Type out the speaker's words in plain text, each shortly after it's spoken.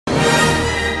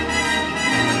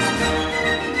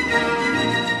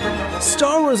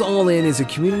Wars All In is a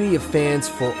community of fans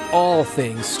for all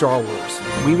things Star Wars.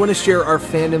 We want to share our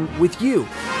fandom with you,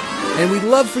 and we'd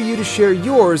love for you to share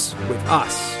yours with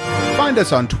us. Find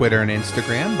us on Twitter and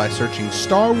Instagram by searching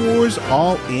Star Wars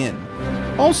All In.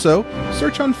 Also,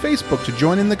 search on Facebook to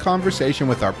join in the conversation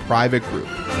with our private group.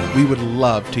 We would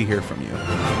love to hear from you.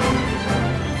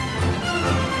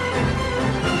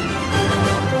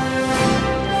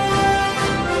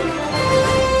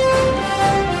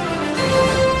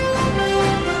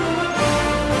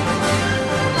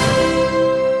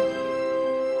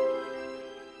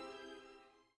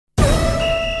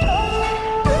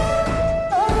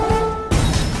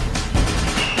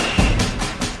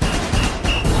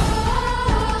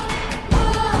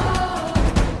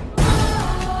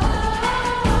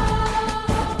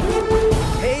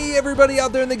 Everybody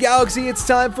out there in the galaxy, it's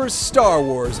time for Star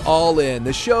Wars All In,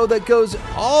 the show that goes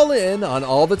all in on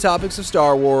all the topics of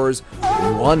Star Wars,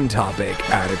 one topic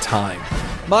at a time.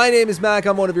 My name is Mac,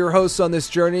 I'm one of your hosts on this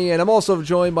journey, and I'm also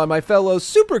joined by my fellow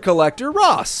super collector,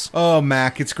 Ross. Oh,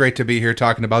 Mac, it's great to be here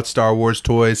talking about Star Wars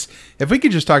toys. If we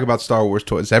could just talk about Star Wars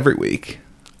toys every week.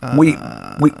 We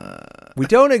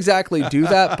don't exactly do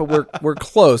that, but we're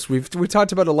close. We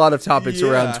talked about a lot of topics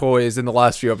around toys in the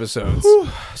last few episodes. Whew.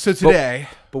 So today...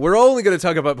 But we're only going to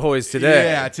talk about toys today.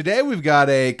 Yeah, today we've got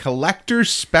a collector's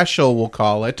special, we'll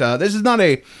call it. This is not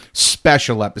a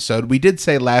special episode. We did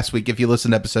say last week, if you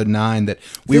listened to episode 9, that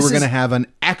we were going to have an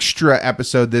extra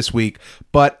episode this week.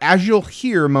 But as you'll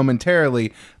hear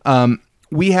momentarily,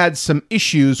 we had some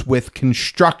issues with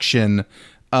construction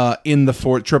in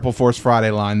the Triple Force Friday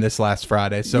line this last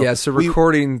Friday. So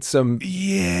recording some...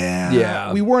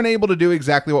 Yeah. We weren't able to do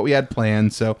exactly what we had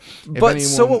planned, so...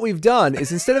 So what we've done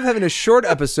is instead of having a short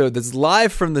episode that's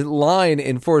live from the line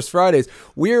in Force Fridays,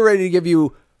 we're ready to give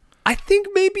you... I think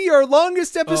maybe our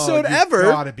longest episode ever. You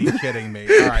gotta be kidding me.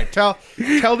 All right, tell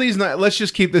these... Let's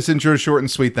just keep this intro short and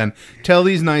sweet then. Tell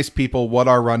these nice people what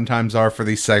our runtimes are for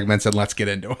these segments, and let's get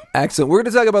into them. Excellent. We're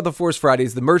going to talk about the Force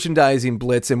Fridays, the merchandising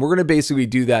blitz, and we're going to basically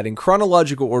do that in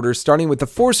chronological order, starting with the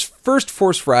first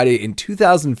Force Friday in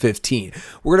 2015.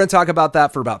 We're going to talk about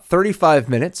that for about 35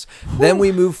 minutes. Then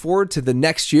we move forward to the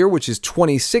next year, which is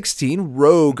 2016,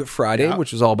 Rogue Friday,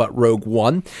 which was all about Rogue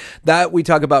One. That we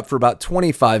talk about for about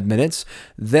 25 minutes.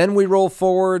 Then we roll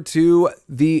forward to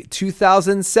the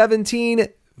 2017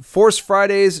 Force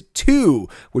Fridays 2,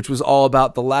 which was all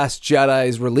about The Last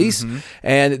Jedi's release.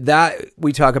 And that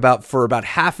we talk about for about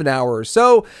half an hour or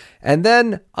so. And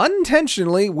then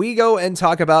unintentionally, we go and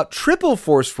talk about Triple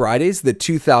Force Fridays, the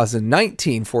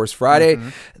 2019 Force Friday,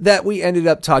 that we ended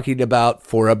up talking about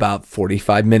for about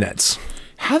 45 minutes.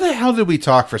 How the hell did we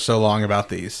talk for so long about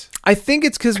these? I think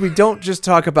it's because we don't just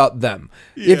talk about them.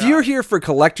 Yeah. If you're here for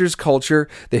collector's culture,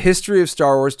 the history of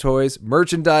Star Wars toys,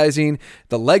 merchandising,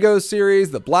 the Lego series,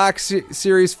 the Black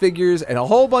Series figures, and a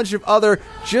whole bunch of other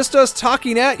just us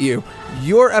talking at you,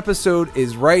 your episode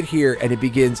is right here, and it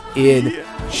begins in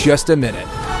just a minute.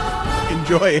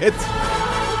 Enjoy it.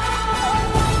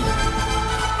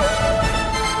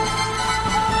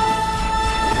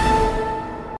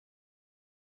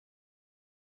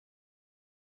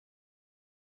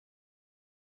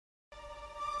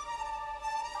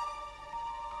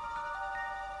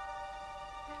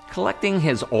 Collecting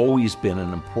has always been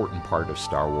an important part of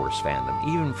Star Wars fandom,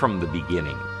 even from the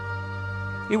beginning.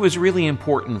 It was really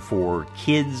important for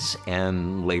kids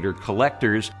and later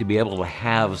collectors to be able to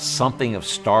have something of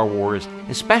Star Wars,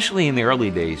 especially in the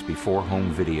early days before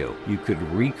home video. You could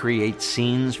recreate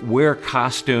scenes, wear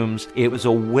costumes. It was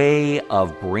a way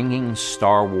of bringing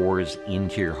Star Wars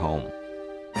into your home.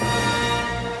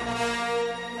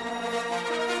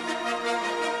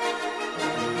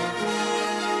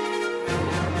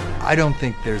 I don't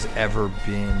think there's ever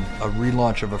been a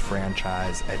relaunch of a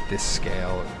franchise at this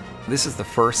scale. This is the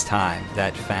first time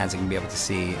that fans are going to be able to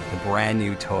see the brand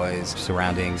new toys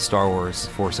surrounding Star Wars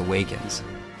Force Awakens.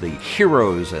 The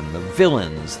heroes and the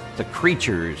villains, the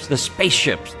creatures, the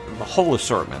spaceships, the whole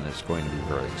assortment is going to be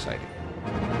very exciting.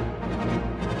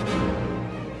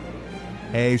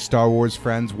 Hey, Star Wars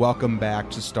friends, welcome back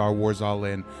to Star Wars All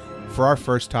In. For our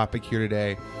first topic here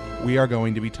today, we are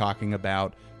going to be talking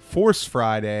about Force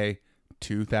Friday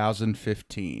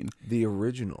 2015. The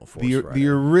original Force Friday. The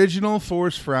original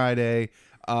Force Friday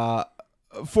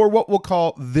for what we'll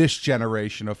call this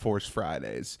generation of Force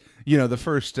Fridays. You know, the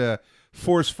first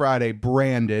Force Friday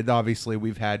branded. Obviously,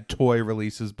 we've had toy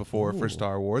releases before for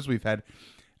Star Wars. We've had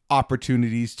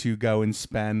opportunities to go and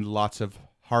spend lots of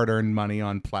hard-earned money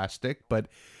on plastic. But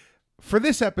for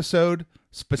this episode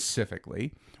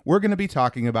specifically, we're going to be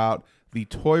talking about the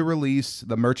toy release,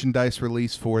 the merchandise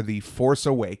release for The Force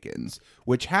Awakens,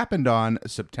 which happened on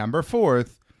September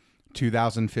 4th,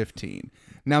 2015.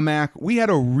 Now, Mac, we had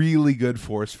a really good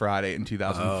Force Friday in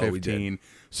 2015.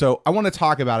 So I want to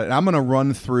talk about it, and I'm going to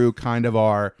run through kind of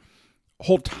our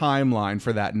whole timeline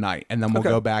for that night, and then we'll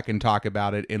go back and talk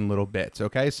about it in little bits.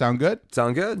 Okay, sound good?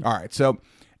 Sound good. All right. So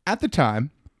at the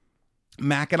time,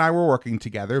 Mac and I were working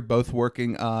together, both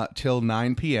working till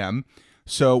 9 p.m.,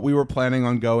 so we were planning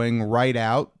on going right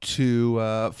out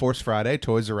to Force Friday,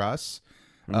 Toys R Us.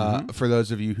 For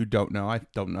those of you who don't know, I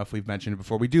don't know if we've mentioned it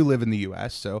before, we do live in the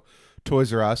U.S., so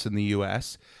Toys R Us in the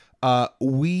U.S.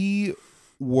 We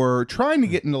were trying to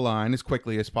get into line as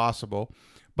quickly as possible,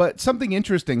 but something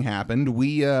interesting happened.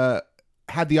 We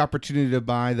had the opportunity to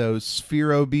buy those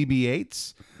Sphero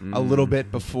BB-8s a little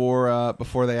bit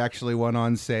before they actually went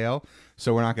on sale,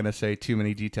 so we're not going to say too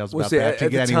many details about that to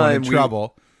get anyone in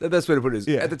trouble. The best way to put it is,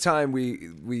 at the time,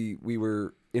 we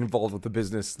were involved with the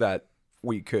business that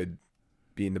we could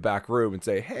be in the back room and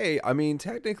say, hey, I mean,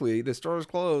 technically the store is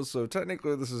closed, so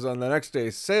technically this is on the next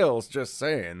day's sales, just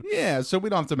saying. Yeah, so we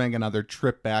don't have to make another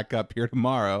trip back up here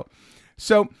tomorrow.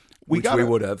 So which we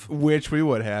would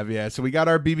have, yeah. So we got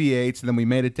our BB-8s, and then we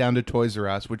made it down to Toys R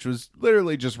Us, which was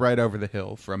literally just right over the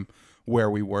hill from where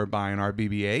we were buying our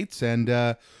BB-8s,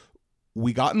 and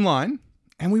we got in line,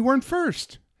 and we weren't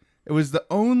first. It was the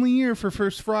only year for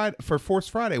Force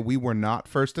Friday we were not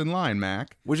first in line,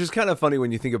 Mac. Which is kind of funny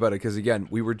when you think about it, because again,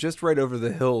 we were just right over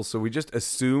the hill, so we just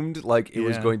assumed like it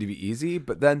was going to be easy.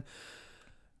 But then,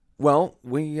 well,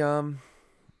 we were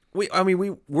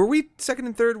we second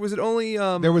and third? Was it only?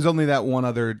 There was only that one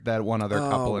other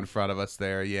couple in front of us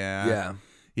there. Yeah.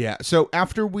 So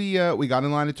after we got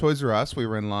in line at Toys R Us, we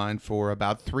were in line for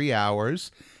about 3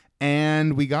 hours,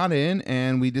 and we got in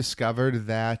and we discovered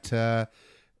that.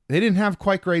 They didn't have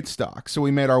quite great stock, so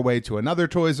we made our way to another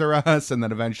Toys R Us, and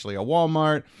then eventually a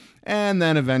Walmart, and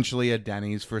then eventually a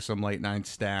Denny's for some late night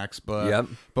snacks. But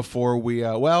before we,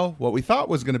 what we thought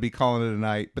was going to be calling it a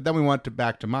night, but then we went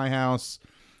back to my house,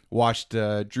 watched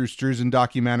Drew Struzan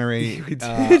documentary,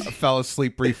 fell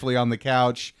asleep briefly on the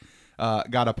couch,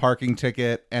 got a parking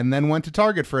ticket, and then went to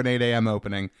Target for an 8 a.m.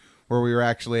 opening, where we were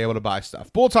actually able to buy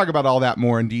stuff. But we'll talk about all that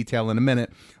more in detail in a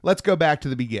minute. Let's go back to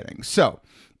the beginning. So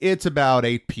it's about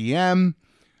 8 p.m.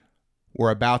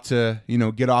 We're about to,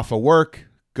 get off of work,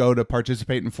 go to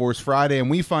participate in Force Friday,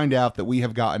 and we find out that we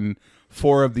have gotten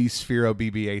 4 of these Sphero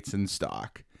BB-8s in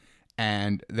stock,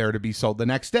 and they're to be sold the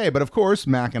next day. But of course,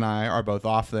 Mac and I are both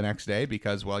off the next day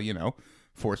because,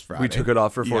 Force Friday. We took it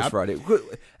off for Force Friday.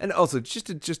 And also, just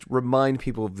to remind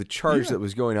people of the charge that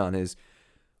was going on is,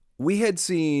 we had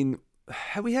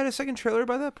we had a second trailer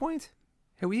by that point?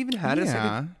 Had we even had a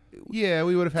second? Yeah,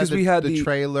 we would have had the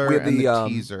trailer and the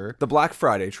teaser. The Black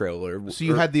Friday trailer. So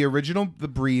you had the original, the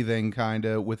breathing kind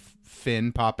of with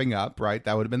Finn popping up, right?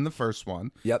 That would have been the first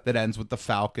one. Yep. That ends with the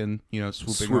Falcon,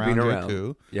 swooping around.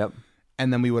 Jakku. Yep.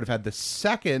 And then we would have had the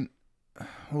second,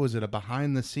 what was it, a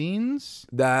behind the scenes?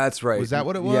 That's right. Was that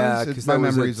what it was? Yeah, because my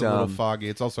memory's a little foggy.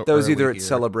 It's also that was either at here.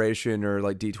 Celebration or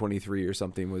like D23 or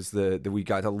something. Was the we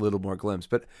got a little more glimpse,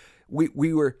 but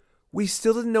we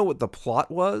still didn't know what the plot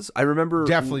was. I remember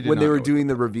when they were doing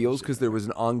the reveals, because there was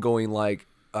an ongoing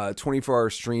 24-hour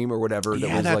stream or whatever.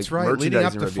 Yeah, that was that's right. Leading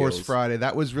up to reveals. Force Friday,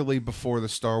 that was really before the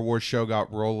Star Wars show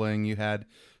got rolling. You had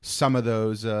some of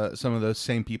those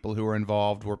same people who were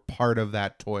involved were part of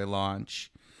that toy launch.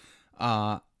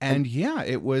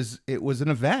 It was an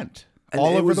event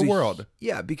all over the world.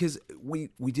 Yeah, because we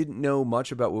didn't know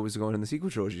much about what was going on in the sequel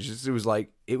trilogy.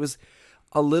 It was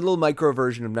a little micro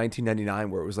version of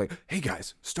 1999 where it was like, hey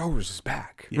guys, Star Wars is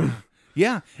back.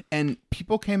 Yeah, and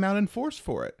people came out in force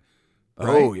for it. Right?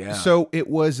 Oh yeah. So it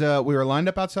was. We were lined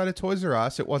up outside of Toys R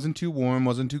Us. It wasn't too warm,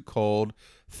 wasn't too cold.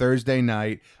 Thursday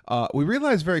night. We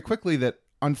realized very quickly that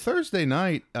on Thursday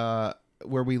night,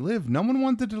 where we live, no one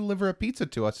wanted to deliver a pizza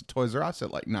to us at Toys R Us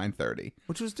at 9:30,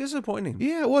 which was disappointing.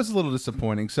 Yeah, it was a little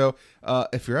disappointing. So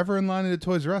if you're ever in line at a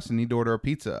Toys R Us and need to order a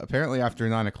pizza, apparently after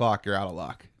 9 o'clock, you're out of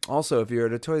luck. Also, if you're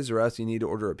at a Toys R Us, you need to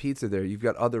order a pizza there. You've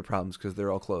got other problems because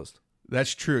they're all closed.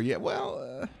 That's true. Yeah.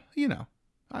 Well,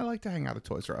 I like to hang out at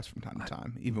Toys R Us from time to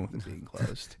time, even with it being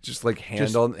closed. Just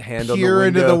hand on the window. Peer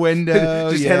into the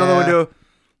window. Just hand on the window.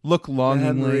 Look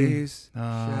longingly. Memories,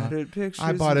 shattered pictures.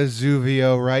 I bought a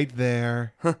Zuvio right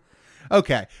there.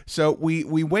 Okay, so we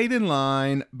wait in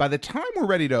line. By the time we're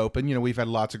ready to open, we've had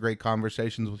lots of great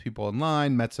conversations with people in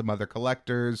line, met some other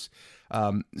collectors,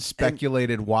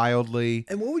 speculated wildly.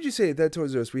 And what would you say at that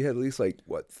Toys R Us? We had at least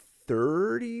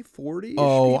 30, 40?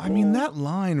 Oh, people? I mean, that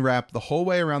line wrapped the whole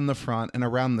way around the front and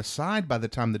around the side by the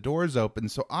time the doors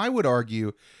opened. So I would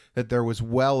argue that there was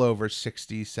well over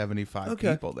 60, 75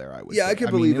 people there, I would say. I can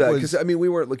mean, believe it that, was- because, we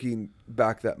weren't looking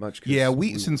back that much. 'Cause Yeah,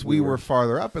 since we were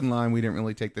farther up in line, we didn't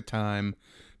really take the time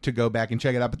to go back and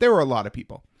check it out. But there were a lot of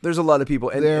people. There's a lot of people.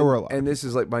 And, There were a lot And this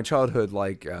is like my childhood,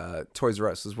 like Toys R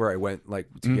Us is where I went like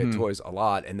to get toys a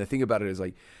lot. And the thing about it is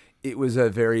like, it was a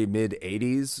very mid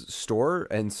 80s store.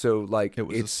 And so like,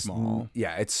 it's small.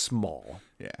 Yeah, it's small.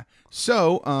 Yeah.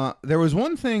 So there was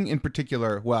one thing in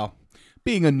particular, well,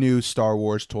 being a new Star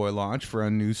Wars toy launch for a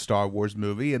new Star Wars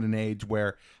movie in an age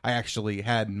where I actually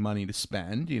had money to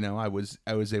spend, I was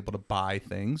able to buy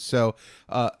things. So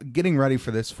getting ready for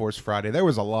this Force Friday, there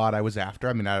was a lot I was after.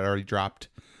 I'd already dropped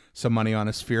some money on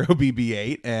a Sphero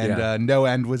BB-8, and no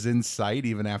end was in sight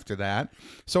even after that.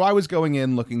 So I was going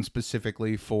in looking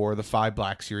specifically for the 5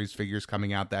 Black Series figures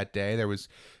coming out that day. There was,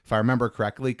 if I remember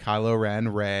correctly, Kylo Ren,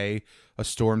 Rey, a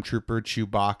Stormtrooper,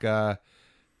 Chewbacca,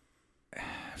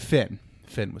 Finn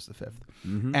was the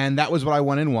 5th. And that was what I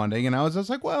went in wanting. And I was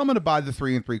like, well, I'm going to buy the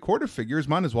 3 3/4 figures.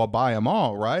 Might as well buy them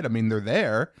all, right? They're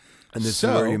there. And this is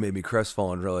where you made me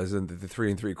crestfallen, realizing that the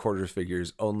 3 3/4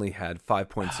 figures only had 5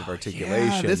 points of articulation.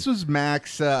 Yeah, this was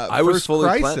Max I was First fully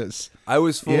Crisis. I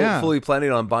was fully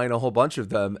planning on buying a whole bunch of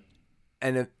them.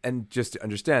 And just to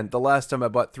understand, the last time I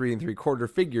bought 3 3/4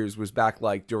 figures was back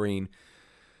like during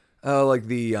like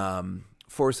the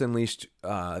Force Unleashed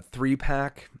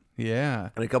 3-pack. Yeah.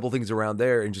 And a couple things around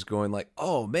there, and just going like,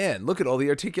 oh man, look at all the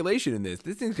articulation in this.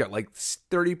 This thing's got like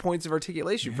 30 points of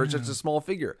articulation for such a small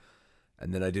figure.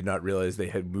 And then I did not realize they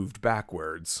had moved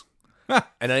backwards.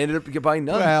 And I ended up buying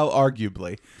none. Well,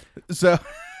 arguably. So,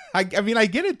 I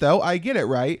get it, though. I get it,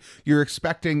 right? You're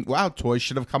expecting, wow, toys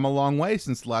should have come a long way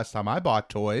since the last time I bought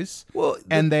toys. Well,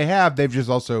 and they have. They've just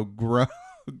also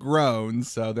grown,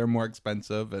 so they're more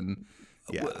expensive. And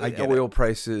yeah, I get oil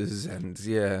prices and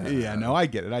Yeah, no, I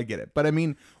get it. But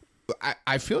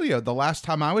I feel you. The last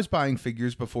time I was buying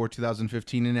figures before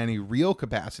 2015 in any real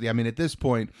capacity, at this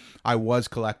point, I was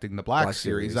collecting the Black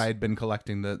Series. I had been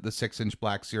collecting the 6-inch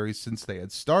Black Series since they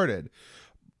had started.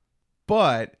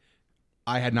 But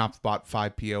I had not bought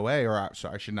 5 POA, or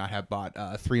sorry, I should not have bought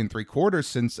 3 3/4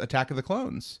 since Attack of the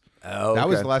Clones. Oh, that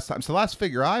was the last time. So the last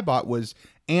figure I bought was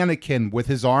Anakin with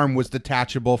his arm was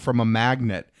detachable from a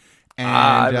magnet.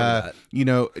 And,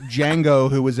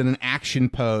 Django, who was in an action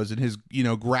pose and his,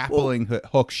 grappling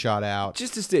hook shot out.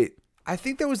 Just to state, I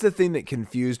think that was the thing that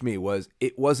confused me was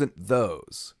it wasn't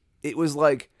those. It was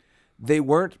like they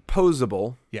weren't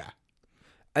posable. Yeah.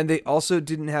 And they also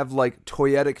didn't have like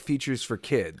toyetic features for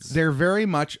kids. They're very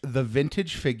much the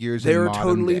vintage figures. They in were modern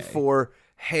totally day. For,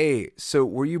 hey, so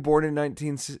were you born in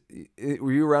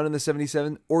were you around in the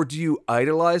 77? Or do you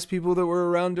idolize people that were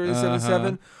around during the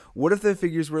 77? What if the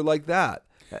figures were like that?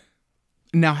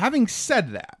 Now, having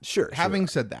said that,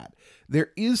 said that,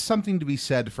 there is something to be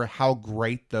said for how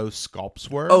great those sculpts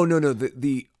were. Oh, no.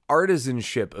 The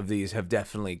artisanship of these have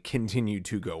definitely continued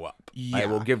to go up. Yeah. I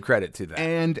will give credit to that.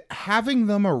 And having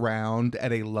them around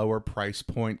at a lower price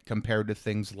point compared to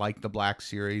things like the Black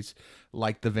Series,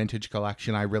 like the Vintage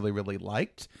Collection, I really, really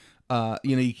liked. And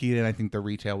I think the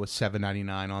retail was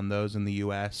 $7.99 on those in the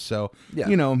U.S. So,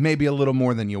 maybe a little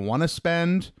more than you want to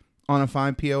spend on a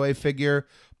 5 POA figure,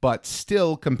 but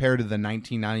still compared to the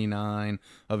 $19.99,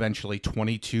 eventually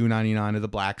 $22.99 of the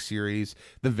Black Series,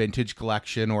 the Vintage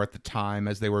Collection, or at the time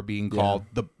as they were being called,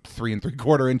 the 3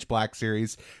 3/4 Black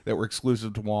Series that were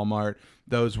exclusive to Walmart,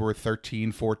 those were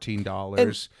 $13,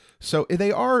 $14. So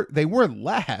they were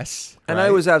less. And right?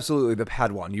 I was absolutely the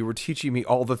Padawan. You were teaching me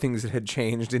all the things that had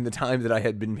changed in the time that I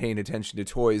had been paying attention to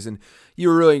toys, and you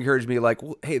were really encouraged me like,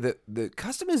 well, hey, the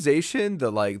customization,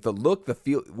 the look, the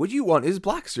feel, what you want is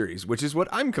Black Series, which is what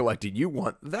I'm collecting. You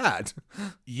want that.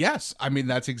 Yes,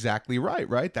 that's exactly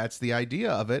right? That's the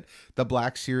idea of it. The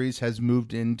Black Series has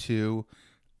moved into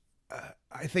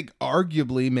I think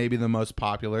arguably maybe the most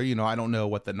popular. I don't know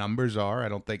what the numbers are. I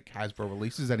don't think Hasbro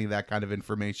releases any of that kind of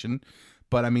information.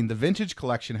 But the Vintage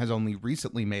Collection has only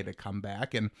recently made a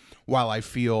comeback. And while I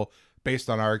feel, based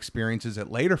on our experiences at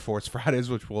later Force Fridays,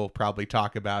 which we'll probably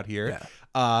talk about here,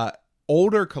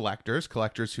 older collectors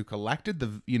who collected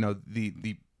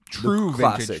the true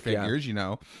classic, vintage figures,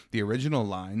 the original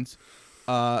lines,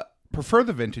 prefer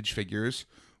the vintage figures.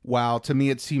 While to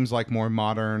me it seems like more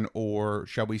modern, or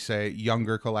shall we say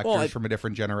younger collectors from a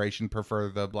different generation prefer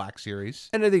the Black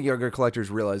Series. And I think younger collectors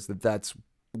realize that that's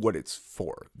what it's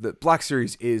for. The Black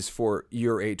Series is for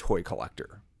you're a toy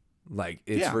collector. Like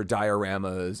it's for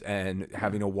dioramas and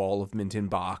having a wall of mint in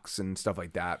box and stuff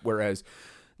like that. Whereas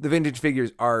the vintage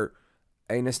figures are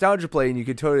a nostalgia play and you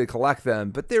could totally collect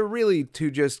them, but they're really to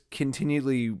just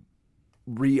continually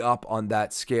re-up on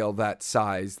that scale, that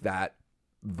size, that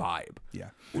vibe. Yeah,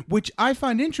 which I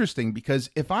find interesting because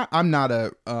if I'm not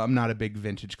a big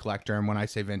vintage collector, and when I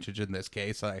say vintage in this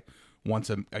case, I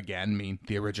again mean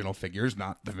the original figures,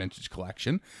 not the vintage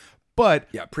collection. But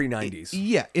Yeah, pre-90s.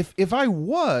 yeah, if I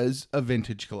was a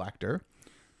vintage collector,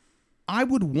 I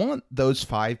would want those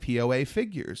 5 POA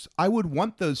figures. I would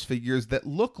want those figures that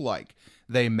look like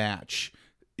they match,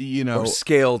 Or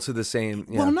scale to the same.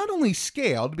 Yeah. well, not only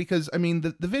scaled, because I mean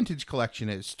the vintage collection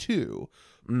is too,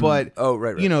 but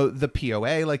right. the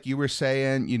POA, like you were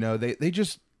saying,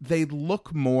 they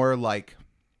look more like.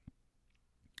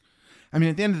 I mean,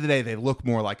 at the end of the day, they look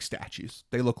more like statues.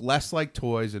 They look less like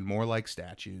toys and more like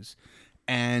statues,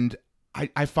 and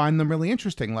I find them really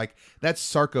interesting. Like that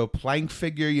Sarko Plank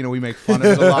figure, we make fun of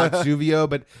it a lot, Zuvio,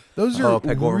 but those are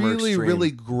really,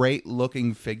 really great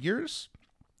looking figures.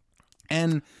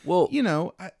 And,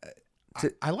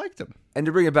 I liked them. And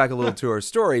to bring it back a little to our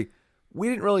story, we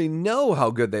didn't really know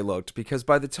how good they looked because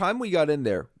by the time we got in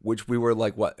there, which we were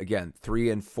like, 3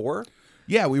 and 4?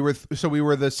 Yeah, we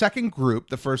were the second group.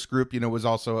 The first group, was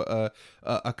also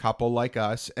a couple like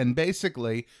us, and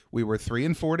basically we were 3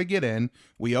 and 4 to get in.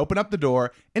 We opened up the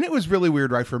door, and it was really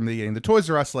weird right from the beginning. The Toys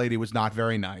R Us lady was not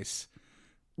very nice.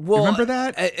 Well, remember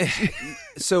that?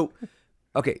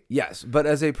 Okay, yes, but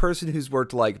as a person who's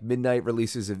worked like midnight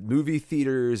releases of movie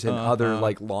theaters and other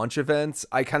like launch events,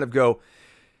 I kind of go,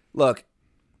 look,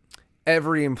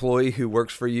 every employee who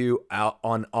works for you out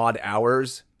on odd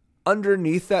hours,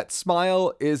 underneath that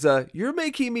smile is you're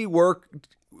making me work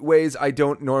ways I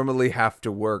don't normally have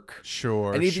to work.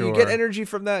 Sure. And either you get energy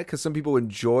from that because some people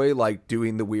enjoy like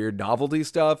doing the weird novelty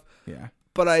stuff. Yeah.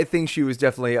 But I think she was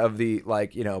definitely of the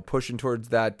pushing towards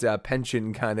that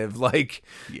pension kind of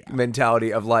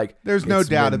mentality of like. There's no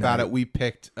doubt about it. We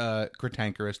picked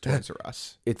Kratanker Toys R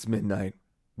Us. It's midnight.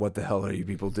 What the hell are you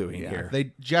people doing here?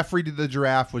 Jeffrey the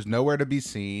Giraffe was nowhere to be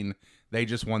seen. They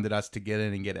just wanted us to get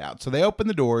in and get out. So they opened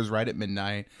the doors right at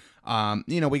midnight.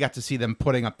 We got to see them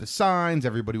putting up the signs.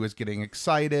 Everybody was getting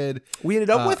excited. We ended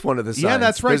up with one of the signs. Yeah,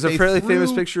 that's right. There's a fairly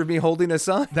famous picture of me holding a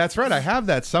sign. That's right. I have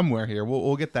that somewhere here.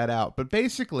 We'll get that out. But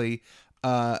basically,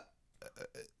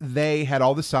 they had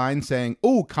all the signs saying,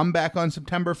 "Oh, come back on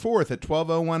September 4th at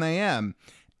 12:01 a.m."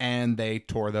 And they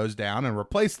tore those down and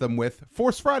replaced them with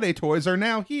Force Friday toys are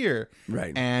now here.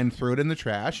 Right. And threw it in the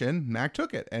trash, and Mac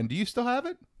took it. And do you still have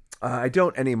it? I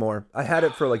don't anymore. I had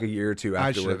it for like a year or two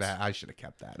afterwards. I should have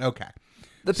kept that. Okay.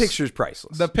 The picture's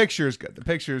priceless. The picture is good. The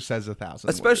picture says 1,000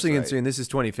 Especially words, considering this is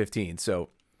 2015, so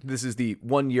this is the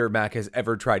 1 year Mac has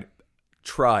ever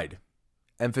tried,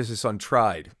 emphasis on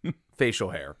tried,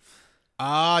 facial hair.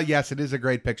 Yes, it is a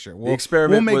great picture. We'll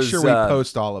make sure we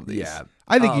post all of these. Yeah.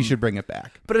 I think you should bring it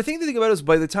back. But I think the thing about it is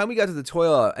by the time we got to the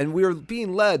toilet, and we were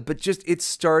being led, but just it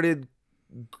started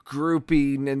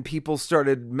grouping and people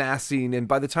started massing, and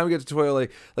by the time we got to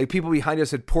toilet, like people behind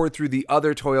us had poured through the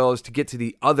other toilets to get to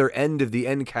the other end of the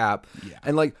end cap. Yeah.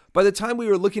 And like by the time we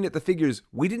were looking at the figures,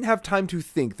 we didn't have time to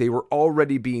think. They were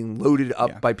already being loaded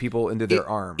up by people into their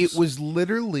arms. It was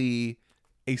literally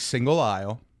a single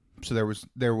aisle. So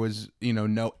there was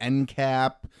no end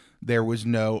cap, there was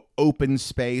no open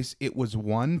space. It was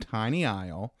one tiny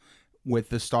aisle with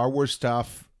the Star Wars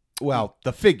stuff. Well,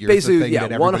 the figures, basically,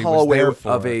 that one hallway was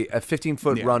there of a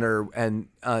 15-foot runner and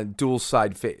dual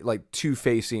side, two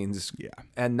facings. Yeah,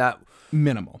 and that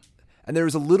minimal. And there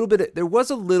was a little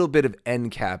bit of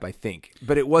end cap, I think,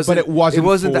 but it wasn't. But it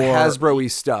wasn't the Hasbro-y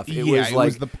stuff. It was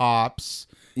like the pops.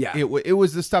 Yeah, it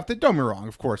was the stuff that. Don't get me wrong.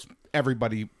 Of course,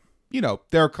 everybody. There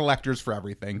are collectors for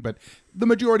everything, but the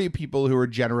majority of people who are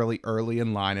generally early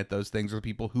in line at those things are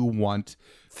people who want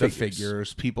the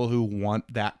figures, people who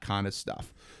want that kind of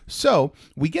stuff. So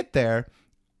we get there.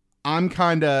 I'm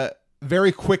kind of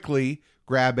very quickly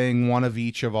grabbing one of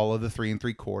each of all of the 3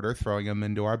 3/4, throwing them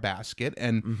into our basket,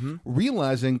 and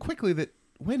realizing quickly that,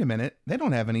 wait a minute, they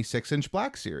don't have any 6-inch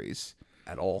Black Series.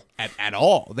 At all. At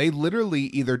all. They literally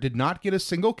either did not get a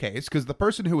single case because the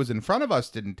person who was in front of us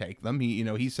didn't take them.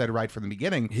 He said right from the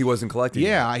beginning he wasn't collecting.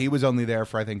 Yeah, he was only there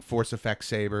for I think Force Effects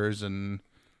sabers or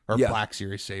Black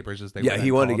Series sabers as they were. Yeah,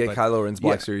 he wanted to get Kylo Ren's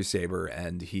Black Series saber,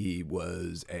 and he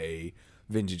was a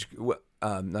vintage.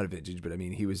 Not a vintage, but I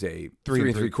mean he was a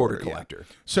 3 3/4 collector.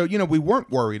 Yeah. So we weren't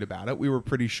worried about it. We were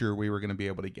pretty sure we were going to be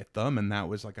able to get them, and that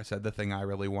was, like I said, the thing I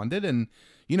really wanted. And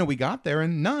we got there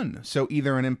and none. So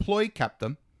either an employee kept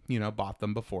them, bought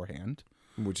them beforehand,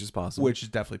 which is possible, which is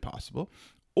definitely possible,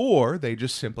 or they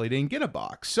just simply didn't get a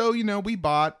box. So we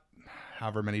bought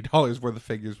however many dollars worth of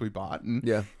figures we bought and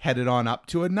Yeah. headed on up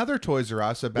to another Toys R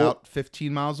Us about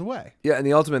 15 miles away. Yeah, and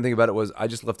the ultimate thing about it was I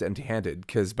just left empty-handed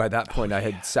because by that point I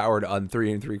had soured on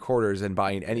 3 3/4 and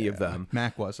buying any of them.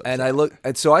 Mac was And upset.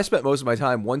 and so I spent most of my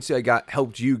time once I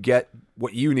helped you get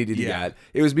what you needed to Yeah. get.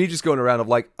 It was me just going around of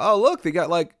like, oh look, they got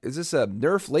like, is this a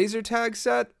Nerf laser tag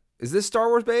set? Is this Star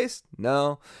Wars based?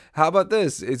 No. How about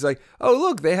this? It's like, oh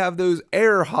look, they have those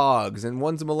air hogs and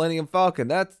one's a Millennium Falcon.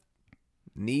 That's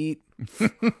neat.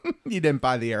 You didn't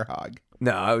buy the Air Hog.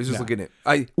 No, I was just looking at.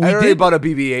 I We already did- bought a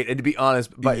BB-8, and to be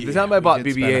honest, by the Yeah, time I we bought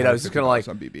did spend BB-8, I was just kind of like, $150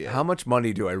 on BB-8. how much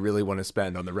money do I really want to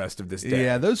spend on the rest of this day?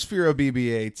 Yeah, those Sphero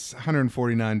BB-8s,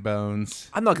 149 bones.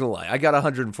 I'm not gonna lie, I got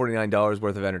 $149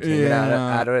 worth of entertainment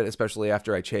Yeah. out of it, especially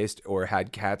after I chased or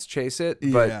had cats chase it.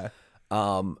 Yeah.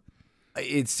 But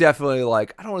it's definitely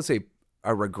like, I don't want to say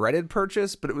a regretted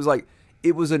purchase, but it was like,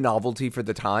 it was a novelty for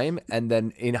the time, and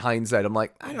then in hindsight, I'm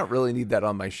like, I don't really need that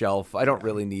on my shelf. I don't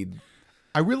really need.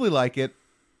 I really like it.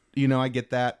 You know, I get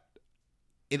that.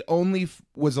 It only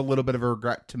was a little bit of a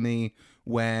regret to me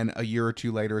when a year or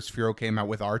two later Sphero came out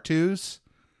with R2s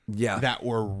Yeah, that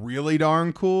were really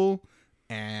darn cool.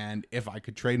 And if I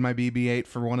could trade my BB-8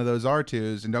 for one of those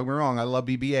R2s, and don't get me wrong, I love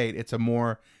BB-8. It's a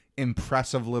more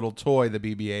impressive little toy, the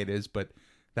BB-8 is, but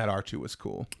that R2 was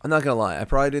cool. I'm not gonna lie. I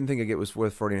probably didn't think it was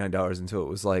worth $49 until it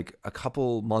was like a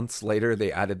couple months later. They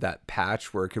added that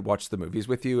patch where it could watch the movies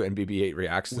with you, and BB-8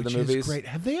 reacts to Which the movies. is great.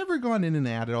 Have they ever gone in and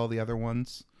added all the other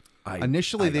ones?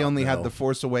 Initially, I they don't only know. had The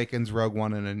Force Awakens, Rogue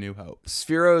One, and A New Hope.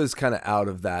 Sphero is kind of out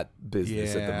of that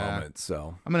business at the Yeah. moment.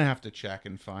 So, I'm going to have to check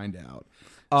and find out.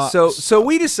 so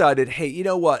we decided, hey, you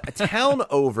know what? A town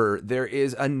over, there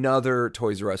is another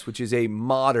Toys R Us, which is a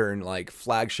modern, like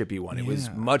flagshipy one. It was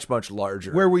Yeah. much, much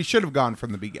larger. Where we should have gone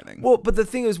from the beginning. Well, but the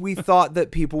thing is, we thought that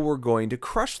people were going to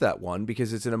crush that one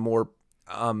because it's in a more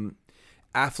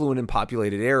affluent and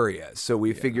populated area. So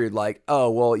we figured like, oh,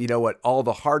 well, you know what? All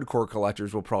the hardcore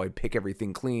collectors will probably pick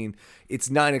everything clean. It's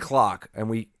 9:00 and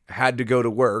we had to go to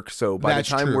work. So by That's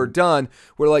the time true. we're done,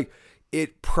 we're like,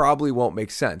 it probably won't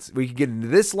make sense. We could get into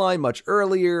this line much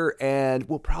earlier and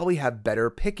we'll probably have better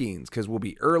pickings because we'll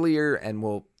be earlier and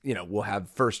we'll have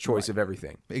first choice of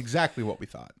everything. Exactly what we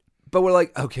thought. But we're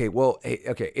like, okay, well,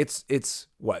 okay, it's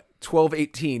what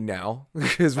 12:18 now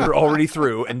because we're already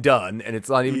through and done, and it's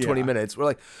not even 20 Yeah. minutes. We're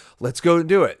like, let's go and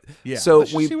do it. Yeah. So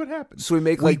let's just we see what happens. So we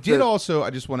make We like did the, also, I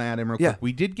just want to add in real Yeah. quick.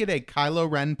 We did get a Kylo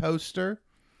Ren poster.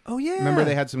 Oh yeah, Remember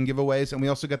they had some giveaways, and we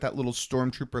also got that little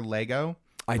Stormtrooper Lego.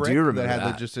 I brick do remember that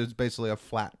had that. just it's basically a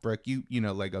flat brick. You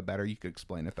know Lego better. You could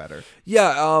explain it better.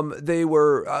 Yeah, they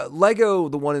were Lego.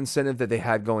 The one incentive that they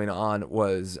had going on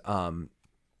was,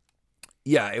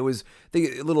 it was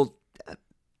a little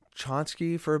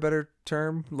Chonsky for a better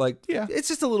term. Like, Yeah. it's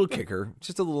just a little kicker,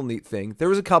 just a little neat thing. There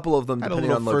was a couple of them Had a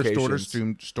depending little on first locations.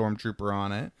 order Stormtrooper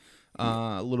on it.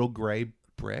 A little gray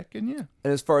brick, and yeah.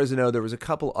 And as far as I know, there was a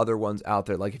couple other ones out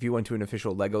there. Like if you went to an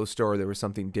official Lego store, there was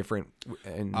something different.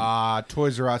 And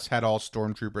Toys R Us had all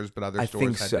Stormtroopers, but other I stores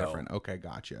think had so. different. Okay,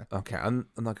 gotcha. okay, I'm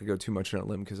not gonna go too much on a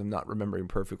limb because I'm not remembering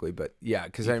perfectly. But yeah,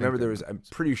 because I remember I'm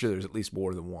pretty sure there's at least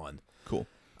more than one. Cool.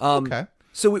 Um, Okay.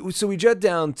 So we jet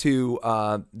down to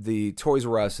the Toys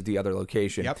R Us at the other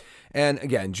location. Yep. And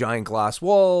again, giant glass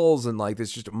walls and like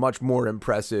this just much more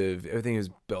impressive. Everything is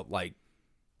built like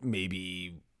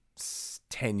maybe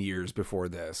 10 years before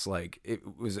this. Like it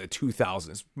was a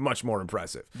 2000s, much more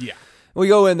impressive. Yeah. We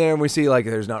go in there and we see like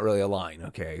there's not really a line.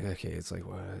 Okay, it's like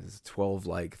what, it's 12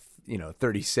 like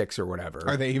 36 or whatever.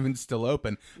 Are they even still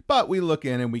open? But we look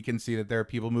in and we can see that there are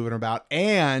people moving about,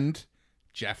 and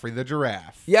Jeffrey the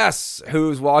giraffe. Yes,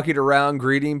 who's walking around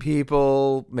greeting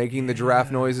people, making the giraffe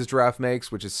noises giraffe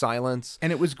makes, which is silence.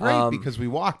 And it was great because we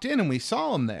walked in and we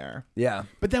saw him there. Yeah.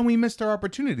 But then we missed our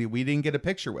opportunity. We didn't get a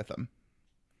picture with him.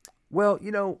 Well,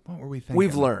 What were we thinking?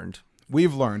 we've learned.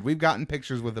 We've learned. We've gotten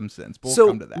pictures with him since. But we'll So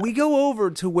come to that. we go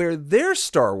over to where their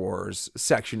Star Wars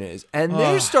section is, and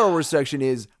their Star Wars section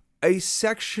is a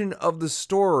section of the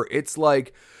store. It's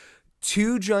like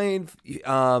two giant,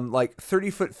 like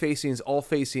 30-foot facings, all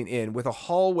facing in, with a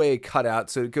hallway cut out,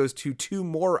 so it goes to two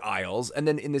more aisles, and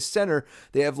then in the center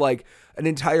they have like an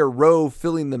entire row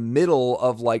filling the middle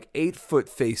of like 8-foot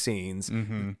facings,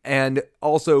 and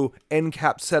also end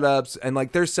cap setups, and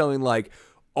like they're selling like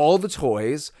all the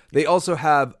toys. They also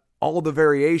have all the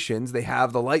variations. They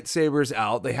have the lightsabers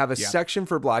out. They have a section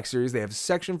for Black Series. They have a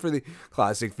section for the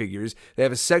classic figures. They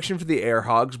have a section for the air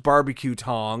hogs, barbecue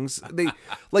tongs.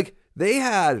 They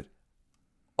had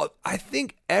I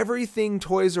think everything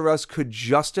Toys R Us could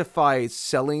justify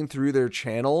selling through their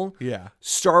channel, Yeah.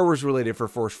 Star Wars related for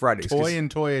Force Fridays. 'Cause- Toy and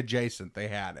toy adjacent, they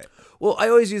had it. Well, I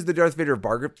always use the Darth Vader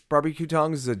barbecue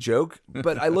tongs as a joke,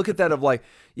 but I look at that of like,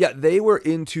 yeah, they were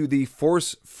into the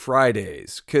Force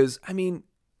Fridays because I mean,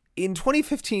 in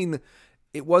 2015,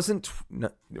 it wasn't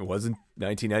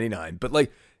 1999, but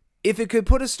like, if it could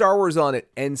put a Star Wars on it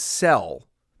and sell,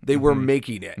 they were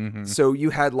making it. So you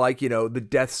had like, the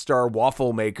Death Star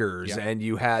waffle makers, and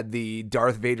you had the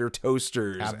Darth Vader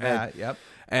toasters, Have that, yep.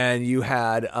 and you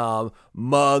had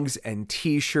mugs and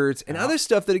T-shirts and other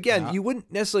stuff that, again, you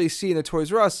wouldn't necessarily see in a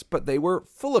Toys R Us, but they were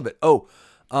full of it. Oh,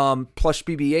 plush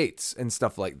BB-8s and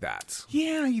stuff like that.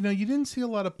 Yeah, you didn't see a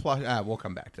lot of plush. We'll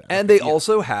come back to that. And they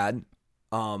also had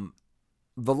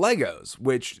the Legos,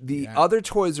 which the other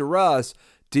Toys R Us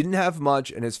didn't have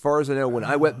much. And as far as I know, when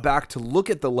I went back to look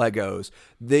at the Legos,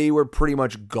 they were pretty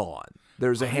much gone.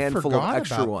 There's a handful of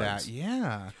extra ones. That.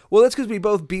 Yeah. Well, that's because we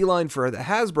both beeline for the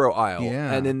Hasbro aisle.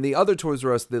 Yeah. And in the other Toys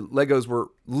R Us, the Legos were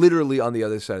literally on the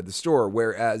other side of the store,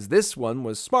 whereas this one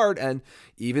was smart. And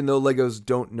even though Legos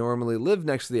don't normally live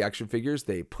next to the action figures,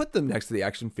 they put them next to the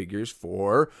action figures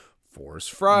for Force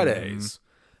Fridays.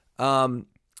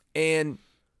 And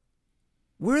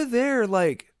we're there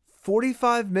like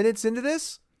 45 minutes into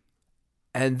this,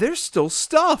 and there's still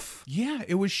stuff. Yeah,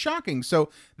 it was shocking. So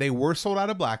they were sold out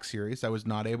of Black Series. I was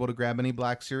not able to grab any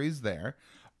Black Series there.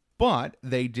 But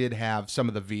they did have some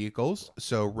of the vehicles.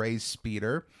 So Rey's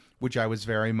Speeder, which I was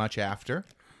very much after.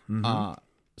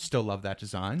 Still love that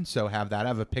design. So have that. I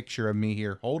have a picture of me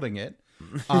here holding it.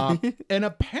 And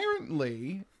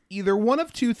apparently, either one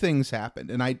of two things happened.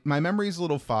 And my memory is a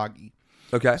little foggy.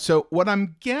 Okay. So what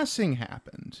I'm guessing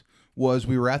happened was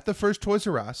we were at the first Toys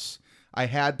R Us. I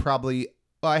had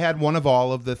one of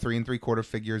all of the 3 3/4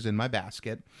 figures in my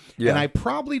basket. Yeah. And I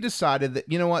probably decided that,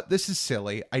 you know what, this is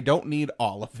silly. I don't need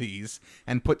all of these,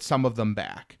 and put some of them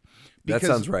back. That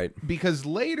sounds right. Because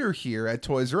later here at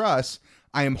Toys R Us,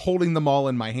 I am holding them all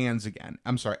in my hands again.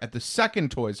 I'm sorry, at the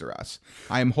second Toys R Us,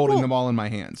 I am holding them all in my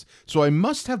hands. So I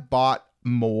must have bought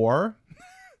more.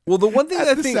 Well, the one thing At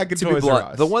I the think, second to be Toys R blunt,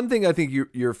 Us. the one thing I think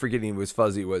you're forgetting was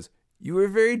Fuzzy was you were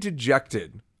very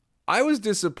dejected. I was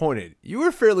disappointed. You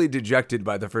were fairly dejected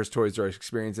by the first Toys R Us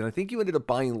experience, and I think you ended up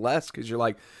buying less because you're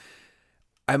like,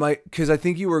 because I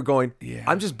think you were going,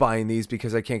 I'm just buying these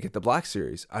because I can't get the Black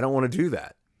Series. I don't want to do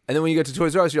that. And then when you get to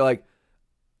Toys R Us, you're like,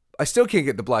 I still can't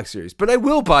get the Black Series, but I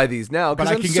will buy these now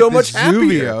because I'm so much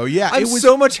happier. Yeah, I'm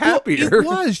so much happier.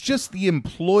 Well, it was just the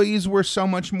employees were so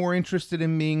much more interested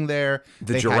in being there.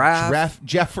 The They giraffe. had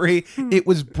Jeffrey. It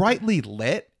was brightly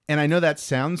lit. And I know that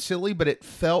sounds silly, but it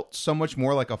felt so much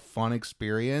more like a fun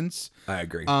experience. I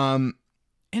agree. And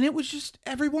it was just,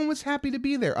 everyone was happy to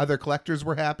be there. Other collectors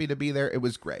were happy to be there. It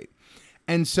was great.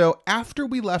 And so after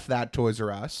we left that Toys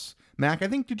R Us, Mac, I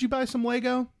think, did you buy some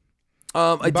Lego?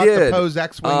 I bought did. the Pose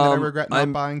X-Wing that I regret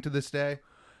not buying to this day.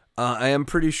 I am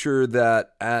pretty sure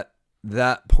that at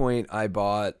that point I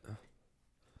bought.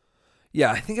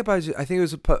 Yeah, I think it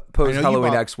was a Pose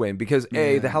Halloween X-Wing because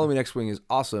the Halloween X-Wing is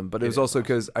awesome, but it was also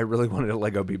because I really wanted a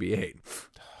Lego BB-8.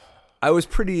 I was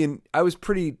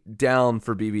pretty down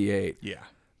for BB-8. Yeah.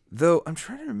 Though I'm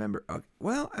trying to remember.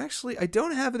 Well, actually, I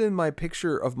don't have it in my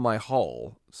picture of my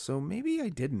haul, so maybe I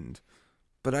didn't.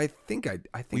 But I think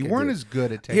We I weren't did. as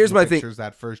good at taking Here's my pictures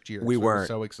that first year. We so weren't. We're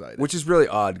so excited. Which is really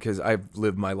odd because I've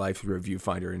lived my life through a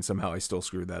viewfinder and somehow I still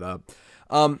screwed that up.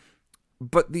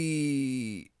 But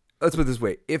let's put it this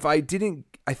way. I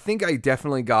think I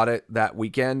definitely got it that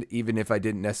weekend, even if I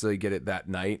didn't necessarily get it that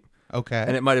night. Okay.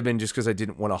 And it might have been just because I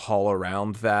didn't want to haul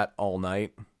around that all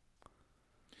night.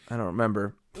 I don't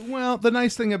remember. Well, the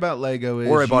nice thing about Lego is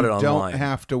Or I bought you it don't online.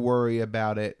 have to worry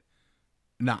about it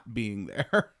not being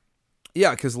there.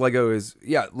 Yeah, because Lego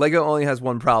only has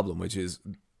one problem, which is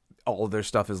all of their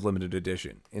stuff is limited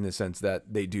edition in the sense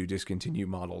that they do discontinue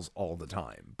models all the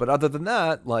time. But other than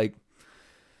that, like,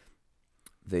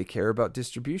 they care about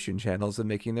distribution channels and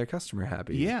making their customer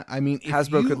happy. Yeah, I mean,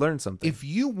 Hasbro could learn something. If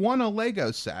you want a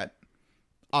Lego set,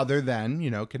 other than,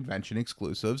 convention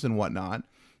exclusives and whatnot,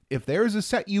 if there's a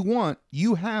set you want,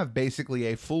 you have basically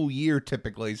a full year,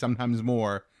 typically, sometimes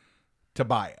more, to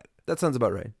buy it. That sounds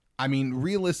about right. I mean,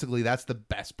 realistically, that's the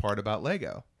best part about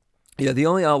Lego. Yeah, the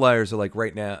only outliers are like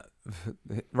right now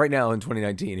in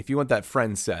 2019, if you want that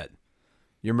Friends set,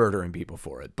 you're murdering people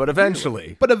for it. But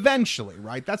eventually,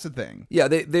 Right? That's the thing. yeah,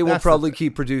 they will That's the probably thing.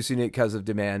 keep producing it because of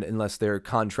demand unless their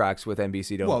contracts with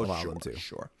NBC don't allow them to.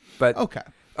 Sure. But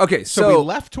Okay. so we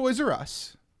left Toys R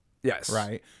Us, yes.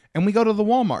 right? And we go to the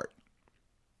Walmart,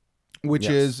 which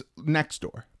Yes. is next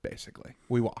door, basically.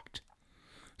 We walked.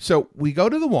 So we go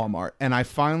to the Walmart, and I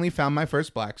finally found my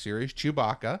first Black Series,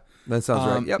 Chewbacca. That sounds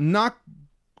right. Yep. Not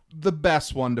the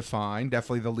best one to find,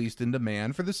 definitely the least in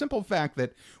demand, for the simple fact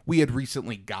that we had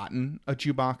recently gotten a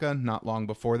Chewbacca not long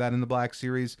before that in the Black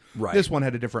Series. Right. This one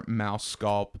had a different mouth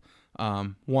sculpt.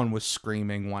 One was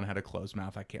screaming, one had a closed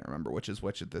mouth. I can't remember which is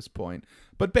which at this point.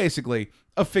 But basically,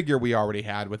 a figure we already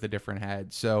had with a different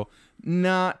head. So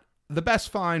not the best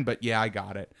find, but yeah, I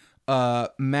got it.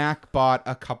 Mac bought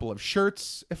a couple of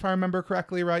shirts, if I remember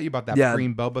correctly, right? You bought that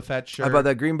green Boba Fett shirt. I bought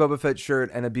that green Boba Fett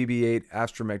shirt and a BB-8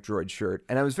 Astromech Droid shirt.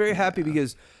 And I was very happy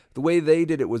because the way they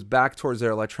did it was back towards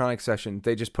their electronic section.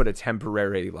 They just put a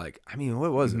temporary, what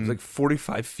was it? It was like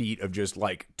 45 feet of just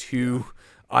two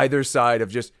either side of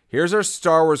just, here's our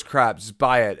Star Wars crap, just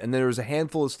buy it. And there was a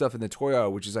handful of stuff in the toy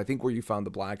aisle, which is, I think, where you found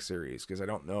the Black Series, because I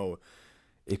don't know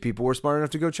if people were smart enough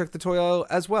to go check the toy aisle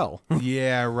as well.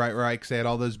 Yeah, right, because they had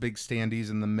all those big standees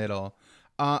in the middle.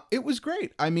 It was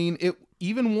great. I mean,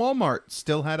 even Walmart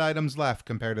still had items left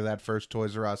compared to that first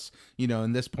Toys R Us.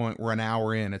 In this point, we're an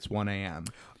hour in. It's 1 a.m.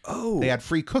 Oh. They had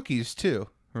free cookies, too.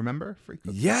 Remember? Free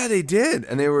cookies. Yeah, they did.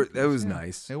 And that was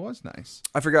nice. It was nice.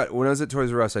 I forgot. When I was at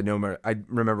Toys R Us, I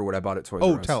remember what I bought at Toys R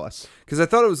Us. Oh, tell us. Because I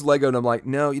thought it was Lego, and I'm like,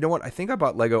 no, you know what? I think I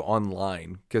bought Lego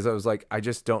online, because I was like, I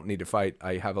just don't need to fight.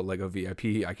 I have a Lego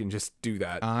VIP. I can just do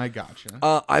that. I gotcha.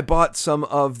 I bought some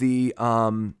of the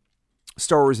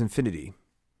Star Wars Infinity.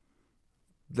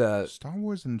 The Star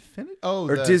Wars Infinity? Oh,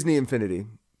 or Disney Infinity.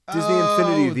 Disney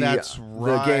Infinity, that's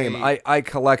the game. I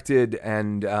collected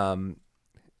and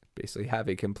basically have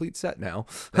a complete set now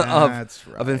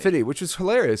of Infinity, which was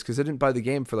hilarious because I didn't buy the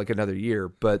game for another year,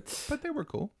 but they were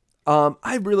cool.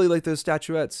 I really like those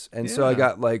statuettes, and so I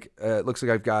got it looks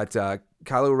like I've got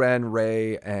Kylo Ren,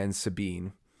 Rey, and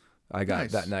Sabine. I got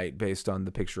that night based on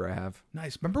the picture I have.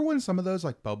 Nice. Remember when some of those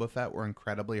Boba Fett were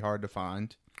incredibly hard to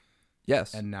find?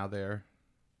 Yes. And now they're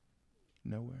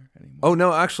nowhere anymore. Oh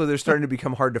no, actually they're starting to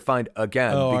become hard to find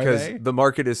again because the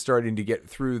market is starting to get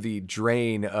through the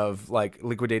drain of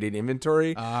liquidated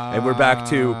inventory, and we're back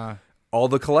to all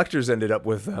the collectors ended up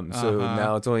with them. So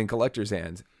now it's only in collectors'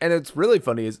 hands. And it's really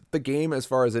funny is the game, as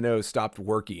far as I know, stopped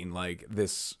working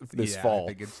this fall. I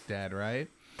think it's dead, right?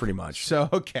 Pretty much. So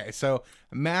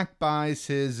Mac buys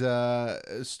his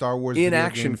Star Wars in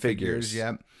action figures.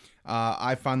 Yep.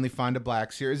 I finally find a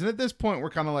Black Series, and at this point we're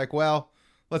kind of like, well,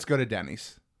 let's go to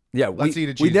Denny's. Yeah, let's eat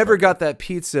a cheeseburger. We never got that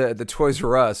pizza at the Toys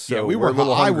R Us, so we were a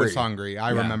little hungry. I was hungry.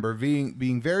 I remember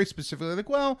being very specifically like,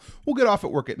 well, we'll get off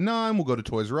at work at 9. We'll go to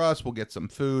Toys R Us. We'll get some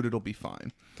food. It'll be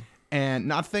fine. And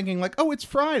not thinking oh, it's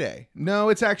Friday. No,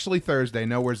 it's actually Thursday.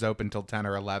 Nowhere's open till 10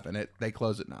 or 11. They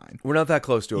close at 9. We're not that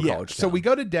close to a college town. So we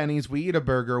go to Denny's. We eat a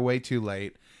burger way too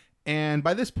late. And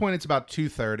by this point, it's about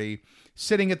 2:30.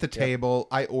 Sitting at the table,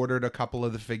 I ordered a couple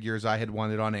of the figures I had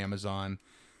wanted on Amazon.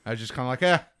 I was just kind of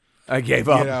like, I gave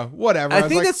up. Whatever. I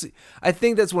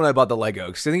think that's when I bought the Lego.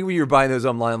 Because I think when you were buying those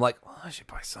online, I'm like, well, I should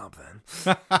buy something.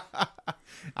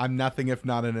 I'm nothing if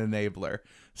not an enabler.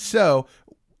 So,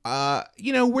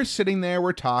 we're sitting there,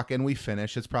 we're talking, we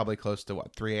finish. It's probably close to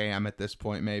 3 a.m. at this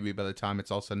point, maybe by the time it's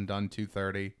all said and done,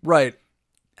 2:30. Right.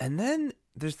 And then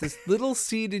there's this little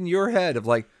seed in your head of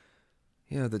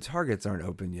the Targets aren't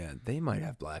open yet. They might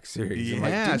have Black Series.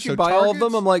 Yeah. Didn't you buy all of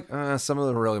them? I'm like, some of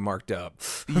them are really marked up.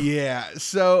 Yeah.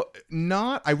 So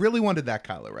I really wanted that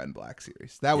Kylo Ren Black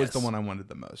Series. That was the one I wanted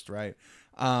the most, right?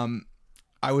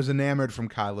 I was enamored from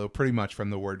Kylo pretty much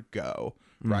from the word go,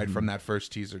 right? From that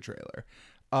first teaser trailer.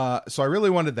 So I really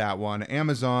wanted that one.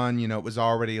 Amazon, it was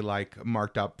already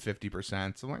marked up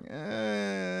 50%. So I'm like,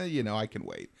 I can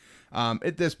wait.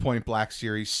 At this point, Black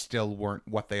Series still weren't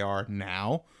what they are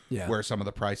now, where some of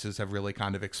the prices have really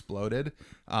kind of exploded.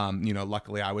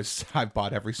 Luckily I've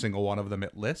bought every single one of them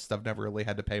at list. I've never really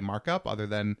had to pay markup other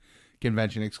than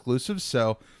convention exclusives.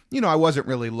 So, I wasn't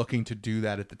really looking to do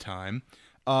that at the time.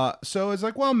 So it's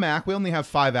like, well, Mac, we only have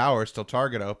 5 hours till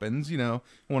Target opens.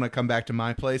 Want to come back to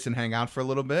my place and hang out for a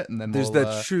little bit, and then there's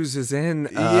that Shoes is In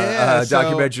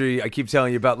documentary I keep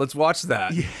telling you about. Let's watch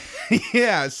that.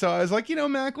 Yeah. So I was like,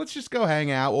 Mac, let's just go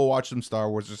hang out. We'll watch some Star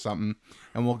Wars or something,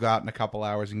 and we'll go out in a couple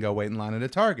hours and go wait in line at a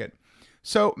Target.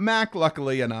 So Mac,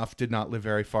 luckily enough, did not live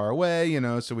very far away.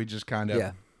 So we just kind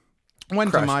of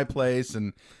went to my place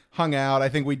and hung out. I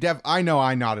think I know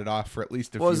I nodded off for at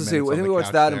least a few minutes. I think we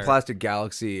watched that in Plastic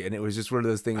Galaxy, and it was just one of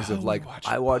those things of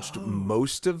I watched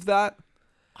most of that.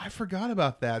 I forgot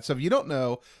about that. So if you don't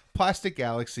know, Plastic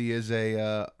Galaxy is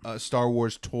a Star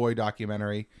Wars toy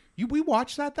documentary. We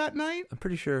watched that night? I'm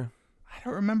pretty sure. I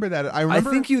don't remember that. I I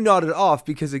remember. think you nodded off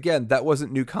because, again, that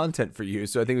wasn't new content for you.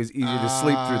 So I think it was easier to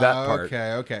sleep through that part.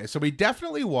 Okay. So we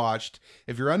definitely watched,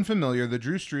 if you're unfamiliar, the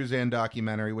Drew Struzan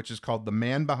documentary, which is called The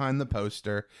Man Behind the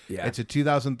Poster. Yeah. It's a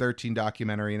 2013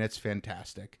 documentary, and it's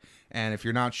fantastic. And if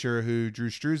you're not sure who Drew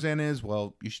Struzan is,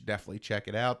 well, you should definitely check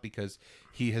it out because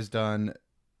he has done...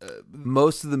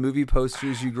 Most of the movie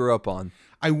posters you grew up on.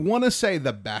 I want to say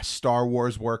the best Star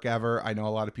Wars work ever. I know a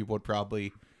lot of people would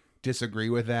probably disagree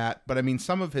with that, but I mean,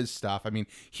 some of his stuff, I mean,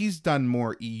 he's done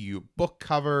more EU book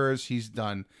covers. He's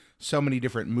done so many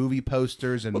different movie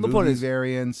posters and Well, the point movie is,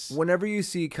 variants. Whenever you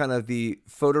see kind of the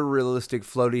photorealistic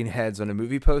floating heads on a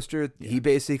movie poster, he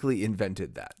basically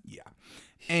invented that. Yeah.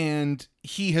 And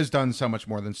he has done so much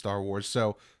more than Star Wars.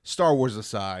 So Star Wars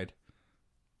aside,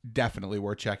 definitely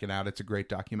worth checking out. It's a great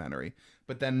documentary.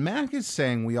 But then Mac is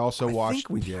saying we also watched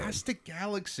we did. Plastic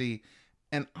Galaxy,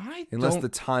 and Unless the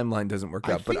timeline doesn't work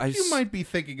out. But you might be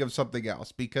thinking of something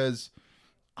else because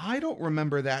I don't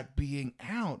remember that being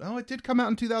out. Oh, it did come out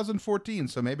in 2014,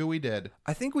 so maybe we did.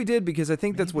 I think we did because I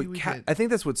think that's Maybe what we did. I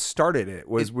think that's what started it.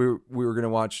 We were going to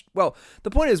watch. Well, the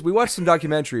point is we watched some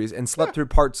documentaries and slept through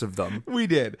parts of them. We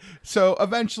did. So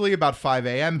eventually about 5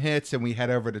 a.m. hits and we head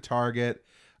over to Target.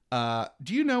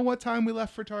 Do you know what time we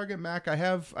left for Target, Mac? I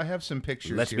have some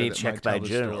pictures. Let here me that check might tell my the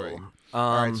journal. story.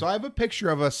 All right, so I have a picture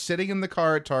of us sitting in the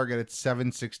car at Target at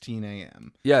 7:16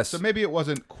 a.m. Yes. So maybe it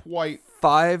wasn't quite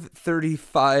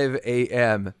 5:35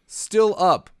 a.m. Still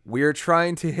up. We're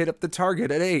trying to hit up the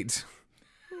Target at 8.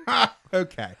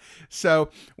 okay.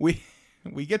 So we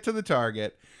get to the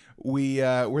Target.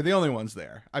 We're the only ones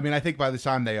there. I mean, I think by the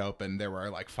time they opened, there were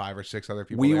like 5 or 6 other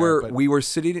people. We there, were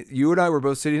sitting. You and I were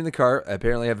both sitting in the car. I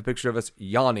apparently have a picture of us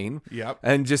yawning. Yep.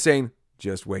 And just saying,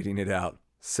 just waiting it out.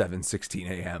 7:16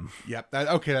 a.m. Yep.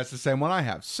 That's the same one I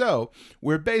have. So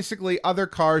we're basically, other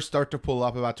cars start to pull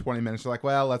up about 20 minutes. They're like,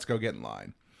 well, let's go get in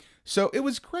line. So it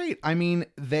was great. I mean,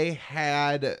 they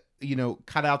had,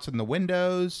 cutouts in the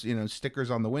windows,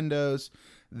 stickers on the windows.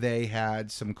 They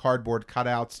had some cardboard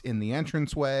cutouts in the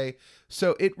entranceway.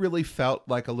 So it really felt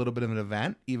like a little bit of an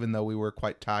event, even though we were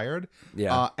quite tired.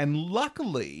 Yeah. And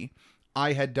luckily,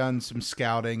 I had done some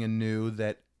scouting and knew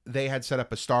that they had set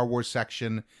up a Star Wars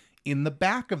section in the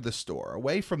back of the store,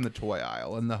 away from the toy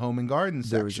aisle in the home and garden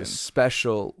section. There was a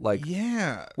special,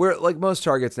 yeah. where like most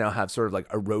Targets now have sort of like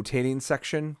a rotating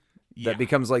section that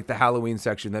becomes like the Halloween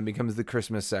section, then becomes the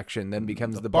Christmas section, then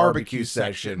becomes the barbecue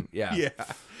section. Yeah. Yeah.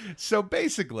 So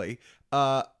basically,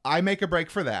 I make a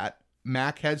break for that.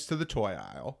 Mac heads to the toy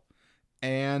aisle.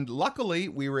 And luckily,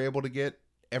 we were able to get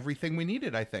everything we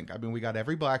needed, I think. I mean, we got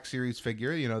every Black Series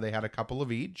figure. They had a couple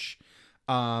of each.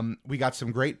 We got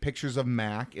some great pictures of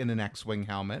Mac in an X-Wing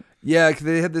helmet. Yeah, 'cause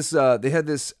they had this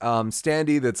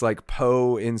standee that's like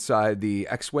Poe inside the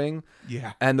X-Wing.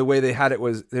 Yeah. And the way they had it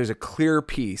was there's a clear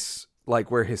piece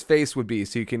like where his face would be,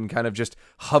 so you can kind of just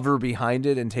hover behind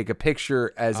it and take a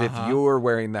picture as if you're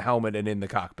wearing the helmet and in the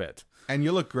cockpit. And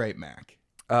you look great, Mac.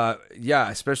 Yeah,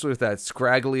 especially with that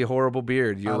scraggly, horrible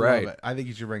beard. You're right. Love it. I think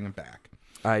you should bring it back.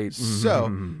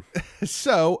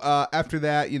 So After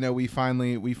that, we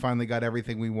finally got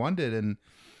everything we wanted, and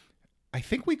I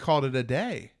think we called it a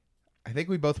day. I think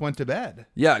we both went to bed.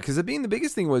 Yeah, because the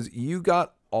biggest thing was you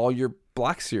got all your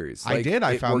Black Series. I did.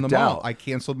 I found them all. I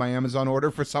canceled my Amazon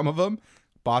order for some of them,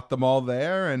 bought them all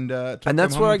there, and took and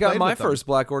that's them home where I and got played my with them. first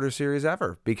Black Order series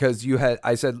ever, because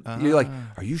I said, you're like,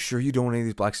 are you sure you don't want any of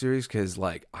these Black Series? Because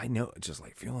like I know, just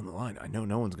like feeling the line, I know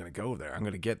no one's gonna go there. I'm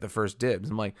gonna get the first dibs.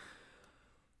 I'm like,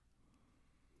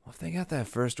 well, if they got that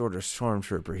First Order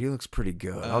Stormtrooper, he looks pretty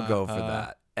good. I'll go for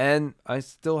that. And I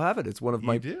still have it. It's one of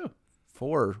my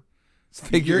 4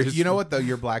 figures. You know what though?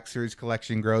 Your Black Series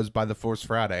collection grows by the Force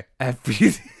Friday. It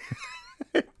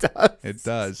does. It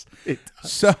does. It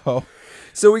does.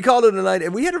 So we called it a night,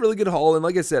 and we had a really good haul. And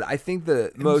like I said, I think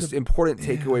the most important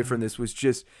takeaway from this was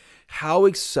just how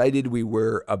excited we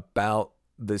were about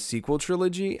the sequel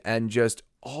trilogy and just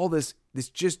all this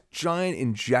just giant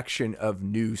injection of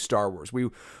new Star Wars. We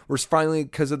were finally,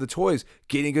 because of the toys,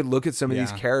 getting a good look at some of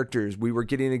these characters. We were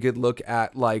getting a good look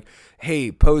at like,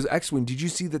 hey, Poe's X-Wing, did you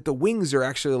see that the wings are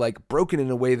actually like broken in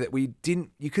a way that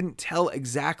you couldn't tell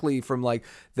exactly from like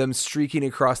them streaking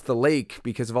across the lake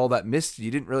because of all that mist. You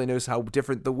didn't really notice how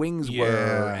different the wings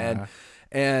were.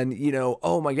 And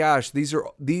oh my gosh, we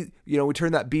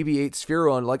turned that BB-8 sphere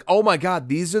on, like, oh my God,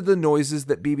 these are the noises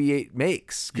that BB-8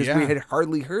 makes, because we had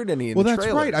hardly heard any in the trailers.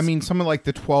 Well, that's right. I mean, some of like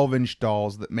the 12-inch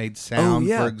dolls that made sound,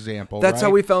 for example. That's how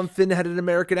we found Finn had an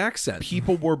American accent.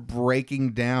 People were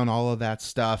breaking down all of that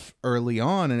stuff early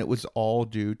on, and it was all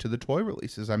due to the toy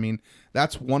releases. I mean,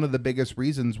 that's one of the biggest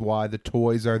reasons why the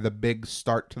toys are the big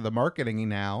start to the marketing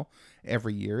now.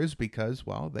 every year is because,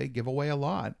 well, they give away a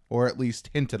lot, or at least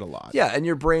hinted a lot. Yeah, and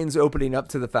your brain's opening up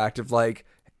to the fact of like,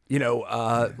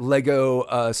 Lego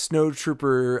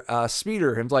Snowtrooper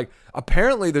speeder. And it's like,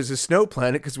 apparently there's a snow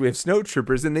planet because we have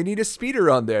snowtroopers and they need a speeder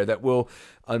on there that will,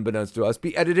 unbeknownst to us,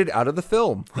 be edited out of the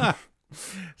film.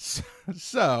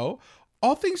 So,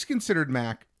 all things considered,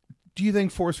 Mac, do you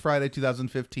think Force Friday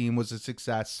 2015 was a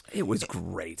success? It was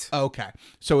great. Okay.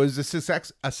 So is a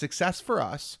success for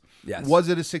us? Yes. Was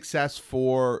it a success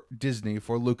for Disney,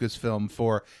 for Lucasfilm,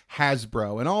 for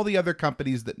Hasbro, and all the other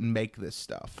companies that make this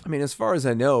stuff? I mean, as far as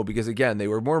I know, because again, they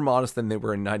were more modest than they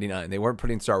were in 99. They weren't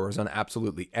putting Star Wars on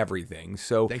absolutely everything.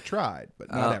 So They tried,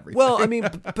 but not everything. well, I mean,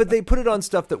 but they put it on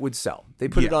stuff that would sell. They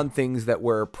put it Yeah. on things that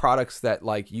were products that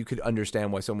like you could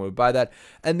understand why someone would buy that.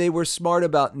 And they were smart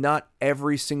about not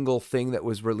every single thing that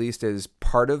was released as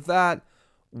part of that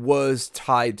was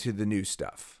tied to the new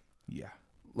stuff. Yeah.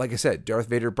 Like I said, Darth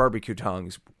Vader barbecue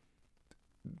tongs,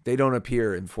 they don't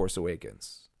appear in Force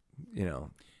Awakens,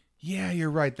 Yeah,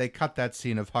 you're right. They cut that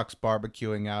scene of Hux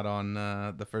barbecuing out on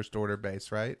the First Order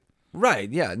base, right? Right,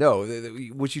 yeah, no.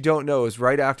 What you don't know is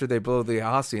right after they blow the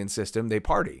Hassian system, they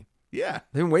party. Yeah.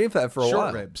 They've been waiting for that for a Short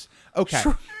while. ribs. Okay.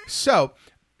 So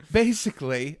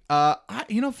basically,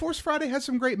 Force Friday has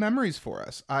some great memories for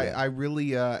us. I really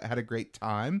had a great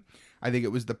time. I think it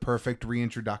was the perfect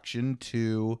reintroduction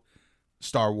to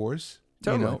Star Wars,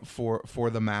 Totally. for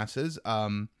the masses.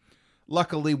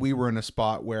 Luckily, we were in a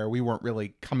spot where we weren't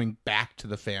really coming back to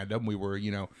the fandom. We were,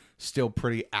 still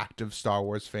pretty active Star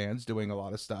Wars fans doing a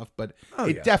lot of stuff, but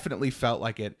it definitely felt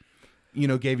like it,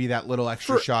 gave you that little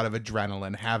extra shot of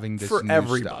adrenaline having this for new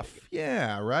everybody. stuff.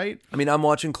 Yeah, right? I mean, I'm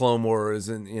watching Clone Wars,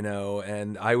 and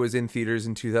and I was in theaters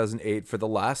in 2008 for the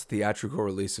last theatrical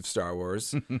release of Star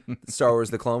Wars. Star Wars: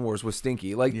 The Clone Wars was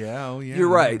stinky. Like, Yeah, you're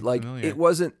right. Like, familiar.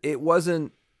 it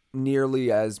wasn't nearly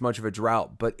as much of a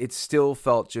drought, but it still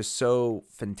felt just so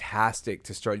fantastic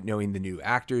to start knowing the new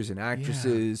actors and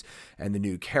actresses and the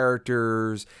new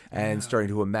characters and starting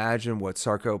to imagine what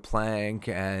Sarko Plank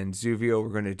and Zuvio were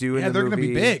going to do in the they're movie. going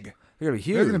to be big. They're going to be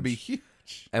huge. They're going to be huge.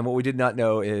 And what we did not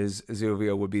know is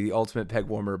Zuvio would be the ultimate peg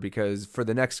warmer, because for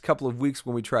the next couple of weeks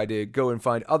when we tried to go and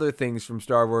find other things from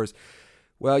Star Wars,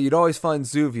 well, you'd always find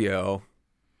Zuvio,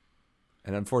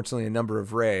 and unfortunately a number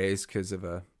of Reys because of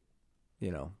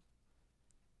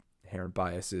inherent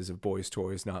biases of boys'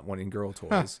 toys not wanting girl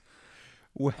toys.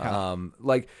 Well,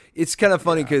 It's kind of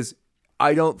funny because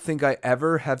I don't think I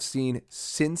ever have seen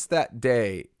since that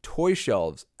day toy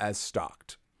shelves as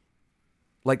stocked,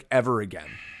 like ever again.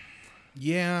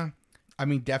 yeah. I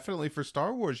mean, definitely for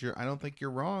Star Wars, I don't think you're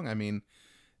wrong. I mean,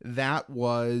 that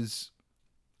was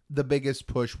the biggest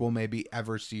push we'll maybe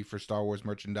ever see for Star Wars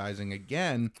merchandising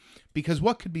again, because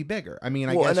what could be bigger? I mean,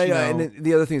 I guess, and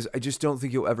the other thing is, I just don't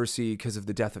think you'll ever see, because of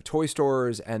the death of toy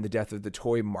stores and the death of the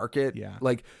toy market. Yeah.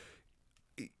 Like,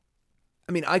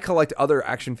 I mean, I collect other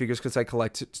action figures because I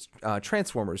collect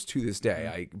Transformers to this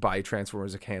day. I buy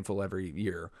Transformers a handful every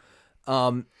year.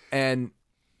 And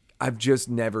I've just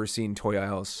never seen toy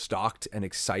aisles stocked and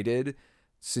excited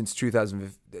since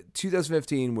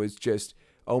 2015 was just,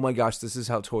 oh my gosh, this is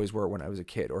how toys were when I was a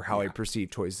kid, or how I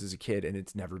perceived toys as a kid, and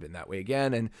it's never been that way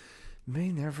again, and may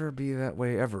never be that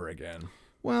way ever again.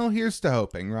 Well, here's to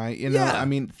hoping, right? Yeah. I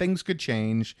mean, things could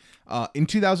change. In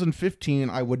 2015,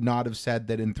 I would not have said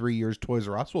that in 3 years Toys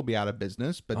R Us will be out of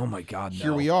business, but Oh my God, here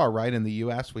no. we are, right? In the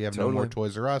U.S., we have no more Totally.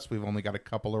 Toys R Us. We've only got a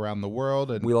couple around the world,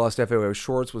 and We Lost FAO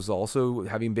Shorts was also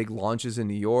having big launches in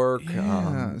New York.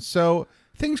 yeah. So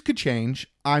things could change.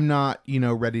 I'm not,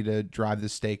 ready to drive the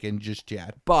stake in just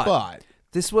yet. But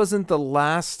this wasn't the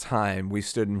last time we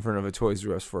stood in front of a Toys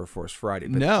R Us for a Force Friday.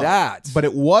 But no, but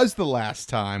it was the last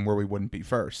time where we wouldn't be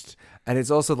first. And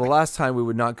it's also the last time we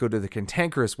would not go to the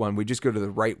cantankerous one. We just go to the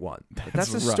right one. But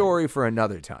that's a right. story for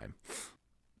another time.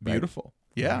 Beautiful.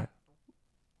 Yeah. Right.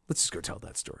 Let's just go tell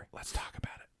that story. Let's talk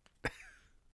about it.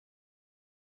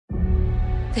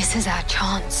 This is our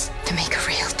chance to make a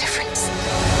real difference.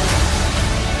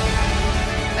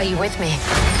 Are you with me?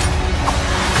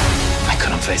 I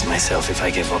couldn't face myself if I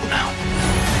gave up now.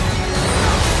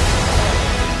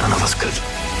 None of us could.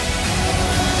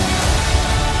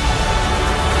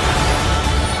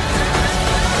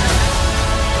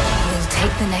 We'll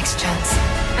take the next chance.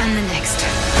 And the next.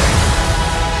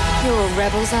 You're all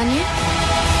rebels, aren't you?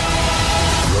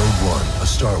 Rogue One, a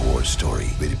Star Wars story,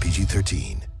 rated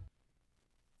PG-13.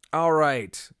 All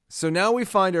right. So now we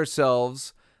find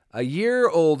ourselves a year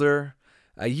older,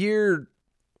 a year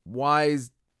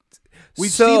wise.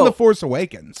 We've So- seen The Force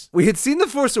Awakens. We had seen The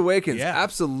Force Awakens, Yeah.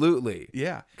 absolutely.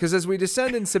 Yeah. Because as we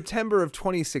descend in September of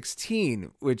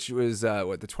 2016, which was,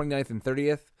 the 29th and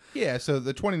 30th? Yeah, so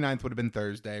the 29th would have been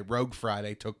Thursday. Rogue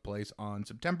Friday took place on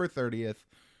September 30th,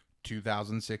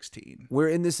 2016. We're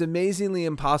in this amazingly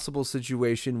impossible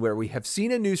situation where we have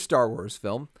seen a new Star Wars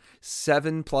film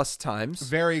 7+ times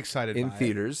Very excited in by it.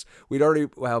 theaters. We'd already,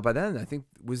 by then, I think,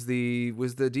 was the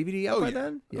DVD out Oh, by yeah.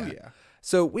 then? Oh, yeah.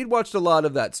 So we'd watched a lot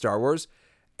of that Star Wars,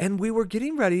 and we were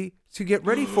getting ready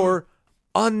for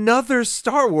another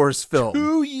Star Wars film.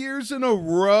 2 years in a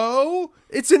row?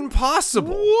 It's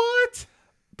impossible. What?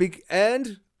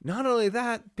 And not only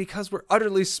that, because we're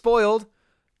utterly spoiled,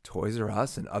 Toys R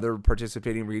Us and other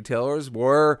participating retailers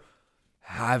were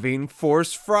having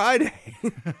Force Friday.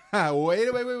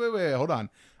 Wait. Hold on.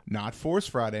 Not Force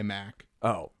Friday, Mac.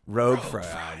 Oh, Rogue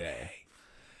Friday.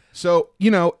 So,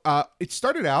 it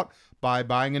started out by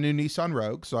buying a new Nissan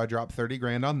Rogue, so I dropped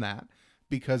 $30,000 on that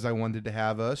because I wanted to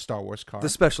have a Star Wars car. The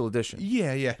special edition.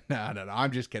 Yeah. No,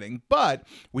 I'm just kidding. But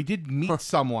we did meet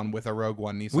someone with a Rogue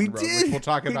One Nissan We Rogue, did. which we'll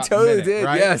talk We about totally in a minute, did.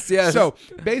 right? Yes. So,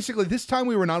 basically, this time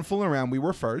we were not fooling around. We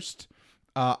were first.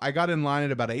 I got in line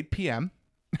at about 8 p.m.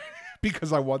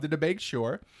 because I wanted to make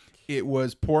sure. It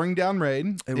was pouring down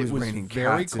rain. It was raining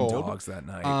very cats cold. and dogs that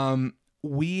night.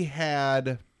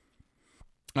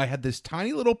 I had this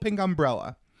tiny little pink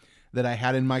umbrella that I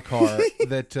had in my car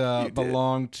that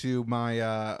belonged to my,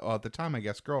 at the time, I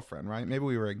guess, girlfriend, right? Maybe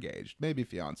we were engaged. Maybe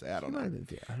fiance. I don't know.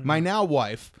 My now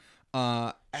wife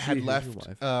had left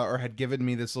or had given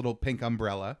me this little pink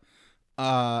umbrella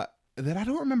that I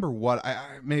don't remember what.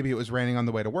 Maybe it was raining on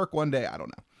the way to work one day. I don't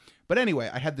know. But anyway,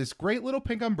 I had this great little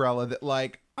pink umbrella that,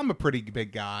 like, I'm a pretty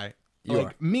big guy.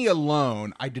 Me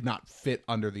alone, I did not fit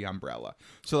under the umbrella.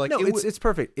 So, like, no, it's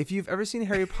perfect. If you've ever seen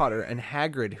Harry Potter and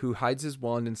Hagrid, who hides his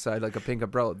wand inside like a pink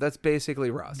umbrella, that's basically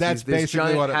Russ. That's He's this basically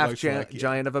giant, what it half looks like, yeah.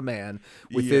 giant of a man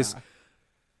with this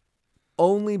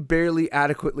only barely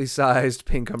adequately sized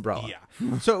pink umbrella.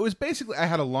 Yeah. So it was basically, I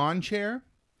had a lawn chair.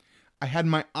 I had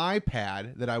my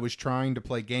iPad that I was trying to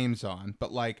play games on,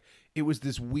 but like it was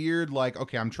this weird, like,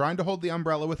 okay, I'm trying to hold the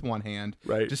umbrella with one hand,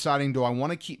 Right. deciding do I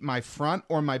want to keep my front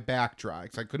or my back dry?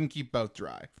 Because I couldn't keep both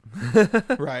dry,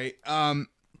 right?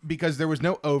 Because there was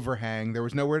no overhang, there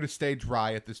was nowhere to stay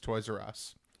dry at this Toys R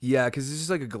Us. Yeah, because it's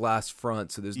just like a glass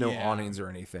front, so there's no Yeah. awnings or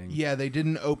anything. Yeah, they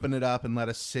didn't open it up and let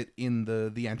us sit in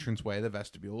the entranceway, the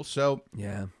vestibule. So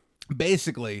Yeah.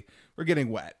 basically we're getting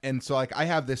wet, and so like I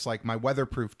have this like my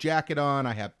weatherproof jacket on,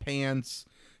 I have pants,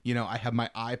 I have my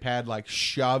iPad like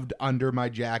shoved under my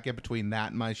jacket between that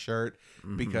and my shirt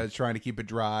because trying to keep it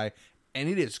dry, and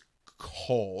it is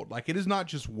cold. Like it is not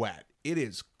just wet, it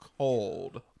is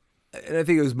cold And I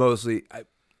think it was mostly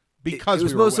because it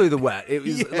was we were mostly wet. the wet. It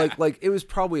was Yeah. like it was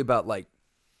probably about like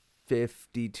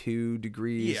 52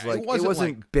 degrees. Yeah, like it it wasn't,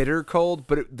 wasn't like- bitter cold,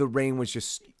 but the rain was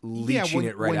just leaching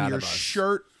it right when out your of us.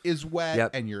 shirt is wet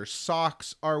Yep. and your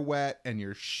socks are wet and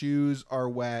your shoes are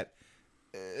wet,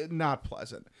 not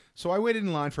pleasant. So I waited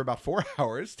in line for about 4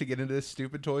 hours to get into this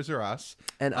stupid Toys R Us.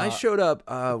 And I showed up.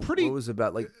 pretty- What was it,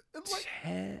 about like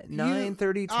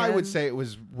 9:30? 10? I would say it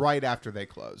was right after they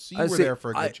closed. So you I'd were say there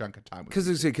for a good chunk of time. with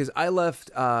me. Because I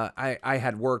left. I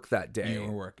had work that day. You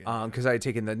were working. Because I had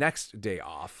taken the next day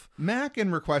off. Mac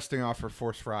and requesting off for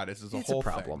Force Fridays is a It's whole a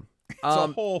problem. thing. It's a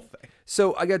whole thing.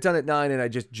 So I got done at 9 and I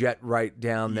just jet right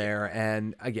down there.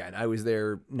 And again, I was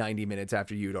there 90 minutes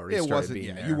after you'd already It started wasn't. being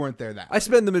Yeah, there. you weren't there that. I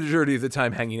spent the majority of the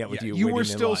time hanging out with you. You were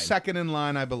waiting in still line. second in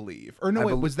line, I believe. Or no,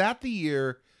 wait, was that the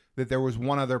year that there was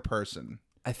one other person?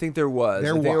 I think there was.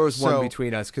 There I think there was. was one So-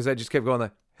 between us because I just kept going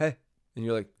like, hey. And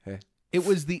you're like, hey. It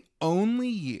was the only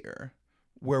year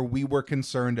where we were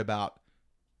concerned about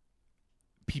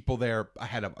people there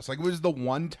ahead of us. Like it was the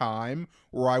one time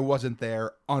where I wasn't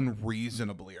there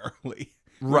unreasonably early,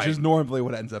 Right. which is normally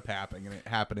what ends up happening,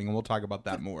 and we'll talk about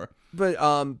that more. But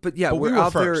yeah, But we we're were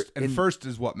out first, there. and first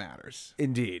is what matters.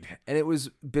 Indeed. And it was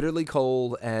bitterly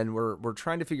cold, and we're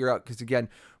trying to figure out, because again,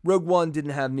 Rogue One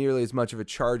didn't have nearly as much of a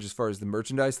charge as far as the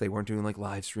merchandise. They weren't doing like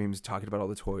live streams talking about all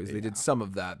the toys. They did some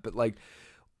of that, but like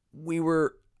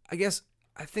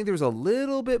I think there was a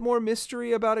little bit more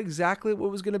mystery about exactly what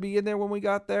was going to be in there when we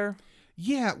got there.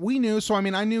 Yeah, we knew. So I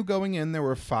mean, I knew going in there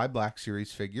were 5 Black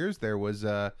Series figures. There was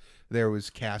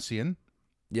Cassian.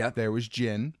 Yep. There was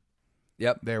Jin.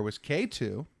 Yep. There was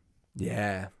K2.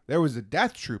 Yeah. There was a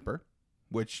Death Trooper,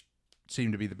 which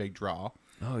seemed to be the big draw.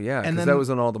 Oh yeah, And because then- that was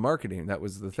on all the marketing. That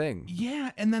was the thing.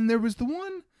 Yeah, and then there was the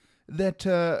one that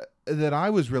I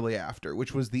was really after,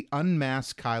 which was the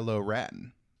unmasked Kylo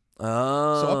Ren.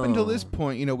 Oh. So up until this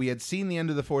point, we had seen the end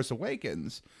of The Force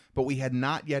Awakens, but we had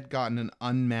not yet gotten an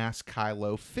unmasked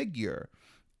Kylo figure.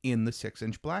 in the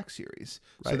 6-inch Black Series.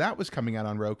 So Right. that was coming out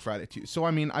on Rogue Friday too. So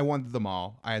I mean, I wanted them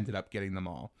all. I ended up getting them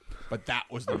all. But that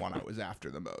was the one I was after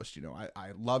the most. You know,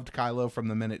 I loved Kylo from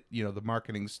the minute, you know, the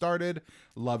marketing started.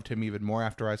 Loved him even more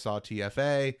after I saw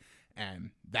TFA.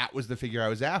 And that was the figure I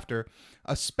was after,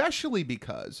 especially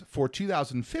because for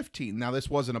 2015, now this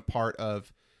wasn't a part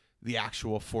of the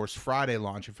actual Force Friday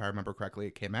launch, if I remember correctly,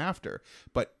 it came after.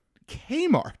 But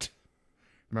Kmart,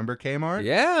 remember Kmart?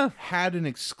 Yeah. Had an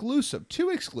exclusive, 2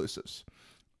 exclusives.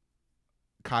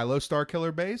 Kylo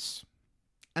Starkiller base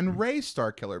and Rey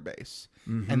Starkiller base.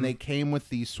 And they came with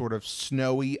these sort of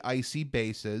snowy, icy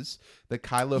bases. The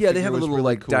Kylo Yeah, figure they have a was little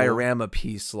really like cool. diorama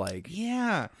piece, like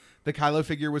Yeah. The Kylo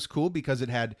figure was cool because it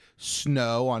had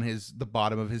snow on the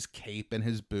bottom of his cape and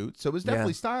his boots. So it was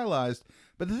definitely stylized.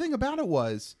 But the thing about it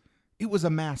was a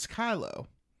mask Kylo.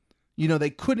 You know, they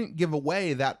couldn't give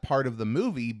away that part of the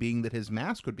movie, being that his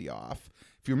mask would be off.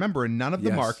 If you remember, in none of the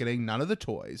Yes. marketing, none of the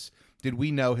toys, did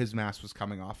we know his mask was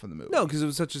coming off in the movie. no, because it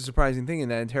was such a surprising thing in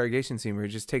that interrogation scene where he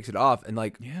just takes it off and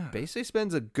like Yeah. basically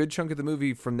spends a good chunk of the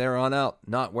movie from there on out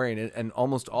not wearing it, and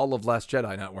almost all of Last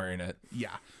Jedi not wearing it.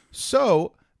 Yeah.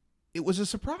 So it was a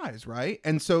surprise, right?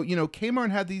 And so, you know,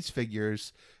 Kmart had these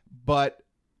figures, but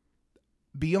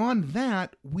beyond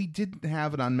that, we didn't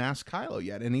have an unmasked Kylo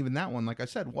yet. And even that one, like I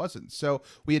said, wasn't. So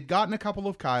we had gotten a couple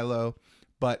of Kylo,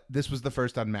 but this was the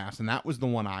first unmasked, and that was the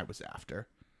one I was after.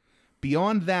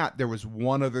 Beyond that, there was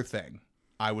one other thing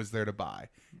I was there to buy,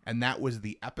 and that was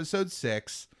the Episode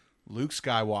 6 Luke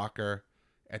Skywalker.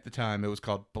 At the time, it was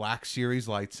called Black Series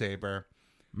lightsaber.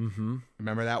 Mm-hmm.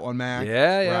 Remember that one, Mac?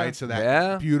 Yeah. Right, so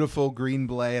that beautiful green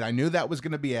blade. I knew that was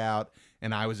going to be out,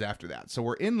 and I was after that. So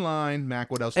we're in line.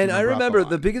 Mac, what else? And do you I remember remember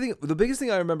off the line? the biggest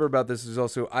thing I remember about this is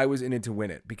also I was in it to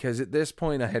win it, because at this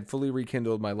point I had fully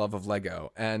rekindled my love of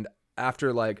Lego, and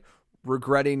after like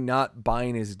regretting not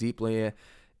buying as deeply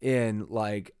in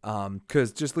like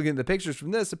because just looking at the pictures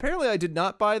from this, apparently I did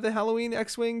not buy the Halloween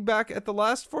X-Wing back at the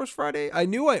last Force Friday. I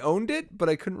knew I owned it, but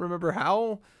I couldn't remember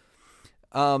how.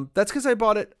 That's because I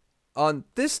bought it on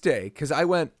this day, because I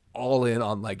went all in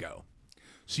on Lego.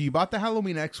 So you bought the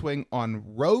Halloween X-Wing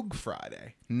on Rogue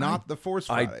Friday, not the Force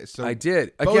Friday. So I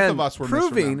did. Both Again, of us were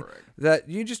proving misremembering. that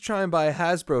you just try and buy a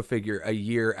Hasbro figure a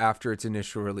year after its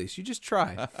initial release. You just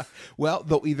try. Well,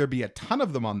 there'll either be a ton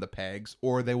of them on the pegs,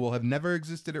 or they will have never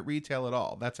existed at retail at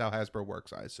all. That's how Hasbro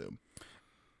works, I assume.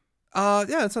 Yeah,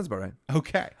 that sounds about right.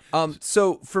 Okay.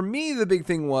 So for me, the big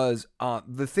thing was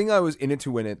the thing I was in it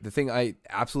to win it. The thing I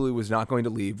absolutely was not going to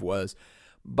leave was,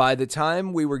 by the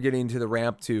time we were getting to the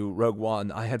ramp to Rogue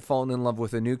One, I had fallen in love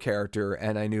with a new character,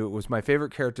 and I knew it was my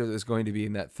favorite character that was going to be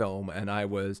in that film, and I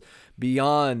was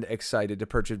beyond excited to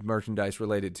purchase merchandise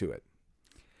related to it.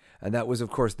 And that was, of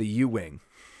course, the U-Wing.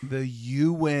 The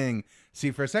U-Wing.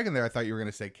 See, for a second there, I thought you were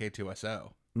going to say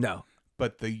K2SO. No,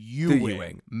 But the U-Wing.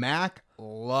 U-Wing. Mac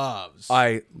loves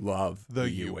I love the the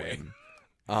U-Wing.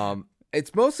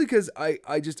 It's mostly because I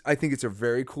think it's a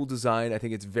very cool design. I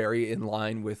think it's very in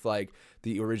line with like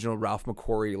the original Ralph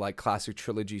McQuarrie like classic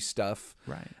trilogy stuff.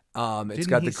 Right. It's Didn't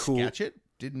got he the cool. sketch it?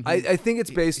 Didn't he? I think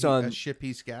it's based on a ship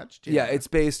he sketched. Yeah, it's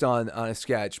based on a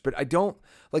sketch, but I don't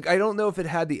know if it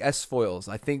had the S foils.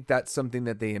 I think that's something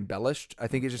that they embellished. I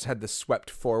think it just had the swept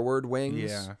forward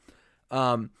wings.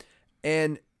 Yeah.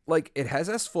 And like it has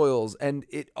S foils, and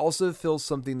it also fills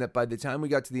something that by the time we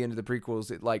got to the end of the prequels,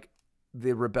 it like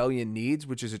the rebellion needs,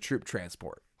 which is a troop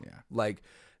transport. Yeah. Like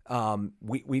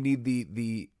we need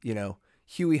the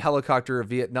Huey helicopter of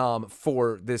Vietnam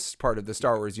for this part of the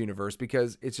Star Wars universe,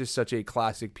 because it's just such a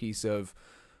classic piece of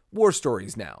war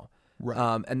stories now.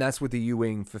 Right. And that's what the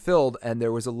U-Wing fulfilled, and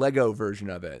there was a Lego version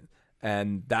of it,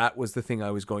 and that was the thing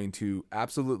I was going to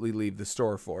absolutely leave the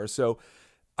store for. So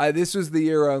this was the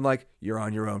year I'm like, you're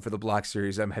on your own for the Black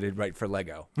Series. I'm headed right for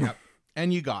Lego. Yep.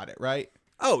 And you got it, right?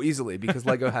 Oh, easily, because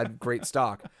Lego had great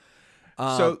stock.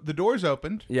 So the doors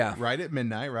opened. Yeah. Right at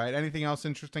midnight, right? Anything else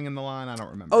interesting in the line? I don't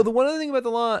remember. Oh, the one other thing about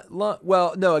the line,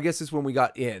 well, no, I guess it's when we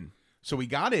got in. So we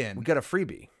got in. We got a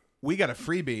freebie. We got a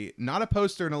freebie, not a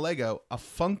poster and a Lego, a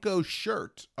Funko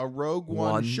shirt, a Rogue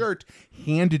One shirt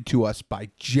handed to us by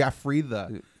Jeffrey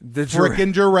the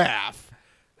frickin' giraffe.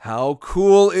 How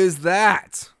cool is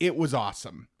that? It was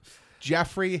awesome.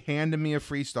 Jeffrey handed me a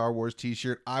free Star Wars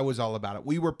t-shirt. I was all about it.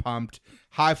 We were pumped.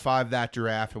 High five that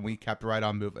giraffe, and we kept right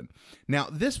on moving. Now,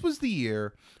 this was the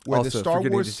year where Also, the Star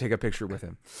forgetting Wars... to take a picture with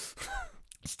him.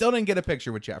 Still didn't get a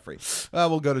picture with Jeffrey.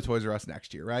 We'll go to Toys R Us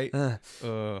next year, right?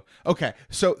 Okay,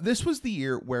 so this was the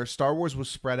year where Star Wars was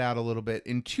spread out a little bit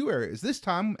in two areas. This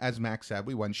time, as Max said,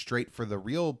 we went straight for the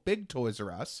real big Toys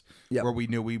R Us, Yep. where we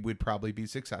knew we would probably be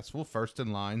successful, first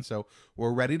in line, so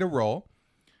we're ready to roll.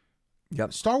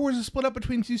 Yep. Star Wars is split up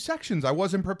between two sections. I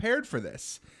wasn't prepared for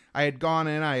this. I had gone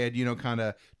in, I had, kind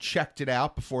of checked it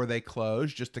out before they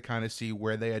closed just to kind of see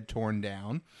where they had torn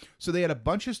down. So they had a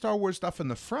bunch of Star Wars stuff in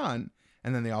the front,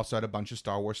 and then they also had a bunch of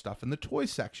Star Wars stuff in the toy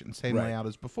section, same layout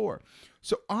as before.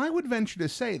 So I would venture to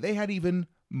say they had even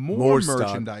more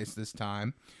merchandise this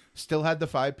time. Still had the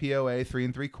 5 POA 3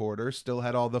 3/4, still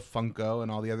had all the Funko and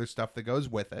all the other stuff that goes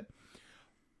with it.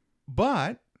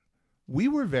 But we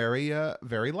were very,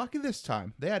 very lucky this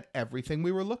time. They had everything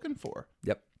we were looking for.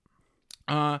 Yep.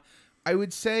 I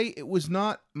would say it was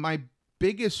not my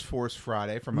biggest Force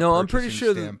Friday from a I'm pretty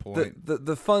sure standpoint.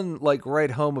 the fun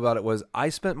ride home about it was I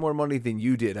spent more money than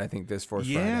you did, I think, this Force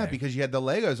Friday. Yeah, because you had the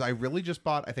Legos. I really just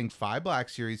bought, I think, 5 Black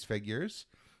Series figures,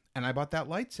 and I bought that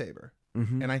lightsaber.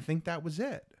 And I think that was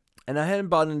it. And I hadn't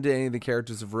bought into any of the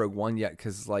characters of Rogue One yet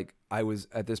because, I was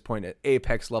at this point at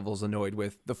apex levels annoyed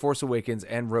with The Force Awakens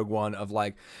and Rogue One of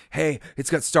hey, it's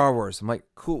got Star Wars. I'm like,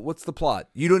 cool, what's the plot?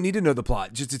 You don't need to know the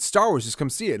plot. Just it's Star Wars. Just come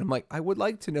see it. I'm like, I would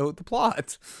like to know the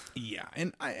plot. Yeah,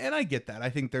 and I get that. I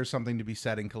think there's something to be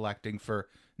said in collecting for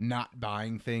not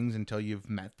buying things until you've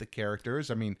met the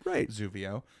characters. I mean, right.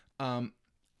 Zuvio.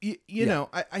 You know,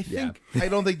 I think I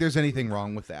don't think there's anything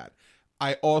wrong with that.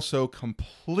 I also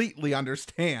completely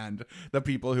understand the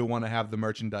people who want to have the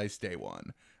merchandise day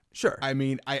one. Sure. I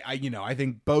mean, I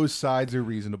think both sides are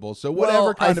reasonable. So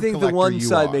whatever kind of I think collector the one you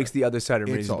side are, makes the other side it's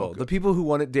all unreasonable. good. The people who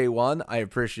want it day one, I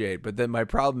appreciate. But then my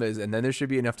problem is, and then there should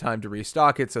be enough time to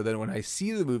restock it so then when I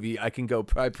see the movie, I can go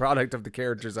buy product of the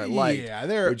characters I like. Yeah,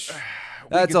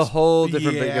 that's a whole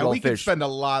different big old we could fish. spend a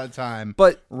lot of time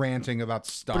ranting about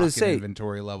stock and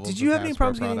inventory levels. Did you have any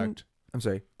problems getting? getting? I'm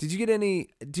sorry. Did you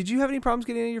have any problems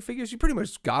getting any of your figures? You pretty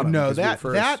much got them. No,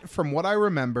 that from what I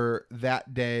remember,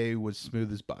 that day was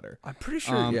smooth as butter. I'm pretty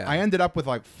sure. I ended up with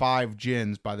 5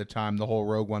 gins by the time the whole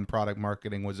Rogue One product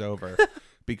marketing was over.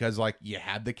 Because you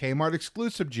had the Kmart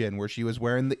exclusive gin where she was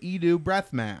wearing the Edu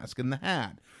breath mask and the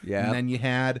hat. Yeah. And then you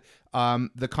had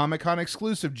the Comic-Con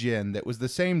exclusive gin that was the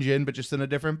same gin but just in a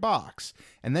different box.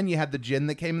 And then you had the gin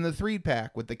that came in the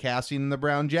 3-pack with the Cassian and the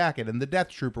brown jacket and the Death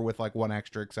Trooper with 1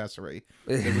 extra accessory.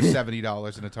 It was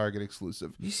 $70 in a Target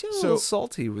exclusive. You seem a little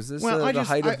salty. Was this the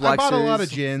height of Black I bought Series? a lot of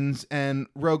gins, and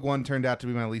Rogue One turned out to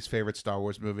be my least favorite Star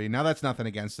Wars movie. Now that's nothing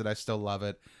against it. I still love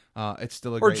it. It's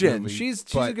still a great Jin. movie. She's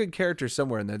a good character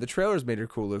somewhere in there. The trailers made her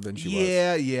cooler than she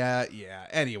was. Yeah.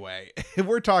 Anyway,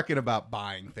 we're talking about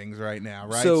buying things right now,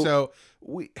 right? So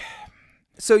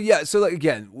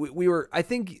again, we were. I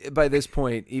think by this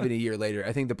point, even a year later,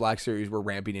 I think the Black Series were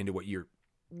ramping into what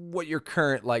your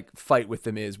current fight with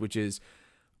them is, which is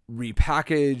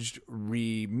repackaged,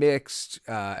 remixed,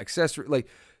 accessory,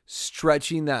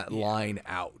 stretching that line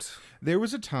out. There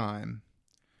was a time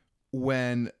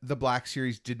when the Black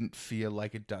Series didn't feel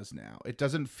like it does now. It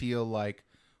doesn't feel like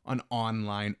an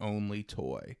online only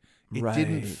toy. It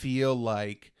didn't feel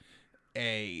like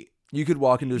you could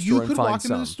walk into the store and find some. You could walk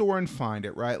into the store and find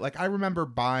it, right? I remember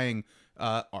buying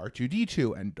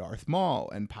R2-D2 and Darth Maul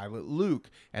and Pilot Luke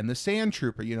and the Sand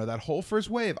Trooper, that whole first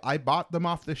wave. I bought them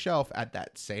off the shelf at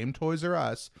that same Toys R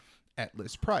Us at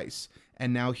list price.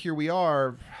 And now here we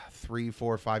are 3,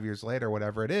 4, 5 years later,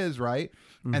 whatever it is, right?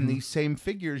 Mm-hmm. And these same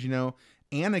figures,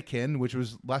 Anakin, which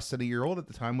was less than a year old at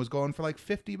the time, was going for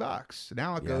 $50.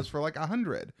 Now it goes for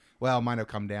 $100. Well, it might have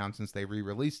come down since they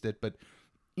re-released it, but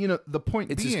the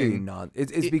point it's being, just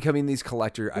getting it's becoming these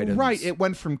collector items, right? It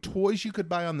went from toys you could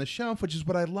buy on the shelf, which is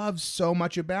what I love so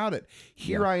much about it.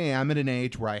 Here I am at an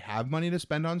age where I have money to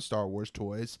spend on Star Wars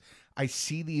toys. I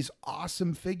see these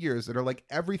awesome figures that are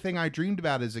everything I dreamed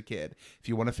about as a kid. If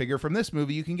you want a figure from this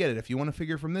movie, you can get it. If you want a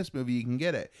figure from this movie, you can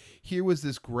get it. Here was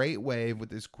this great wave with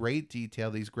this great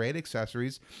detail, these great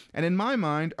accessories, and in my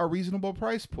mind, a reasonable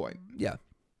price point. Yeah.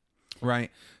 Right.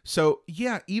 So,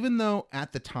 even though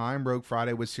at the time Rogue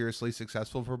Friday was seriously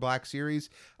successful for Black Series,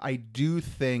 I do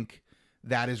think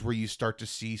that is where you start to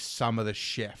see some of the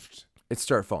shift. It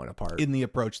started falling apart in the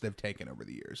approach they've taken over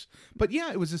the years. But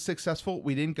it was a successful.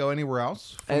 We didn't go anywhere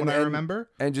else from what I remember.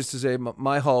 And just to say,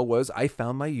 my haul was I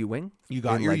found my U-Wing. You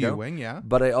got your U-Wing, yeah.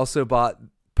 But I also bought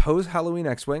Poe's Halloween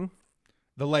X-Wing.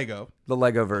 The Lego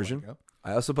version.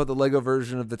 I also bought the Lego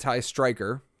version of the TIE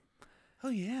Striker. Oh,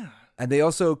 yeah. And they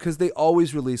also, because they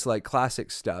always release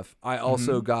classic stuff, I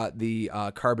also got the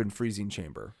carbon freezing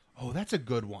chamber. Oh, that's a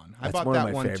good one. I bought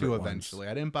that one too eventually.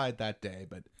 I didn't buy it that day,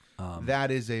 but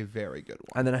that is a very good one.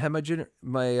 And then I had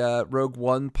my Rogue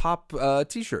One Pop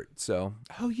t-shirt. So.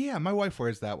 Oh, yeah. My wife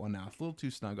wears that one now. It's a little too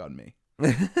snug on me.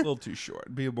 A little too short.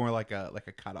 It'd be more like a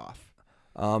cutoff.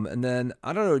 And then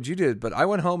I don't know what you did, but I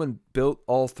went home and built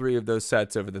all 3 of those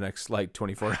sets over the next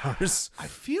 24 hours. I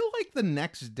feel like the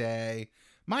next day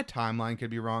My timeline could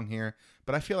be wrong here,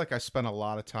 but I feel like I spent a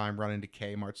lot of time running to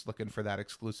Kmart's looking for that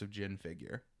exclusive Jin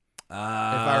figure. If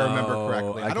I remember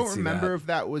correctly. I don't remember if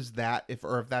that was that, if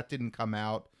that didn't come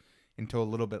out until a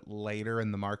little bit later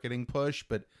in the marketing push,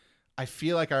 but I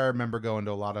feel like I remember going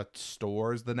to a lot of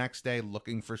stores the next day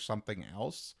looking for something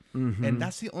else. Mm-hmm. And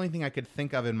that's the only thing I could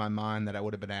think of in my mind that I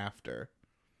would have been after.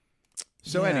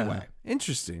 So anyway.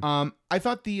 Interesting. I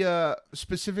thought the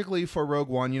specifically for Rogue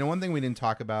One, one thing we didn't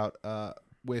talk about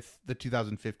with the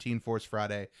 2015 Force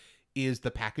Friday is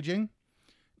the packaging.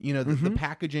 The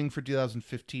packaging for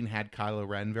 2015 had Kylo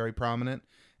Ren very prominent,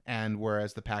 and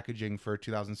whereas the packaging for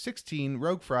 2016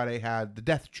 Rogue Friday had the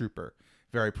Death Trooper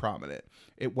very prominent.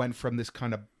 It went from this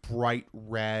kind of bright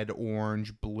red,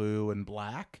 orange, blue, and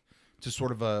black to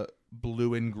sort of a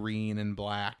blue and green and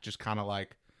black, just kind of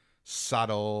like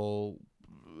subtle,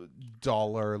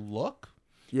 duller look.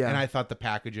 Yeah. And I thought the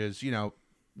packages,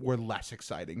 were less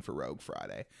exciting for Rogue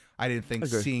Friday. I didn't think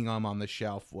seeing them on the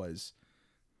shelf was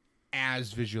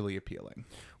as visually appealing.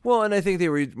 Well, and I think they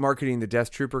were marketing the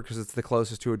Death Trooper because it's the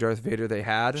closest to a Darth Vader they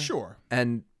had. Sure.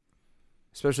 And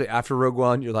especially after Rogue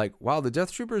One, you're like, wow, the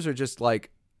Death Troopers are just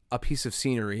like a piece of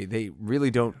scenery. They really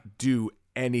don't do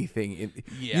anything.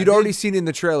 You'd already seen in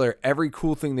the trailer every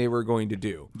cool thing they were going to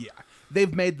do. Yeah.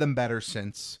 They've made them better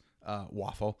since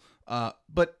Waffle.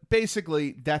 But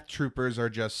basically, Death Troopers are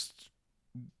just,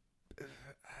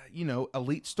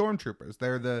 elite stormtroopers.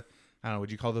 They're the, I don't know,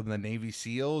 would you call them the Navy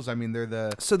SEALs? I mean, they're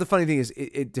the... So the funny thing is,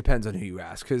 it depends on who you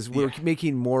ask, because we're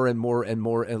making more and more and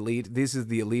more elite. This is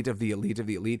the elite of the elite of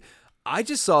the elite. I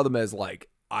just saw them as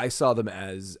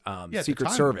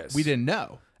Secret Service. We didn't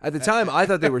know. At the time, I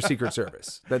thought they were Secret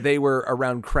Service, that they were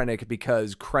around Krennic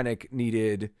because Krennic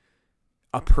needed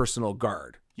a personal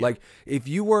guard. Yeah. Like, if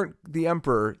you weren't the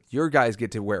Emperor, your guys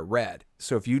get to wear red.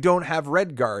 So if you don't have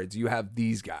red guards, you have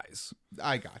these guys.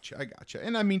 I gotcha.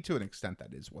 And I mean, to an extent,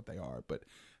 that is what they are. But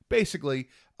basically,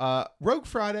 Rogue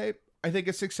Friday, I think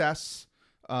a success.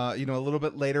 A little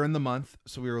bit later in the month,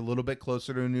 so we were a little bit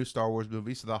closer to a new Star Wars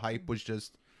movie, so the hype was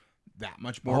just that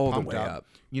much more pumped up.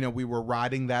 We were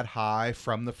riding that high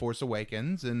from The Force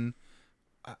Awakens, and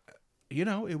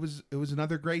it was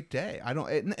another great day.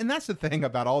 And that's the thing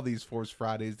about all these Force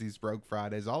Fridays, these Rogue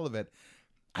Fridays, all of it.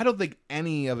 I don't think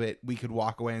any of it we could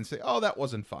walk away and say, "Oh, that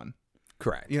wasn't fun."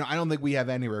 Correct. I don't think we have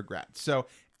any regrets. So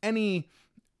any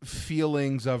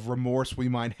feelings of remorse we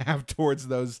might have towards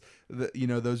those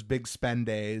big spend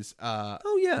days,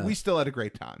 we still had a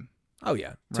great time. Oh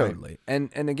yeah, totally. Right?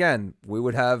 And again, we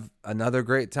would have another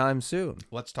great time soon.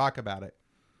 Let's talk about it.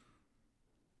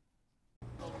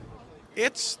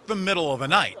 It's the middle of the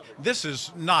night. This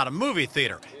is not a movie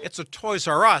theater. It's a Toys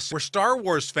R Us where Star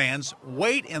Wars fans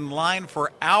wait in line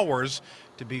for hours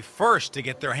to be first to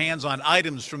get their hands on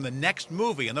items from the next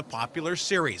movie in the popular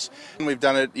series. We've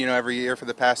done it, every year for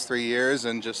the past 3 years,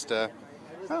 and just a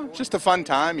fun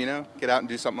time, get out and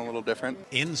do something a little different.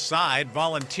 Inside,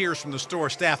 volunteers from the store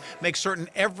staff make certain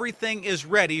everything is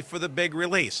ready for the big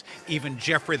release. Even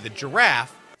Jeffrey the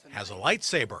Giraffe has a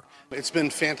lightsaber. It's been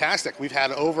fantastic. We've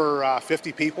had over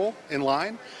 50 people in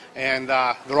line, and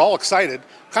they're all excited.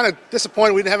 Kind of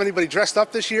disappointed we didn't have anybody dressed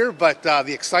up this year, but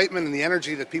the excitement and the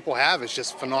energy that people have is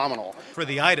just phenomenal. For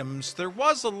the items, there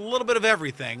was a little bit of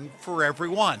everything for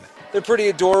everyone. They're pretty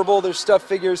adorable. They're stuffed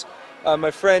figures.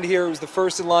 My friend here, who was the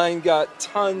first in line, got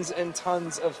tons and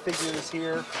tons of figures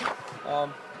here.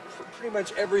 Pretty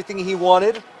much everything he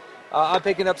wanted. I'm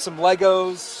picking up some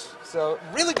Legos. So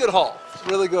really good haul.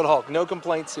 No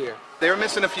complaints here. They were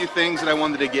missing a few things that I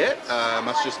wanted to get.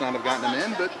 Must just not have gotten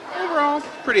them in, but overall,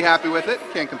 pretty happy with it.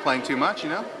 Can't complain too much,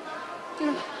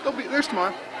 There's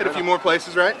tomorrow. Hit a few more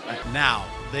places, right? Now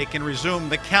they can resume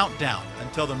the countdown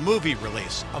until the movie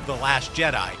release of The Last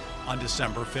Jedi on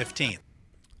December 15th.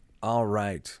 All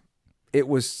right. It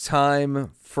was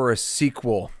time for a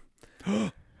sequel.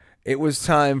 It was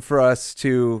time for us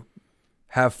to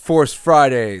have Force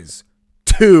Fridays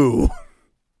 2.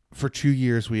 For 2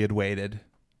 years we had waited.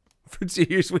 For 2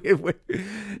 years we had waited.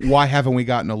 Why haven't we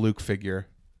gotten a Luke figure?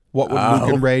 What would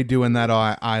Luke and Rey do in that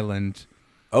island?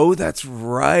 Oh, that's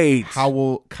right. How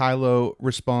will Kylo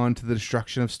respond to the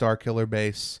destruction of Starkiller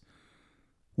Base?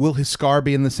 Will his scar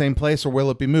be in the same place, or will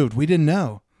it be moved? We didn't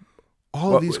know.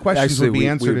 All of these questions would be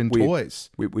answered in toys.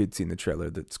 We'd seen the trailer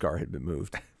that Scar had been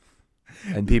moved.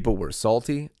 And people were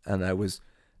salty, and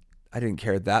I didn't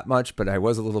care that much, but I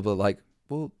was a little bit like,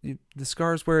 well, the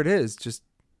Scar's where it is. Just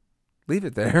leave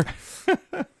it there.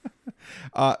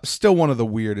 Still one of the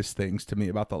weirdest things to me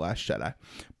about The Last Jedi.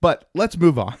 But let's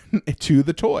move on to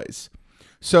the toys.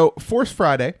 So Force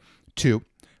Friday 2,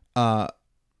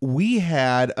 we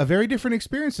had a very different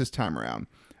experience this time around.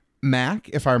 Mac,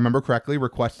 if I remember correctly,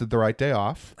 requested the right day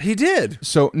off. He did.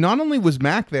 So not only was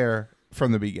Mac there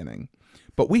from the beginning,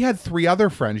 but we had 3 other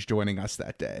friends joining us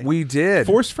that day. We did.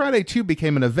 Force Friday 2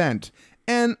 became an event.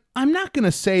 And I'm not going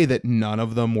to say that none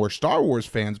of them were Star Wars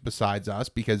fans besides us,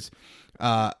 because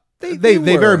they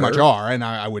very much are. And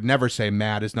I would never say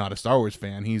Matt is not a Star Wars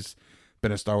fan. He's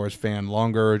been a Star Wars fan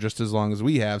longer, or just as long as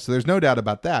we have. So there's no doubt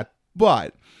about that.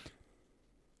 But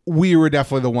we were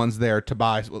definitely the ones there to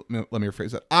buy. Let me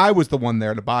rephrase that. I was the one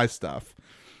there to buy stuff.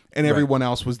 And everyone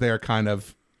else was there kind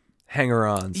of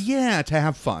hanger-ons. Yeah, to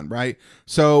have fun, right?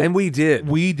 So and we did.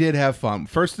 We did have fun.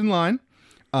 First in line.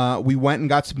 We went and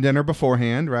got some dinner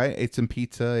beforehand, right? Ate some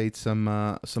pizza, ate some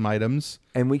items.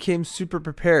 And we came super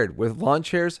prepared with lawn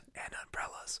chairs and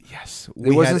umbrellas. Yes.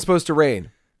 It wasn't supposed to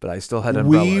rain, but I still had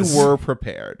umbrellas. We were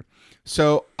prepared.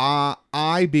 So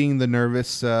I, being the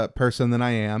nervous person that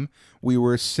I am, we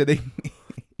were sitting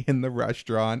in the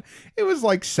restaurant. It was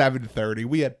like 7:30.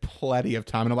 We had plenty of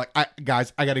time. And I'm like,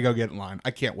 guys, I got to go get in line. I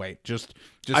can't wait. Just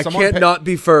I can't not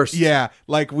be first. Yeah,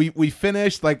 like we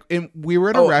finished, we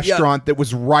were in a restaurant that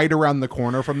was right around the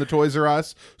corner from the Toys R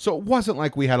Us, so it wasn't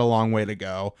like we had a long way to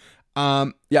go.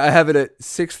 I have it at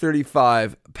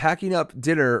 6:35. Packing up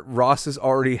dinner, Ross is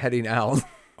already heading out.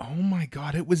 Oh my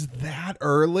God, it was that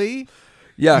early?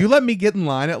 Yeah. You let me get in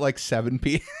line at like 7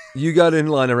 p.m. You got in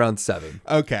line around 7.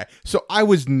 Okay, so I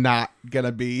was not going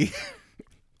to be...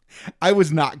 I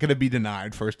was not going to be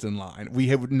denied first in line.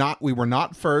 We were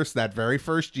not first that very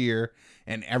first year,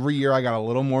 and every year I got a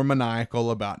little more maniacal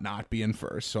about not being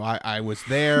first. So I was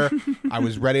there. I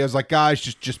was ready. I was like, guys,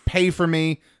 just pay for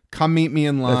me. Come meet me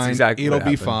in line. That's exactly It'll what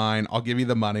be happened. fine. I'll give you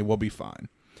the money. We'll be fine.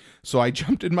 So I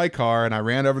jumped in my car and I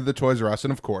ran over to the Toys R Us,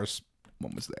 and of course,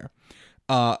 one was there.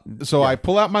 I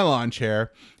pull out my lawn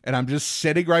chair and I'm just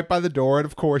sitting right by the door, and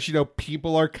of course,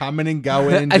 people are coming and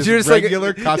going. And you're just regular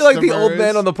like, customers. you're like the old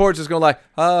man on the porch, just going like,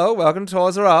 "Oh, welcome to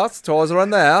Toys R Us. Toys are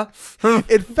in there."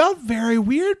 It felt very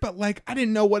weird, but like I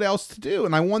didn't know what else to do,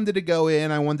 and I wanted to go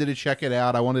in. I wanted to check it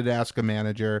out. I wanted to ask a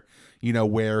manager,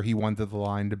 where he wanted the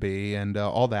line to be and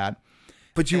all that.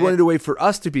 But you wanted to wait for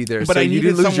us to be there, but so I you needed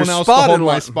didn't lose someone your else spot to hold in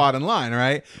my line. spot in line,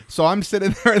 right? So I'm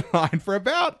sitting there in line for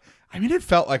about. It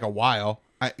felt like a while.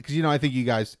 Because, I think you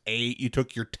guys ate. You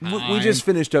took your time. We just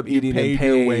finished up eating and paid your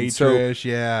paying. waitress, So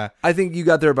yeah. I think you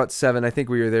got there about 7. I think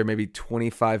we were there maybe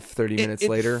 25, 30 minutes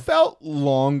later. It felt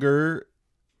longer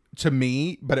to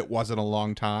me, but it wasn't a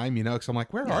long time, because I'm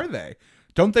like, where are they?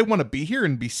 Don't they want to be here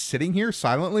and be sitting here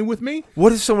silently with me?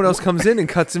 What if someone else comes in and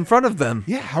cuts in front of them?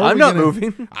 Yeah, I'm not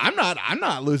moving. I'm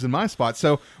not losing my spot.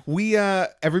 So we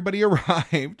everybody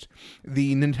arrived.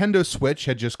 The Nintendo Switch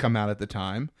had just come out at the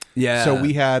time. Yeah. So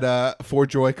we had 4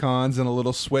 Joy-Cons and a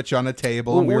little Switch on a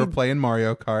table, and we were playing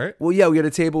Mario Kart. Well, yeah, we had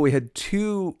a table. We had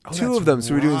two of them,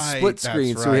 so we were doing split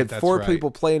screen. So we had 4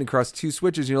 people playing across 2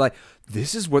 Switches, and you're like,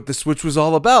 this is what the Switch was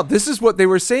all about. This is what they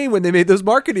were saying when they made those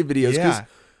marketing videos. Yeah.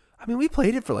 We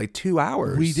played it for like 2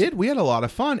 hours. We did. We had a lot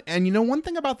of fun. And one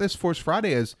thing about this Force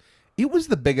Friday is it was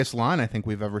the biggest line I think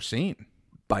we've ever seen.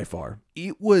 By far.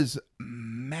 It was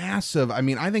massive.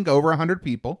 I think over 100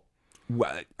 people.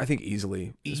 Well, I think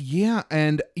easily. Yeah,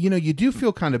 and you do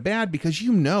feel kind of bad because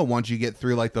once you get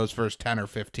through like those first 10 or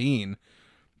 15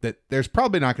 that there's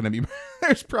probably not going to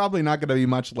be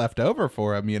much left over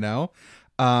for them,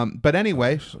 But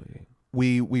anyway,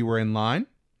 we were in line.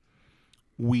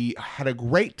 We had a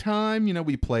great time.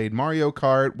 We played Mario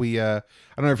Kart. I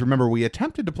don't know if you remember, we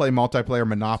attempted to play multiplayer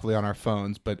Monopoly on our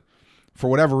phones, but for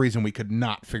whatever reason, we could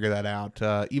not figure that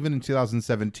out. Even in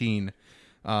 2017,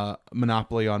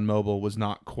 Monopoly on mobile was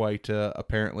not quite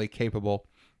apparently capable.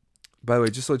 By the way,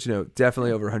 just to let you know,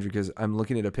 definitely over 100 because I'm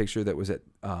looking at a picture that was at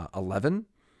 11.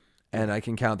 And I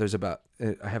can count.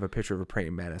 I have a picture of a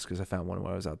praying mantis because I found one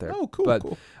when I was out there. Oh, cool. But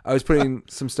cool. I was putting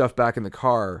some stuff back in the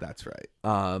car. That's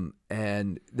right.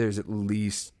 And there's at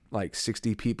least like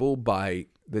 60 people by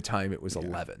the time it was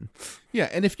 11. Yeah.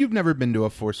 And if you've never been to a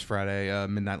Force Friday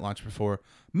midnight launch before,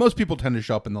 most people tend to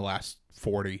show up in the last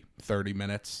 40, 30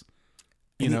 minutes.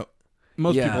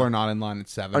 Most people are not in line at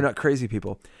 7. Are not crazy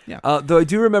people. Yeah. Though I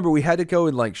do remember we had to go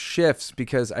in like shifts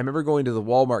because I remember going to the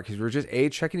Walmart because we were just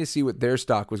checking to see what their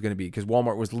stock was going to be because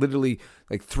Walmart was literally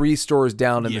like 3 stores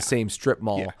down in the same strip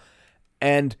mall. Yeah.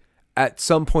 And at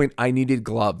some point I needed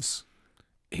gloves.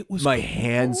 It was my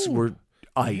hands were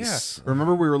ice. Yeah.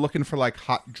 Remember we were looking for like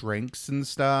hot drinks and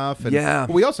stuff. And yeah.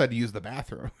 We also had to use the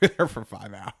bathroom there for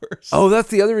 5 hours. Oh, that's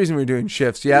the other reason we were doing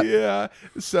shifts. Yeah. Yeah.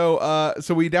 So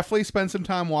we definitely spent some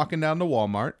time walking down to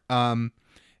Walmart.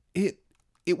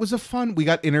 It was a fun. We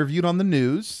got interviewed on the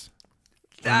news.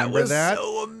 That Remember was that?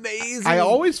 so amazing. I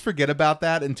always forget about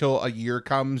that until a year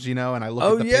comes, and I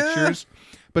look at the pictures.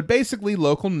 But basically,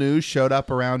 local news showed up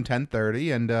around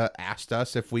 10:30 and asked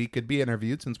us if we could be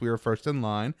interviewed since we were first in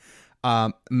line.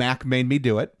 Mac made me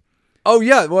do it. Oh,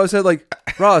 yeah. Well, I said, like,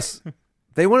 Ross,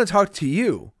 they want to talk to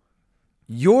you.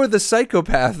 You're the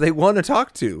psychopath they want to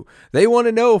talk to. They want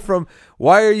to know from,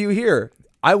 why are you here?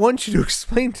 I want you to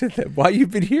explain to them why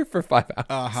you've been here for 5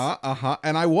 hours.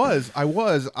 And I was.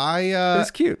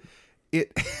 It's cute.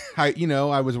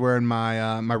 I was wearing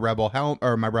my my Rebel helmet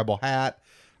or my Rebel hat.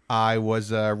 I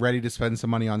was ready to spend some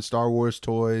money on Star Wars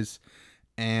toys,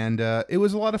 and it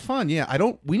was a lot of fun.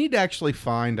 Yeah, we need to actually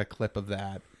find a clip of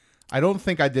that. I don't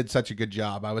think I did such a good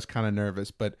job. I was kind of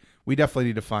nervous, but we definitely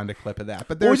need to find a clip of that.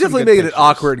 But we're definitely making it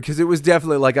awkward because it was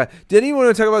definitely like didn't you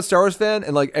want to talk about Star Wars fan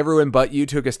and like everyone but you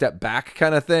took a step back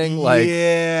kind of thing? Like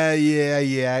yeah.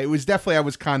 It was definitely, I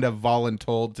was kind of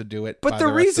voluntold to do it. But by the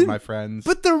rest reason, of my friends.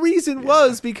 But the reason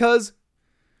was because,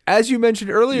 as you mentioned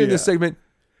earlier in this segment,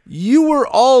 you were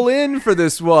all in for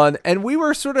this one, and we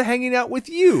were sort of hanging out with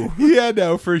you. Yeah,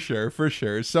 no, for sure.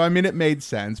 So I mean, it made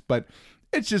sense, but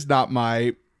it's just not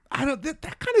my. That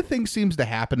kind of thing seems to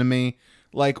happen to me.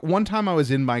 Like one time I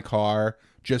was in my car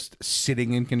just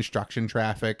sitting in construction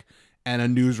traffic and a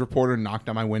news reporter knocked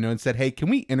on my window and said, "Hey, can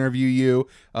we interview you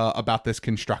about this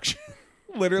construction?"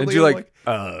 Literally. And you're like,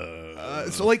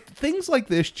 so like things like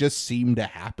this just seem to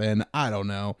happen. I don't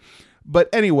know. But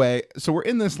anyway, so we're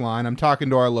in this line. I'm talking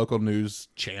to our local news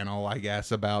channel, I guess,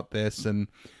 about this and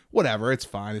whatever, it's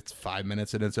fine. It's 5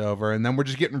 minutes and it's over. And then we're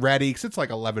just getting ready because it's like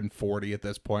 11:40 at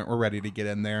this point. We're ready to get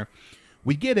in there.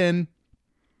 We get in.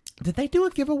 Did they do a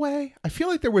giveaway? I feel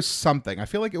like there was something. I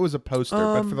feel like it was a poster,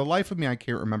 but for the life of me, I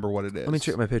can't remember what it is. Let me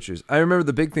check my pictures. I remember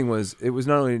the big thing was it was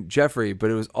not only Jeffrey, but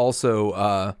it was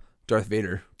also Darth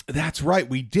Vader. That's right.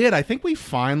 We did. I think we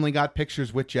finally got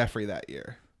pictures with Jeffrey that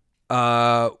year.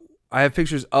 I have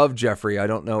pictures of Jeffrey. I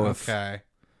don't know if... Okay.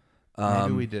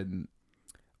 Maybe we didn't.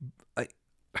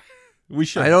 We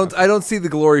should. I don't see the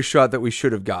glory shot that we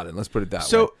should have gotten. Let's put it that way.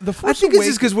 So the Force I think it's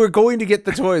just because we're going to get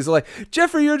the toys. Like,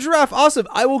 Jeffrey, you're a giraffe. Awesome.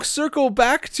 I will circle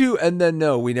back to, and then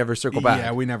no, we never circle back.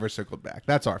 Yeah, we never circled back.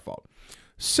 That's our fault.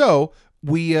 So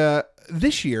we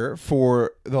this year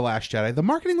for The Last Jedi, the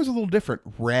marketing was a little different.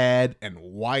 Red and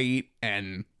white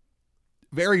and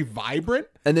very vibrant.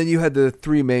 And then you had the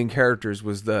three main characters.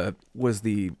 Was the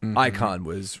icon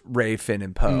was Rey, Finn,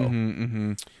 and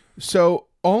Poe. So.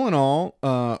 All in all,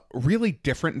 really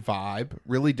different vibe,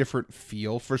 really different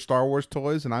feel for Star Wars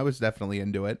toys, and I was definitely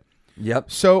into it. Yep.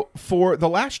 So for The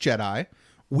Last Jedi,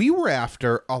 we were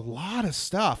after a lot of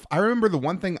stuff. I remember the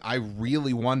one thing I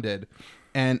really wanted,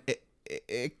 and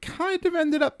it kind of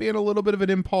ended up being a little bit of an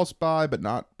impulse buy, but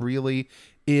not really,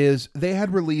 is they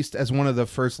had released as one of the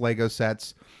first Lego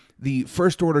sets, the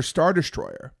First Order Star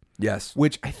Destroyer. Yes.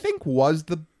 Which I think was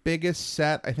the biggest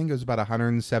set. I think it was about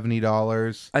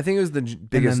 $170. I think it was the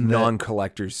biggest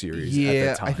non-collector series at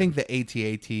that time. I think the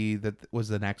AT-AT that was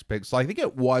the next big. So I think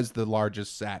it was the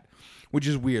largest set, which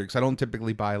is weird because I don't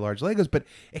typically buy large Legos, but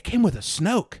it came with a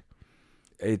Snoke.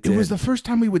 It was the first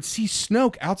time we would see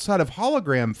Snoke outside of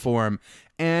hologram form.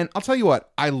 And I'll tell you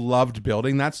what, I loved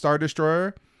building that Star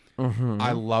Destroyer.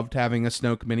 I loved having a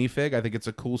Snoke minifig. I think it's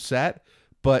a cool set,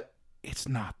 but it's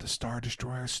not the Star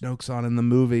Destroyer Snoke's on in the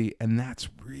movie, and that's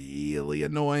really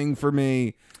annoying for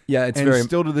me. Yeah, it's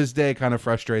still to this day kind of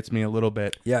frustrates me a little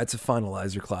bit. Yeah, it's a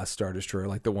finalizer class Star Destroyer,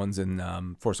 like the ones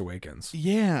in Force Awakens.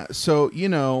 Yeah, so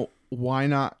why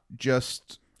not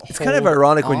just? It's kind of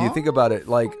ironic when you think about it.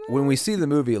 Like when we see the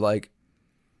movie, like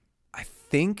I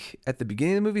think at the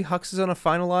beginning of the movie, Hux is on a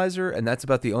finalizer, and that's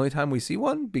about the only time we see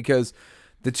one because.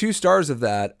 The two stars of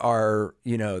that are,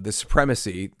 the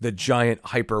Supremacy, the giant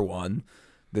hyper one,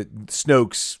 the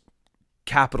Snoke's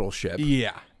capital ship.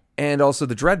 Yeah. And also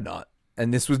the Dreadnought.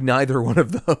 And this was neither one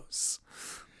of those.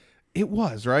 It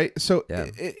was, right? So,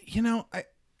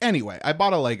 anyway, I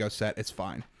bought a Lego set. It's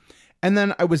fine. And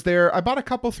then I was there. I bought a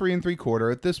couple 3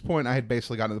 3/4. At this point, I had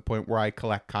basically gotten to the point where I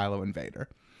collect Kylo and Vader.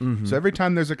 So every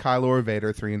time there's a Kylo or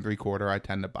Vader 3 3/4, I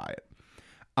tend to buy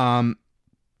it.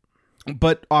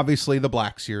 But obviously the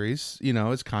Black Series,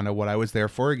 is kind of what I was there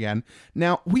for again.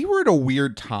 Now, we were at a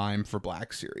weird time for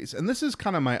Black Series, and this is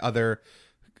kind of my other...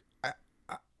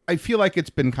 I feel like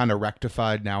it's been kind of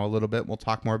rectified now a little bit. We'll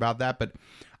talk more about that, but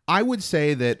I would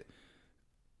say that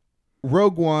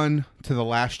Rogue One to The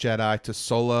Last Jedi to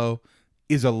Solo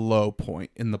is a low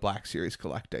point in the Black Series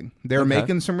collecting. They're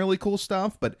making some really cool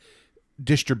stuff, but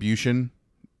distribution,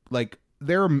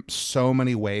 there are so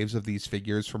many waves of these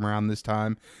figures from around this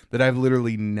time that I've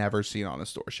literally never seen on a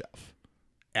store shelf.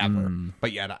 Ever.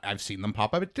 But yet I've seen them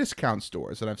pop up at discount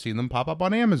stores, and I've seen them pop up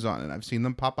on Amazon, and I've seen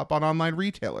them pop up on online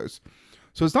retailers.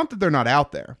 So it's not that they're not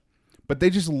out there, but they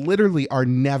just literally are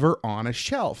never on a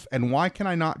shelf. And why can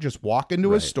I not just walk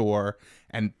into a store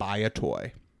and buy a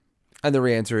toy? And the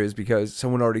answer is because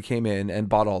someone already came in and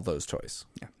bought all those toys.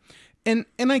 Yeah. And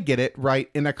I get it, right?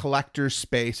 In a collector's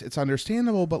space, it's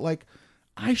understandable, but like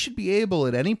I should be able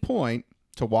at any point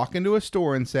to walk into a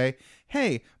store and say,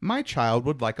 hey, my child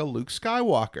would like a Luke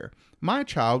Skywalker. My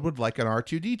child would like an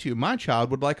R2-D2. My child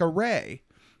would like a Rey.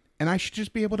 And I should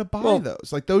just be able to buy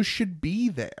those. Like, those should be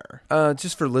there.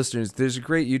 Just for listeners, there's a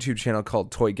great YouTube channel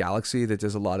called Toy Galaxy that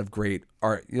does a lot of great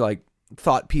art, like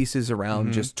thought pieces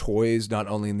around just toys, not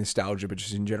only nostalgia, but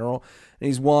just in general. And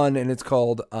he's one, and it's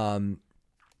called,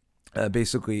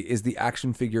 basically, is the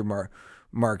action figure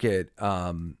market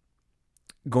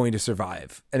going to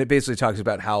survive? And it basically talks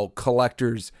about how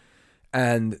collectors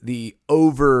and the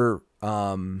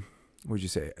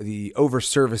the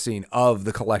over-servicing of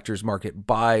the collector's market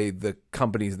by the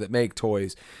companies that make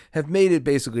toys have made it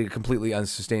basically a completely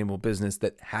unsustainable business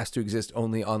that has to exist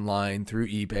only online through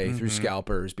eBay, through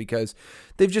scalpers, because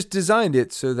they've just designed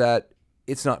it so that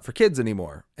it's not for kids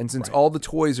anymore. And since all the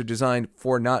toys are designed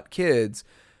for not kids,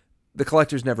 the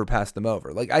collectors never pass them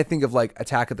over. Like, I think of like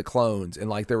Attack of the Clones, and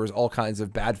like there was all kinds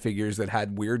of bad figures that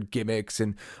had weird gimmicks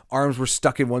and arms were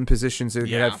stuck in one position so they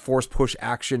could have force push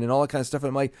action and all that kind of stuff. And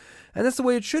I'm like, and that's the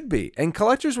way it should be. And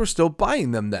collectors were still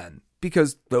buying them then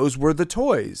because those were the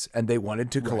toys and they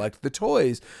wanted to collect the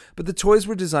toys. But the toys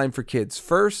were designed for kids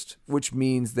first, which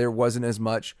means there wasn't as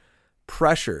much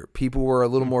pressure. People were a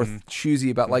little more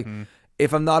choosy about like,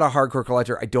 if I'm not a hardcore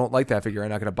collector, I don't like that figure, I'm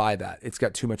not going to buy that. It's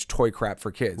got too much toy crap for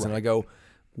kids. And I go,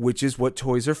 which is what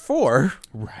toys are for.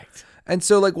 Right. And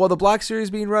so like, while the Black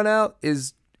Series being run out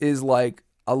is like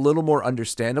a little more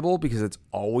understandable because it's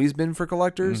always been for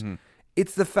collectors.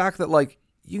 It's the fact that like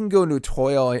you can go into a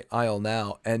toy aisle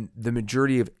now and the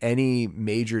majority of any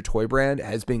major toy brand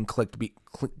has been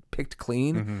picked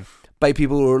clean by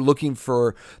people who are looking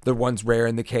for the ones rare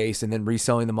in the case and then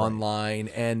reselling them online.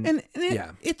 And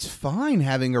it's fine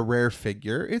having a rare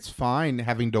figure. It's fine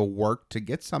having to work to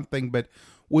get something. But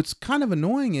what's kind of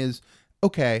annoying is,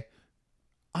 okay,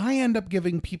 I end up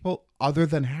giving people other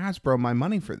than Hasbro my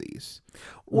money for these,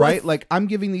 right? Like I'm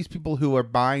giving these people who are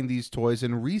buying these toys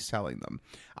and reselling them.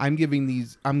 I'm giving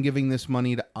this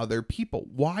money to other people.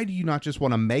 Why do you not just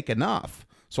want to make enough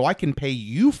so I can pay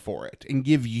you for it and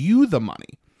give you the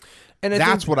money? And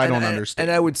that's what I don't understand.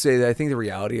 And I would say that I think the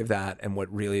reality of that and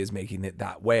what really is making it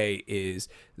that way is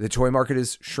the toy market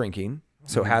is shrinking.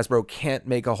 So Hasbro can't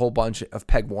make a whole bunch of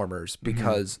peg warmers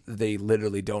because they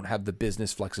literally don't have the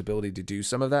business flexibility to do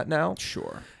some of that now.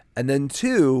 Sure. And then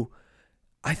two,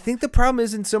 I think the problem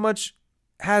isn't so much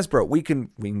Hasbro. We can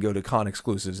go to con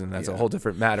exclusives, and that's a whole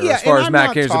different matter as far as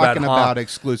Matt cares about. I'm not talking about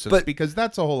exclusives because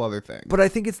that's a whole other thing. But I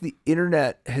think it's the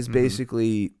internet has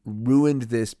basically ruined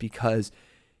this because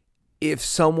if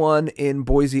someone in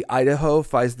Boise, Idaho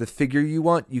finds the figure you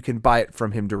want, you can buy it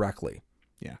from him directly.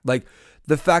 Yeah. Like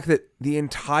the fact that the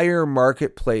entire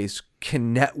marketplace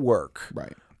can network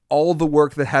all the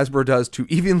work that Hasbro does to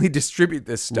evenly distribute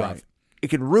this stuff.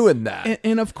 It can ruin that.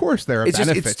 And of course there are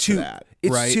benefits to that.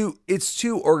 It's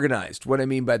too organized. What I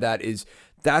mean by that is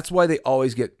that's why they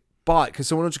always get bought, because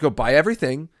someone will just go buy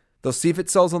everything. They'll see if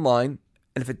it sells online.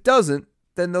 And if it doesn't,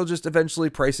 then they'll just eventually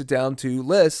price it down to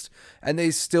list, and they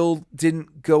still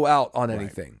didn't go out on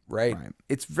anything, right?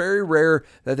 It's very rare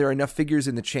that there are enough figures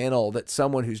in the channel that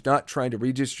someone who's not trying to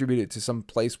redistribute it to some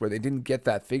place where they didn't get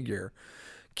that figure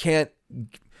can't,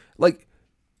 like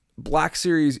Black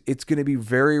Series, it's going to be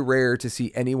very rare to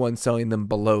see anyone selling them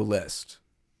below list.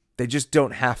 They just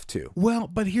don't have to. Well,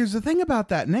 but here's the thing about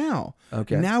that now.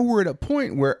 Okay. Now we're at a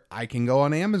point where I can go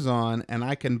on Amazon and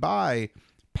I can buy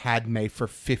Padme for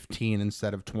 15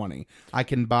 instead of 20. I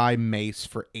can buy Mace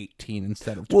for 18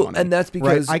 instead of 20. Well, and that's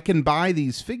because I can buy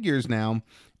these figures now,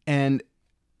 but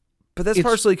that's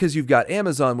partially because you've got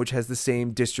Amazon, which has the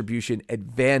same distribution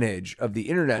advantage of the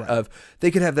internet. Of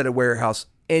they could have that at a warehouse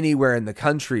anywhere in the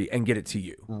country and get it to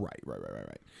you. Right.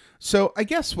 So I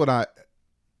guess what I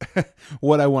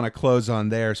want to close on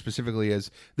there specifically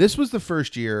is this was the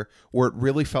first year where it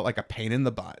really felt like a pain in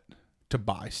the butt to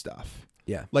buy stuff.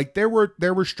 Yeah. Like there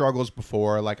were struggles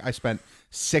before. Like I spent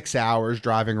 6 hours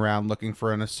driving around looking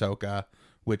for an Ahsoka,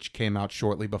 which came out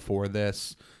shortly before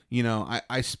this. You know,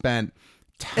 I spent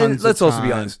tons and let's of also time.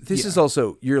 be honest. This is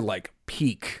also your like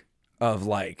peak of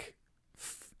like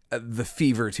the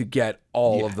fever to get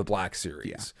all of the Black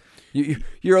Series.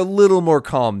 You're a little more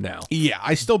calm now. Yeah,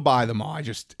 I still buy them all. I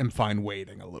just am fine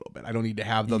waiting a little bit. I don't need to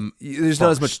have them. There's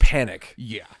not as much panic.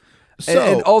 Yeah.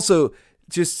 And also,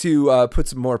 just to put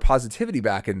some more positivity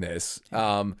back in this,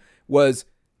 was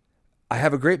I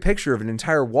have a great picture of an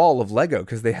entire wall of Lego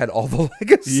because they had all the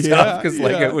Lego stuff because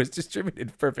Lego was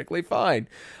distributed perfectly fine.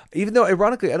 Even though,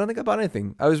 ironically, I don't think I bought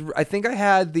anything. I think I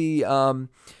had the,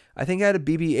 I think I had a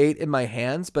BB-8 in my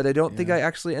hands, but I don't think I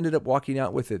actually ended up walking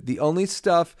out with it. The only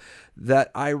stuff that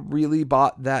I really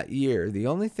bought that year, the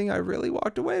only thing I really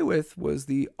walked away with was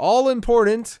the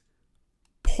all-important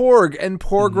Porg and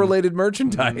Porg-related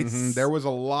merchandise. There was a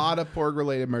lot of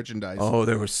Porg-related merchandise. Oh,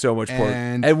 there was so much Porg.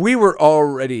 And we were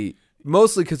already,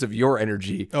 mostly because of your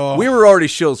energy, we were already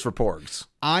shills for Porgs.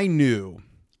 I knew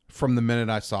from the minute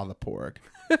I saw the Porg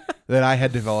that I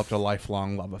had developed a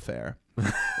lifelong love affair.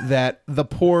 That the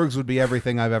Porgs would be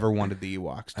everything I've ever wanted the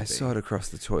Ewoks to be. I saw it across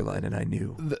the toy line and I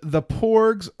knew. The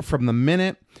Porgs, from the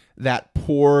minute that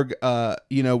Porg,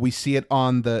 we see it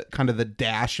on the kind of the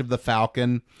dash of the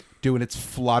Falcon doing its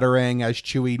fluttering as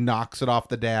Chewie knocks it off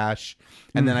the dash.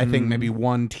 And then I think maybe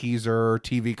one teaser or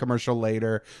TV commercial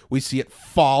later, we see it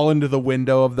fall into the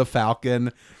window of the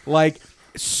Falcon. Like,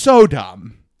 so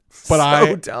dumb. But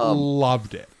I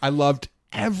loved it. I loved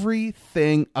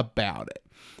everything about it.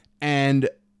 And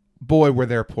boy, were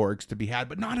there Porgs to be had,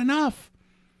 but not enough.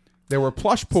 There were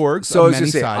plush Porgs so of many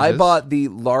sizes. I bought the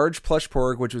large plush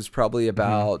Porg, which was probably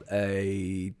about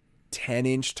a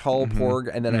 10-inch tall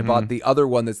Porg, and then I bought the other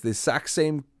one that's the exact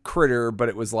same critter, but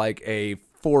it was like a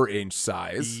 4-inch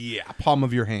size. Yeah, palm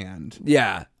of your hand.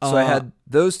 Yeah. So I had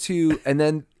those two, and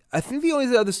then I think the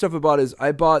only other stuff I bought is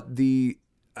I bought the,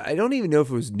 I don't even know if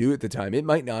it was new at the time. It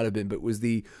might not have been, but it was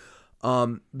the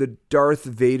Darth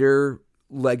Vader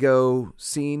Lego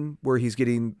scene where he's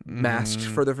getting masked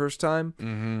for the first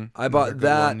time. I bought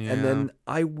that, and then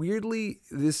I weirdly,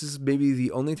 this is maybe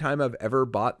the only time I've ever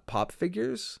bought pop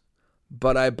figures,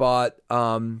 but I bought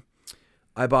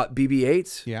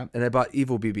BB-8, and I bought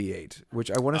Evil BB-8,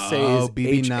 which I want to say is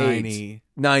BB-9E.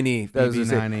 9E. That was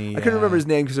BB-9E. I couldn't remember his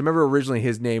name because I remember originally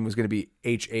his name was going to be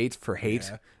H8 for hate,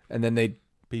 and then they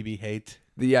BB-hate.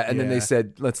 Then they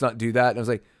said let's not do that, and I was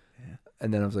like.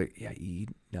 And then I was like, yeah,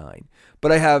 E9.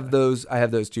 But I have those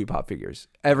two pop figures.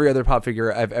 Every other pop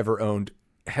figure I've ever owned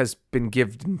has been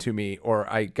given to me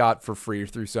or I got for free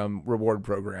through some reward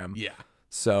program. Yeah.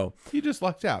 So you just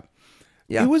lucked out.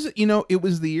 Yeah. It was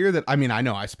the year that, I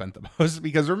know I spent the most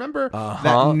because remember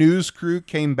that news crew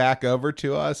came back over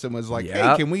to us and was like,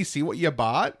 hey, can we see what you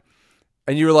bought?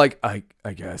 And you were like, I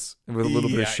guess, with a little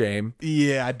bit of shame.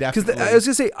 Yeah, definitely. Because I was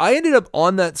going to say, I ended up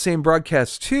on that same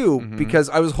broadcast too, because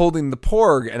I was holding the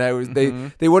Porg and I was,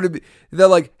 they wanted, they're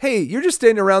like, hey, you're just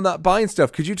standing around not buying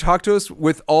stuff. Could you talk to us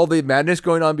with all the madness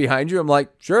going on behind you? I'm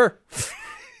like, sure.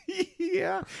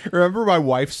 Yeah. Remember my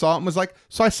wife saw it and was like,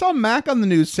 so I saw Mac on the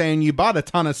news saying you bought a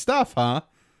ton of stuff, huh?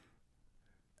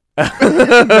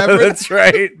 That's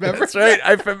right. That's right.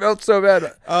 I felt so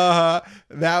bad.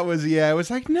 That was it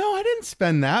was like, no, I didn't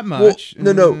spend that much.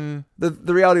 Well, no.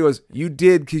 The reality was you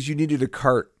did because you needed a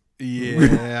cart.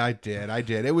 Yeah, I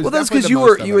did. It was that's because you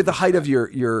were at the height of your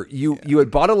you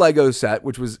had bought a Lego set,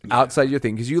 which was outside your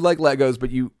thing because you like Legos, but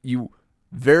you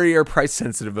very are price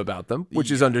sensitive about them,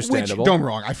 which is understandable. Which, don't get me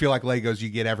wrong, I feel like Legos you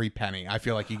get every penny. I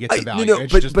feel like you get the value.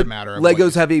 It's just a matter of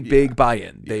Legos have a big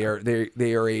buy-in. They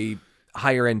are a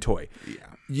higher end toy. Yeah.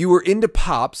 You were into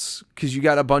Pops because you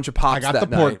got a bunch of Pops. I got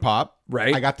the Porg Pop.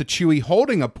 Right. I got the Chewie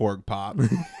holding a Porg Pop.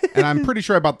 And I'm pretty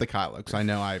sure I bought the Kylo because I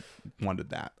know I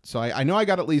wanted that. So I know I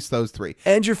got at least those three.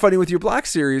 And you're funny with your Black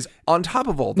Series on top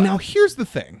of all that. Now here's the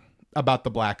thing about the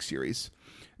Black Series.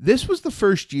 This was the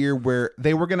first year where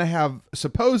they were going to have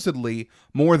supposedly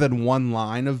more than one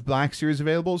line of Black Series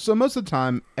available. So most of the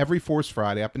time, every Force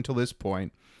Friday up until this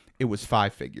point, it was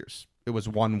 5 figures. It was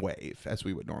one wave, as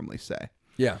we would normally say.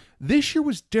 Yeah. This year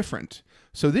was different.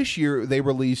 So this year, they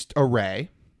released a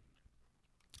Rey.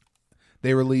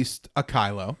 They released a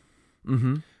Kylo.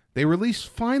 Mm-hmm. They released,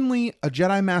 finally, a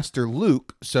Jedi Master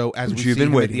Luke. So as we've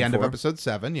seen at the end of Episode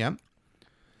 7, yeah.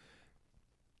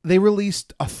 They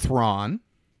released a Thrawn.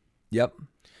 Yep.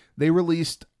 They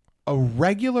released a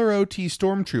regular OT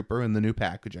Stormtrooper in the new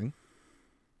packaging.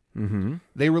 Mm-hmm.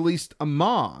 They released a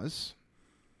Maz.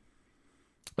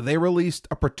 They released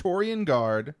a Praetorian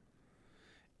Guard,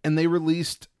 and they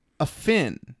released a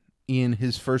Finn in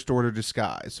his First Order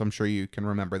disguise. So I'm sure you can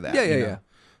remember that. Yeah.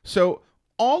 So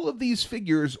all of these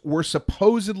figures were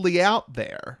supposedly out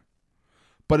there,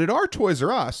 but at our Toys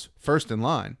R Us, first in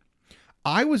line,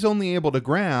 I was only able to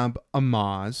grab a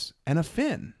Maz and a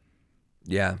Finn.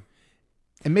 Yeah.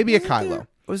 And maybe a Kylo.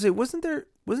 Wasn't there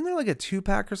like a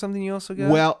 2-pack or something you also got?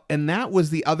 Well, and that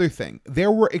was the other thing.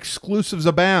 There were exclusives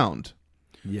abound.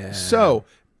 Yeah. So,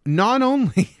 not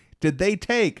only did they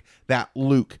take that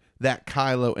Luke, that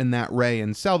Kylo, and that Rey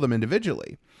and sell them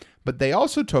individually, but they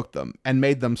also took them and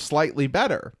made them slightly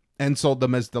better and sold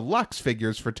them as deluxe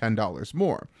figures for $10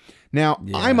 more. Now,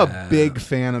 I'm a big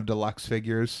fan of deluxe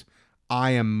figures.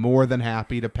 I am more than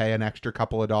happy to pay an extra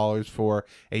couple of dollars for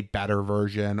a better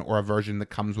version or a version that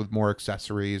comes with more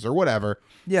accessories or whatever.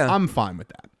 Yeah. I'm fine with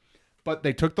that. But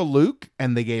they took the Luke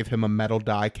and they gave him a metal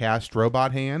die-cast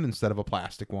robot hand instead of a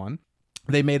plastic one.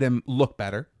 They made him look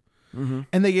better. Mm-hmm.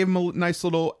 And they gave him a nice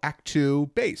little Act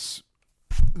 2 base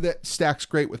that stacks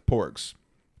great with Porgs.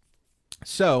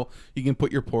 So you can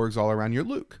put your Porgs all around your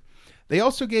Luke. They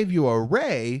also gave you a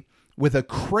Rey with a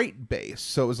crate base.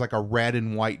 So it was like a red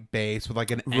and white base with like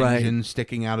an engine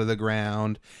sticking out of the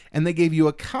ground. And they gave you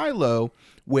a Kylo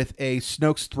with a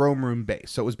Snoke's throne room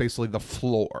base. So it was basically the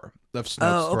floor of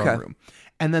Snoke's throne room.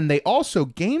 And then they also,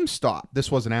 GameStop,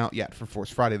 this wasn't out yet for Force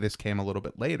Friday, this came a little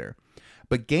bit later,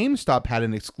 but GameStop had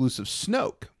an exclusive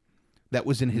Snoke that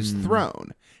was in his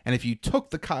throne. And if you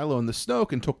took the Kylo and the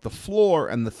Snoke and took the floor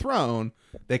and the throne,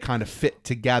 they kind of fit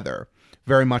together.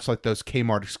 Very much like those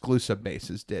Kmart exclusive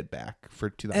bases did back for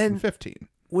 2015. And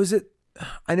was it,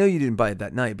 I know you didn't buy it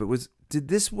that night, but was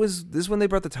this when they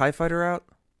brought the TIE Fighter out?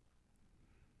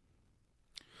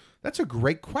 That's a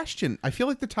great question. I feel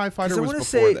like the TIE Fighter was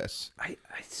before this. I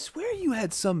swear you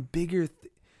had some bigger...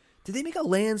 Did they make a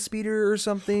land speeder or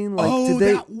something? Like,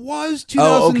 that was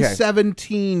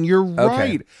 2017. Okay. You're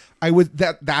right.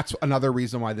 That's another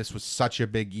reason why this was such a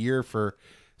big year for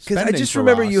spending. Because I just for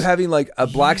remember us. you having like a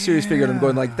Black Series figure, and I'm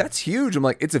going like, "That's huge." I'm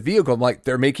like, "It's a vehicle." I'm like,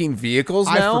 "They're making vehicles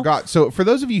now." I forgot. So for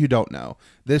those of you who don't know,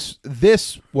 this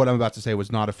what I'm about to say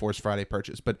was not a Force Friday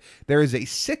purchase, but there is a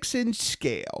 6-inch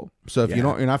scale. So if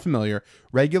you're not familiar,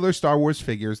 regular Star Wars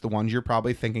figures, the ones you're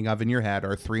probably thinking of in your head,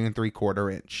 are 3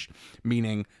 3/4 inch,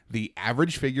 meaning the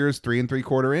average figure is 3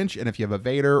 3/4 inch, and if you have a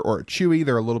Vader or a Chewie,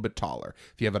 they're a little bit taller.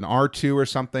 If you have an R2 or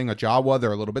something, a Jawa,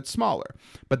 they're a little bit smaller,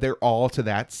 but they're all to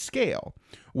that scale.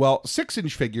 Well,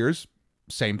 6-inch figures,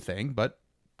 same thing, but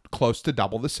close to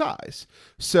double the size.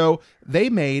 So they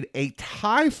made a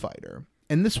TIE Fighter,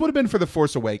 and this would have been for The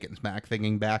Force Awakens, Mac,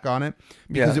 thinking back on it,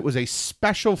 because it was a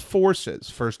Special Forces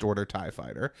First Order TIE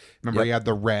Fighter. Remember, you had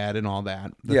the red and all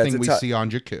that, the thing we see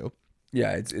on Jakku.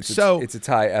 Yeah, it's a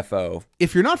TIE FO.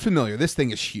 If you're not familiar, this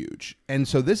thing is huge. And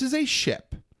so this is a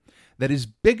ship that is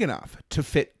big enough to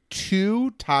fit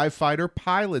 2 TIE Fighter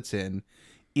pilots in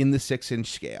the 6-inch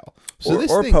scale. So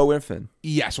or Poe and a Finn.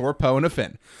 Yes, or Poe and a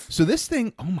Finn. So this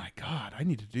thing, oh my God, I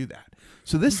need to do that.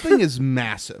 So this thing is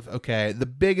massive, okay? The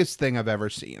biggest thing I've ever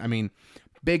seen. I mean,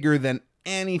 bigger than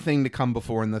anything to come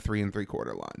before in the 3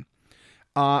 3/4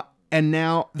 line. And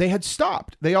now they had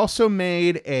stopped. They also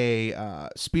made a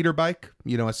speeder bike,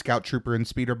 a Scout Trooper and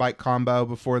speeder bike combo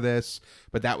before this,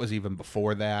 but that was even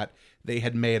before that. They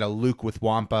had made a Luke with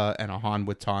Wampa and a Han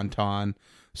with Tauntaun.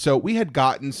 So we had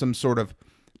gotten some sort of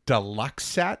deluxe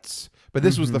sets, but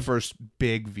this was the first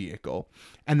big vehicle.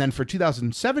 And then for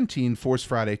 2017, Force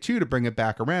Friday 2, to bring it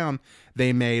back around,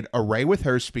 they made a Rey with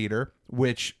her speeder,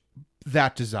 which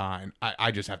that design, I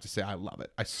just have to say, I love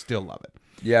it. I still love it.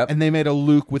 Yeah. And they made a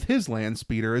Luke with his land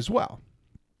speeder as well.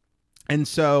 And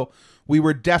so we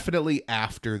were definitely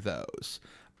after those.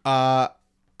 I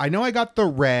know I got the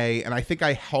Rey, and I think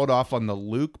I held off on the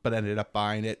Luke, but ended up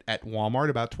buying it at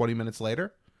Walmart about 20 minutes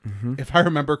later, if I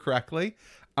remember correctly.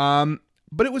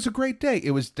 But it was a great day.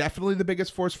 It was definitely the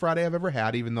biggest Force Friday I've ever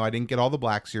had, even though I didn't get all the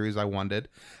Black Series I wanted.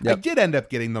 Yep. I did end up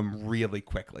getting them really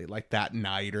quickly, like that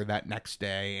night or that next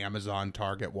day. Amazon,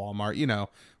 Target, Walmart,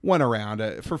 went around.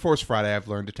 For Force Friday, I've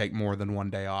learned to take more than one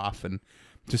day off and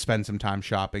to spend some time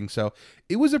shopping. So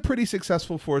it was a pretty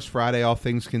successful Force Friday, all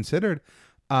things considered.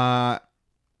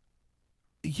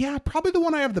 Yeah, probably the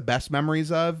one I have the best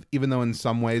memories of, even though in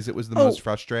some ways it was the most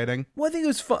frustrating. Well, I think it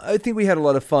was fun. I think we had a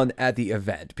lot of fun at the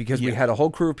event because we had a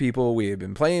whole crew of people. We had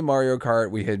been playing Mario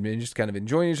Kart. We had been just kind of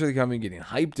enjoying each other coming, getting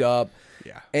hyped up.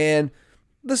 Yeah. And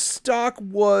the stock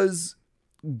was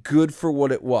good for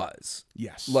what it was.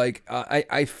 Yes. Like,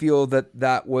 I feel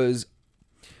that was...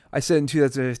 I said in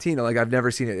 2015, like, I've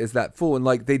never seen it as that full. And,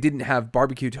 like, they didn't have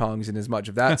barbecue tongs and as much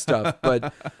of that stuff.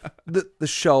 But the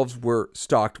shelves were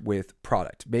stocked with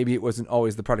product. Maybe it wasn't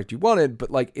always the product you wanted, but,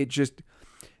 like, it just...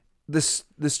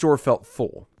 The store felt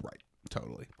full. Right.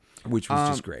 Totally. Which was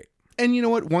just great. And you know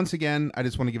what? Once again, I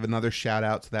just want to give another shout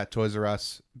out to that Toys R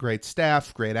Us. Great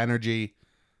staff, great energy.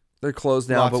 They're closed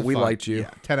now, but we liked you.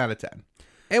 Yeah, 10 out of 10.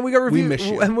 And we got reviews. We miss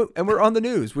you. And we're on the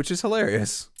news, which is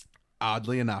hilarious.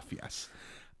 Oddly enough, yes.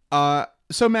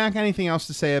 So, Mac, anything else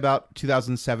to say about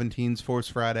 2017's Force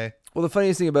Friday? Well, the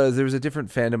funniest thing about it is there was a different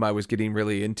fandom I was getting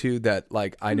really into that,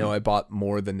 like, I know I bought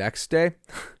more the next day.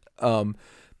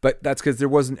 But that's because there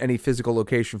wasn't any physical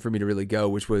location for me to really go,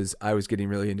 which was I was getting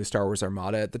really into Star Wars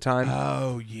Armada at the time.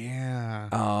 Oh, yeah.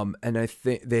 And I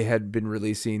think they had been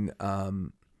releasing, I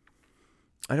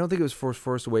don't think it was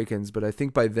Force Awakens, but I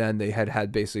think by then they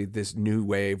had basically this new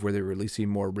wave where they were releasing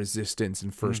more Resistance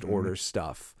and First Order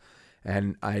stuff.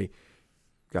 And I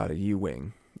got a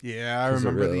U-Wing. Yeah, I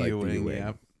remember the U-Wing,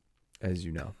 yeah. As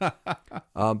you know.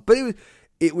 But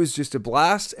it was just a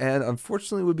blast, and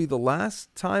unfortunately would be the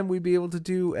last time we'd be able to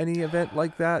do any event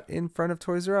like that in front of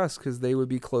Toys R Us, because they would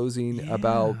be closing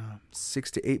about 6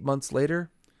 to 8 months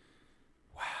later.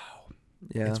 Wow.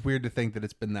 Yeah. It's weird to think that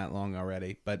it's been that long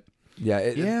already, but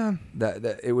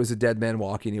that it was a dead man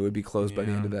walking. It would be closed by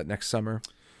the end of that next summer.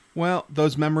 Well,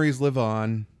 those memories live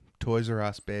on. Toys R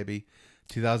Us, baby.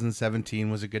 2017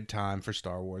 was a good time for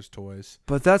Star Wars toys.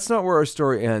 But that's not where our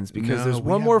story ends, because there's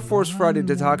one more Force Friday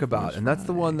to talk about, and that's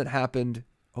the one that happened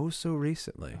so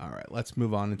recently. All right, let's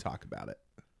move on and talk about it.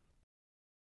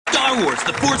 Star Wars,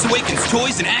 The Force Awakens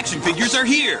toys and action figures are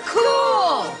here. Cool!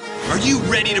 Are you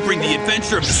ready to bring the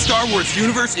adventure of the Star Wars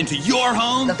universe into your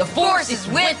home? The Force is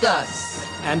with us.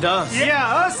 And us.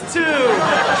 Yeah, us too.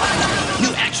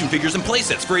 New action figures and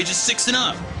playsets for ages 6 and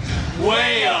up.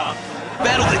 Way up.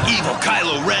 Battle the evil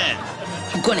Kylo Ren.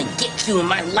 I'm gonna get you in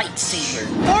my lightsaber.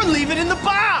 Or leave it in the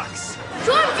box.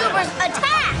 Stormtroopers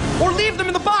attack! Or leave them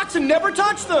in the box and never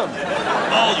touch them.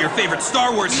 All your favorite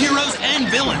Star Wars heroes and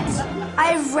villains.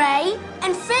 I have Rey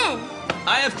and Finn.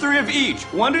 I have 3 of each.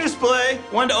 1 to display,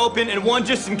 1 to open, and 1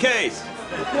 just in case.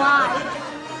 Why?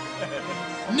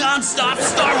 Non-stop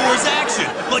Star Wars action,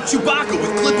 like Chewbacca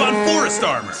with clip-on forest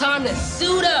armor. Time to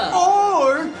suit up.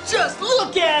 Or just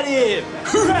look at him.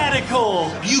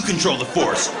 Radical. You control the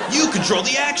Force. You control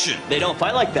the action. They don't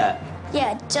fight like that.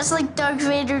 Yeah, just like Darth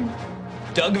Vader.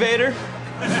 Doug Vader?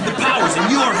 The power's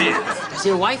in your hands. Does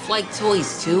your wife like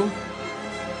toys too?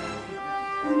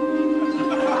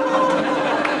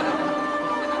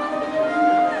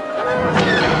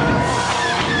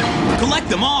 Collect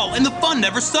them all, and the fun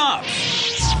never stops.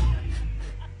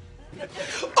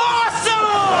 Awesome!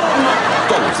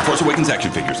 Star Wars: The Force Awakens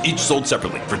action figures, each sold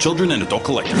separately for children and adult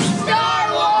collectors.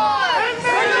 Star Wars!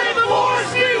 And may the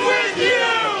Force be with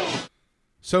you!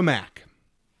 So, Mac,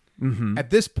 at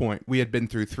this point, we had been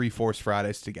through 3 Force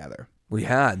Fridays together. We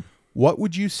had. What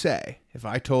would you say if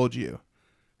I told you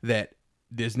that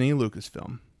Disney and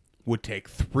Lucasfilm would take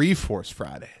 3 Force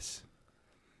Fridays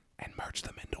and merge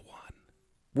them into one?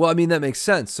 Well, I mean, that makes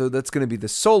sense. So that's going to be the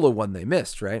solo one they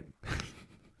missed, right?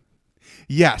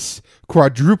 Yes.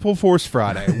 Quadruple Force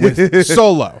Friday with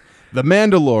Solo, The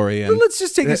Mandalorian. But let's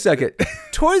just take a second.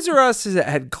 Toys R Us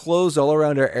had closed all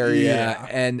around our area.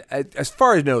 And as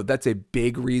far as I know, that's a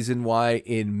big reason why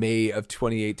in May of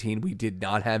 2018 we did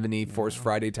not have any Force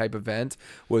Friday type event,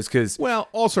 was because... Well,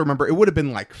 also remember, it would have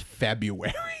been like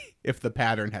February if the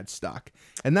pattern had stuck.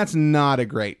 And that's not a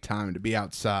great time to be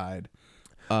outside.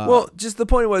 Well, just the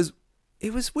point was,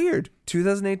 it was weird.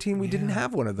 2018, we didn't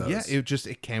have one of those. Yeah,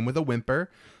 it came with a whimper.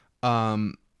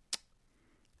 I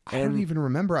don't even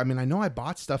remember. I mean, I know I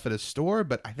bought stuff at a store,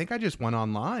 but I think I just went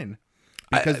online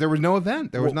because there was no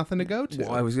event. There was nothing to go to.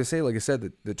 Well, I was going to say, like I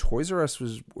said, the Toys R Us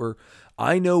were,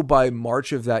 I know by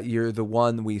March of that year, the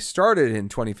one we started in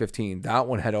 2015, that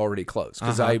one had already closed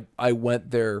because I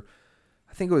went there.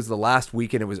 I think it was the last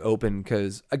weekend it was open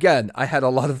because, again, I had a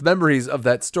lot of memories of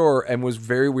that store and was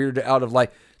very weirded out of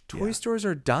like, toy stores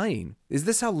are dying. Is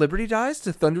this how Liberty dies?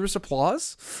 To thunderous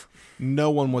applause? No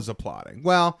one was applauding.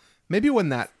 Well, maybe when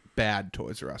that bad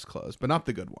Toys R Us closed, but not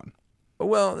the good one.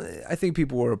 Well, I think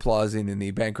people were applauding in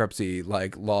the bankruptcy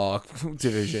law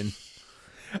division.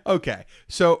 Okay,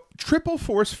 so Triple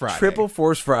Force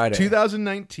Friday.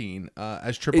 2019,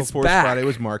 as Triple Force Friday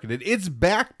was marketed. It's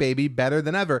back, baby, better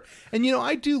than ever. And,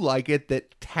 I do like it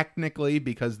that technically,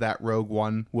 because that Rogue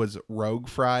One was Rogue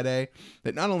Friday,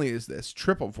 that not only is this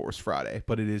Triple Force Friday,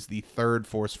 but it is the 3rd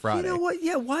Force Friday. You know what?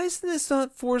 Yeah, why isn't this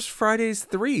not Force Fridays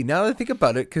 3? Now that I think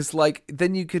about it, because,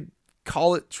 then you could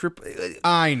call it triple.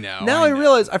 I know. Now I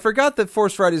realize I forgot that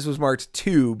Force Fridays was marked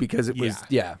 2 because it was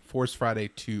Force Friday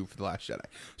 2 for The Last Jedi.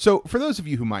 So for those of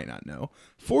you who might not know,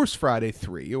 Force Friday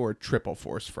 3 or Triple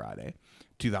Force Friday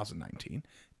 2019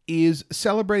 is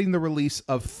celebrating the release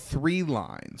of 3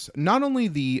 lines. Not only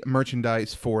the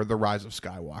merchandise for The Rise of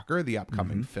Skywalker, the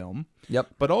upcoming film,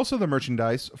 but also the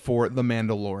merchandise for The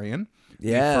Mandalorian.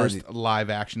 The first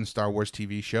live-action Star Wars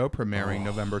TV show premiering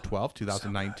November 12th,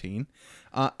 2019.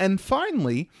 And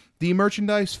finally, the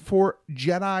merchandise for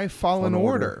Jedi Fallen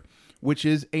Order, which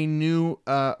is a new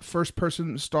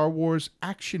first-person Star Wars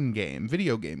action game,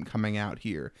 video game coming out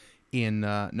here in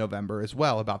November as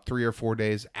well, about 3 or 4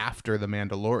 days after The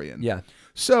Mandalorian. Yeah.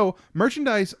 So,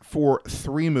 merchandise for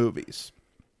 3 movies.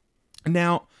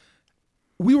 Now,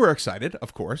 we were excited,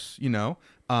 of course,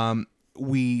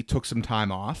 we took some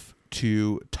time off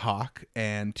to talk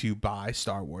and to buy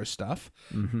Star Wars stuff.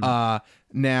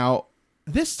 Now,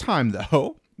 this time,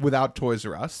 though, without Toys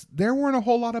R Us, there weren't a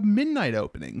whole lot of midnight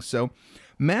openings. So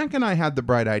Mac and I had the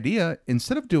bright idea,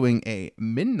 instead of doing a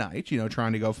midnight,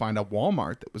 trying to go find a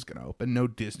Walmart that was going to open, no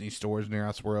Disney stores near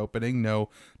us were opening, no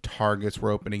Targets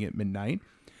were opening at midnight.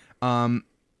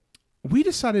 We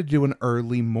decided to do an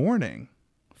early morning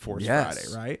Force Friday,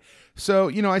 right? So,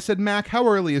 I said, Mac, how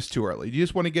early is too early? Do you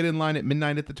just want to get in line at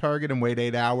midnight at the Target and wait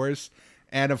 8 hours?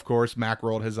 And, of course, Mac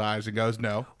rolled his eyes and goes,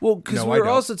 no. Well, because we were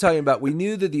also talking about, we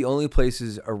knew that the only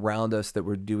places around us that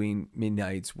were doing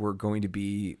midnights were going to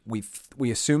be,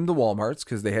 we assumed the Walmarts,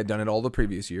 because they had done it all the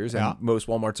previous years, and most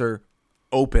Walmarts are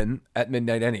open at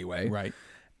midnight anyway. Right.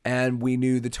 And we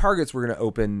knew the Targets were going to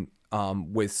open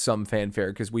with some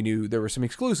fanfare, because we knew there were some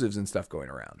exclusives and stuff going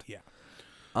around. Yeah.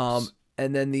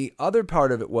 And then the other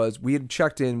part of it was, we had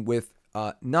checked in with,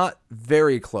 not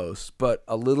very close, but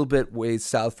a little bit ways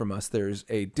south from us, there's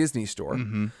a Disney store.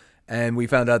 And we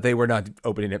found out they were not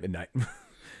opening at midnight.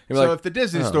 So if the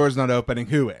Disney store is not opening,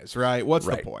 who is, right? What's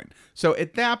the point? So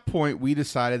at that point, we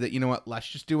decided that, let's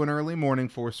just do an early morning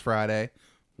Force Friday.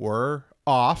 We're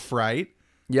off, right?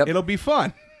 Yep. It'll be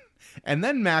fun. And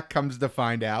then Mac comes to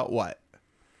find out what?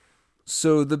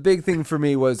 So the big thing for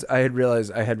me was I had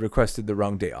realized I had requested the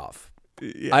wrong day off.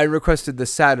 Yeah. I requested the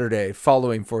Saturday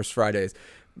following Force Fridays,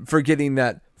 forgetting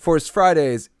that Force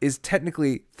Fridays is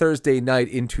technically Thursday night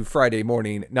into Friday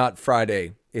morning, not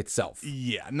Friday itself.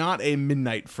 Yeah, not a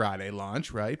midnight Friday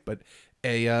launch, right? But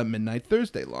a midnight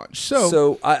Thursday launch.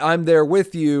 So I'm there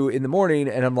with you in the morning,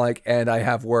 and I'm like, and I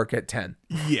have work at 10.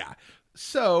 Yeah.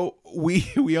 So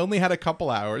we only had a couple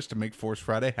hours to make Force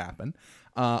Friday happen.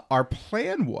 Our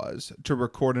plan was to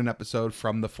record an episode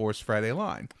from the Force Friday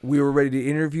line. We were ready to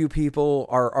interview people.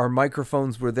 Our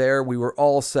microphones were there. We were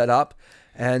all set up.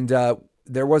 And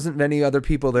there wasn't many other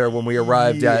people there when we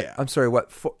arrived at, I'm sorry, what,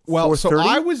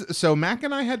 4:30? So Mac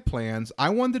and I had plans. I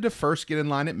wanted to first get in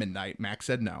line at midnight. Mac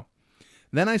said no.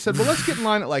 Then I said, well, let's get in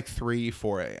line at like 3,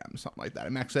 4 a.m., something like that.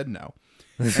 And Mac said no.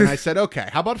 And I said, okay,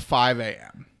 how about 5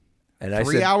 a.m.? And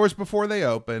 3 hours before they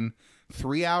open.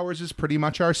 3 hours is pretty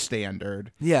much our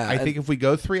standard. Yeah. I think if we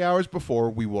go 3 hours before,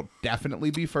 we will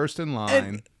definitely be first in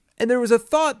line. And there was a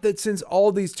thought that since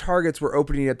all these Targets were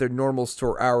opening at their normal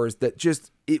store hours, that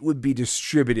just it would be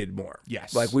distributed more.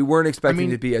 Yes. Like we weren't expecting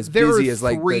it to be as busy as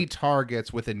like there are 3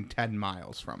 Targets within 10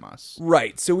 miles from us.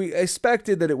 Right. So we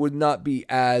expected that it would not be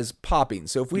as popping.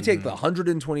 So if we take the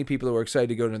 120 people that were excited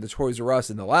to go to the Toys R Us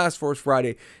in the last Force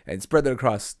Friday and spread that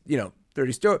across,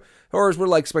 30 stores, we're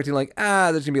like expecting like,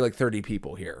 there's going to be like 30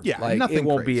 people here. Yeah, like nothing it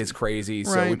won't crazy. be as crazy.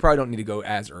 So Right. we probably don't need to go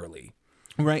as early.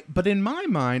 Right. But in my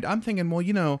mind, I'm thinking, well,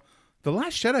 the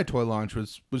Last Jedi toy launch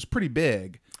was pretty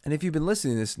big. And if you've been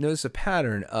listening to this, notice a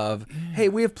pattern of, hey,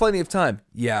 we have plenty of time.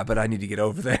 Yeah, but I need to get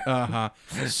over there.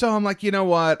 So I'm like, you know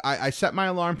what? I set my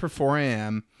alarm for 4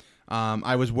 a.m.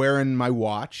 I was wearing my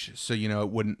watch, so, it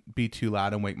wouldn't be too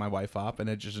loud and wake my wife up. And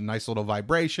it just a nice little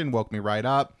vibration, woke me right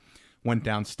up. Went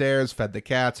downstairs, fed the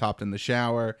cats, hopped in the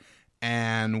shower,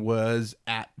 and was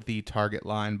at the Target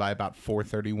line by about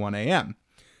 4:31 a.m.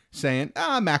 saying,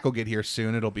 Mac will get here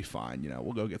soon. It'll be fine.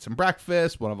 We'll go get some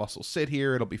breakfast. One of us will sit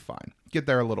here. It'll be fine. Get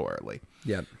there a little early.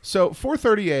 Yep. So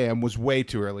 4:30 a.m. was way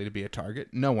too early to be at Target.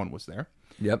 No one was there.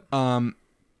 Yep.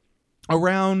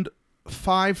 Around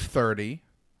 5:30,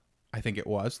 I think it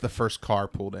was, the first car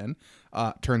pulled in.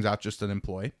 Turns out just an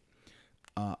employee.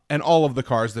 And all of the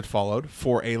cars that followed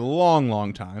for a long,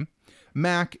 long time.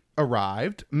 Mac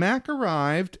arrived.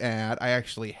 At, I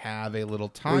actually have a little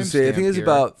time stamp I think it's here.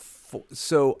 about,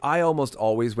 so I almost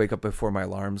always wake up before my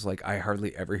alarms. Like I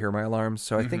hardly ever hear my alarms.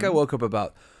 So I think I woke up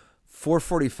about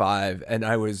 4:45 and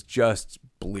I was just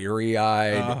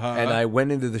bleary-eyed. And I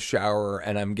went into the shower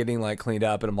and I'm getting like cleaned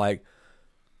up and I'm like,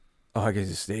 oh, I get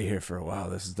to stay here for a while.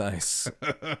 This is nice.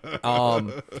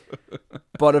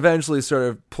 But eventually sort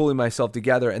of pulling myself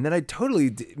together. And then I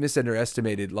totally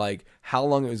misunderestimated like how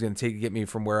long it was going to take to get me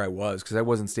from where I was, because I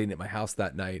wasn't staying at my house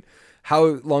that night. How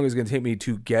long it was going to take me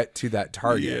to get to that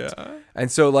Target. Yeah.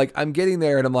 And so like I'm getting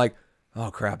there and I'm like,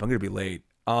 oh crap, I'm going to be late.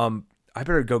 I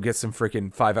better go get some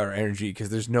freaking 5-hour energy because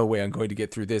there's no way I'm going to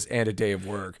get through this and a day of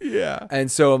work. Yeah.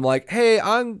 And so I'm like, hey,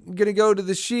 I'm going to go to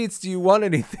the Sheets. Do you want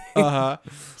anything?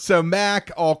 So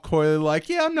Mac all coyly like,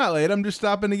 yeah, I'm not late. I'm just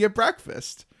stopping to get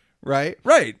breakfast. right?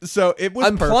 Right. So it was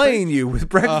I'm perfect. plying you with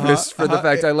breakfast for the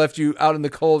fact It- I left you out in the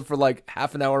cold for like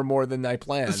half an hour more than I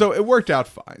planned. So it worked out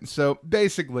fine. So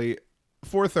basically,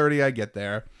 4:30 I get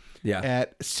there. Yeah.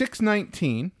 At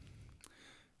 6:19,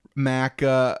 Mac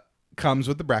comes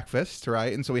with the breakfast,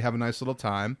 right? And so we have a nice little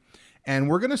time. And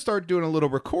we're going to start doing a little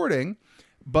recording,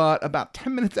 but about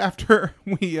 10 minutes after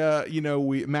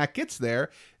Mac gets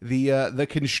there, the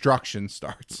construction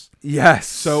starts. Yes.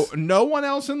 So no one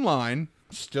else in line,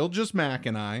 still just Mac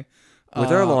and I.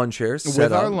 With our lawn chairs With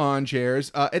set our up. lawn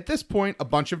chairs. At this point, a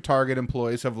bunch of Target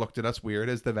employees have looked at us weird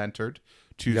as they've entered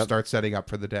to start setting up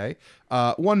for the day.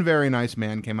 One very nice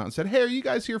man came out and said, "Hey, are you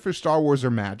guys here for Star Wars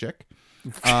or Magic?"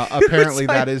 Apparently,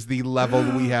 that is the level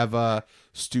we have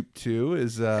stooped to.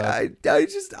 I thought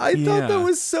that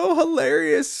was so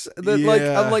hilarious that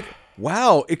Yeah. I'm like,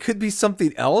 wow, it could be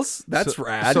something else. That's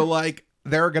rad. So like,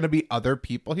 there are going to be other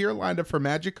people here lined up for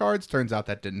Magic cards. Turns out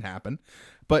that didn't happen.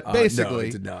 But basically, no,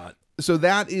 it did not. So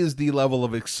that is the level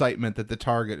of excitement that the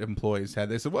Target employees had.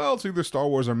 They said, well, it's either Star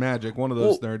Wars or Magic, one of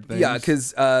those nerd things. Yeah,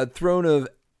 because Throne of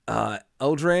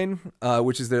Eldraine,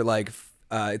 which is their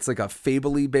it's like a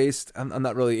Fable-y based. I'm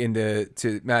not really into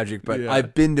Magic, but Yeah.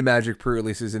 I've been to Magic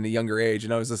pre-releases in a younger age,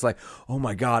 and I was just like, oh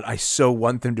my God, I so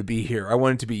want them to be here. I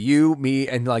want it to be you, me,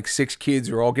 and like 6 kids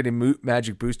who are all getting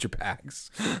Magic booster packs.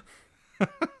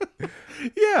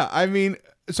 Yeah, I mean,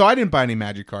 so I didn't buy any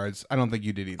Magic cards. I don't think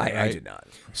you did either. I right? did not.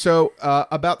 So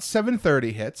about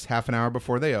 7:30 hits, half an hour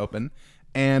before they open,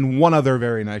 and one other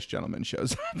very nice gentleman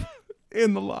shows up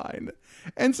in the line.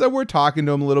 And so we're talking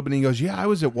to him a little bit, and he goes, yeah, I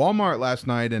was at Walmart last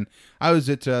night, and I was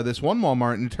at this one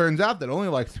Walmart, and it turns out that only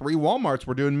like 3 Walmarts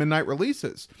were doing midnight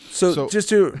releases. So just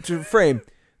to frame,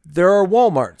 there are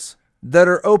Walmarts that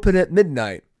are open at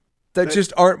midnight that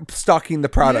just aren't stocking the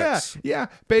products. Yeah.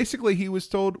 Basically, he was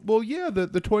told, well, yeah,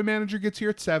 the toy manager gets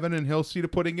here at 7, and he'll see to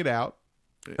putting it out.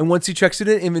 And once he checks it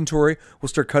in inventory, we'll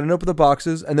start cutting open the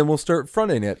boxes, and then we'll start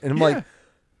fronting it. And I'm like,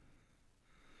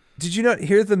 did you not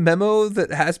hear the memo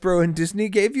that Hasbro and Disney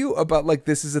gave you about like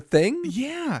this is a thing?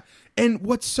 Yeah. And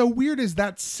what's so weird is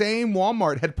that same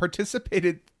Walmart had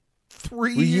participated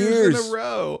 3 years in a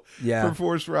row for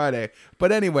Force Friday.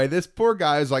 But anyway, this poor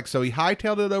guy is like, so he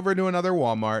hightailed it over to another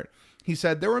Walmart. He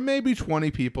said there were maybe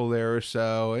 20 people there or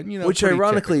so. And, which pretty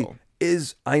ironically typical.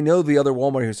 is, I know the other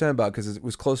Walmart he was talking about because it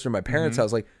was closer to my parents'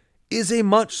 house, like, is a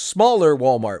much smaller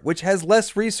Walmart, which has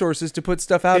less resources to put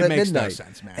stuff out It at makes midnight. no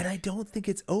sense, man. And I don't think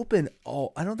it's open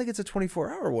I don't think it's a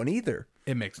 24-hour one either.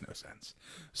 It makes no sense.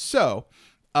 So,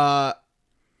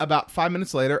 about 5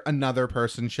 minutes later, another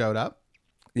person showed up.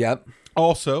 Yep.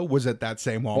 Also was at that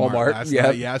same Walmart last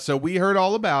night. Yeah. So we heard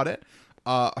all about it.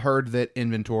 Heard that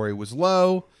inventory was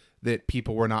low, that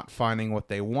people were not finding what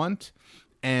they want.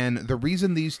 And the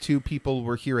reason these 2 people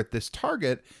were here at this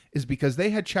Target is because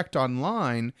they had checked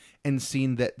online and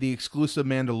seen that the exclusive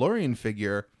Mandalorian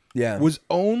figure was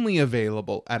only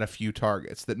available at a few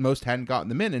Targets, that most hadn't gotten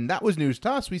them in. And that was news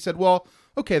to us. We said, well,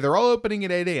 okay, they're all opening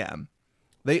at 8 a.m.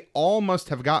 They all must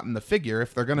have gotten the figure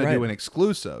if they're going to do an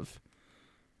exclusive.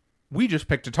 We just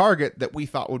picked a Target that we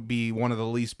thought would be one of the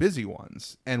least busy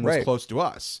ones and was close to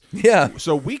us. Yeah.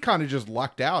 So we kind of just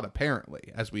lucked out, apparently,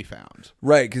 as we found.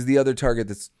 Right, because the other Target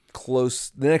that's close,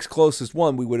 the next closest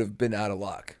one, we would have been out of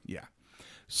luck. Yeah.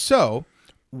 So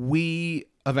we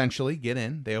eventually get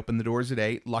in. They open the doors at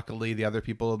 8. Luckily, the other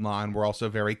people in line were also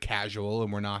very casual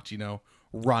and we're not,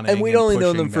 running. And we'd only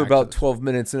known pushing them for back to about 12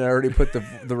 minutes, and I already put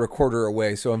the recorder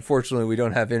away. So unfortunately, we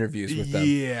don't have interviews with them.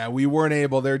 Yeah, we weren't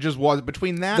able. There just was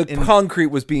between that The and concrete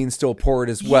was being still poured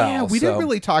as well. Yeah, we didn't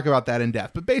really talk about that in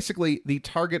depth. But basically, the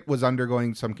Target was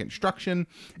undergoing some construction.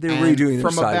 They're redoing their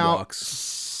from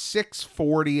sidewalks. About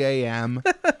 6:40 a.m.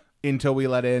 until we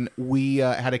let in. We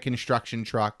had a construction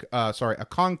truck. A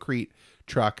concrete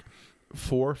truck,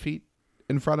 4 feet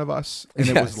in front of us, and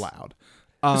it was loud.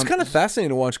 It's kind of fascinating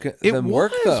to watch them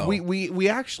work, though. We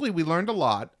actually learned a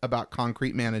lot about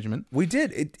concrete management. We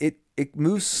did. It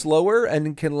moves slower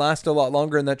and can last a lot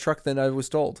longer in that truck than I was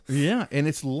told. Yeah, and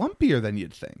it's lumpier than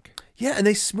you'd think. Yeah, and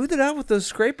they smooth it out with those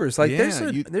scrapers. Like there's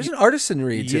an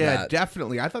artisanry to that. Yeah,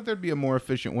 definitely. I thought there'd be a more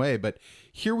efficient way, but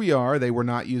here we are. They were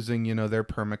not using, their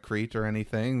permacrete or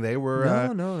anything. They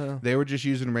were no. They were just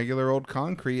using regular old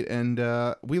concrete, and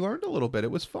we learned a little bit.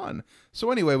 It was fun. So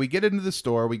anyway, we get into the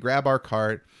store, we grab our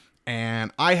cart,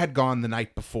 and I had gone the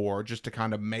night before just to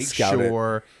kind of make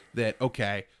sure that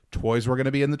toys were going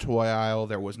to be in the toy aisle.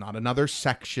 There was not another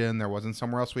section. There wasn't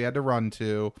somewhere else we had to run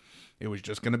to. It was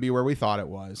just going to be where we thought it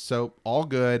was. So all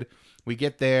good. We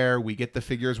get there. We get the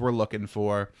figures we're looking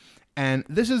for. And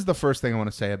this is the first thing I want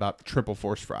to say about Triple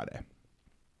Force Friday.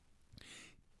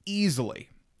 Easily,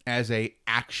 as a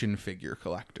action figure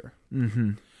collector,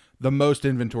 the most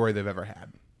inventory they've ever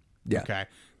had. Yeah. Okay.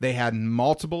 They had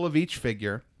multiple of each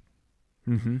figure,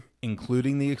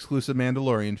 including the exclusive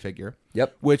Mandalorian figure.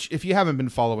 Yep. Which, if you haven't been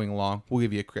following along, we'll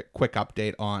give you a quick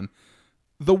update on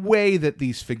the way that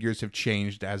these figures have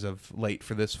changed as of late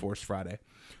for this Force Friday.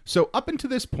 So up until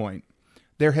this point,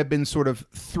 there have been sort of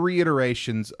 3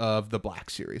 iterations of the Black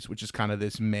Series, which is kind of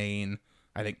this main,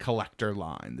 I think, collector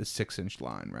line, this 6-inch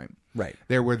line, right? Right.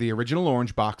 There were the original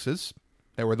orange boxes,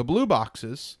 there were the blue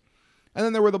boxes, and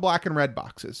then there were the black and red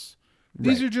boxes.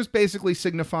 These Right. are just basically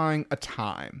signifying a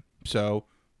time. So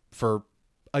for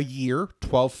a year,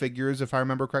 12 figures, if I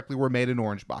remember correctly, were made in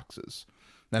orange boxes.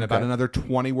 Then about another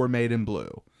 20 were made in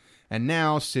blue. And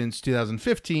now, since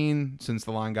 2015, since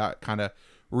the line got kind of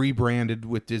rebranded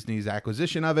with Disney's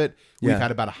acquisition of it, we've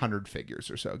had about 100 figures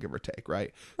or so, give or take,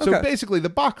 right? So basically, the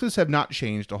boxes have not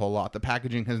changed a whole lot. The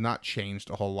packaging has not changed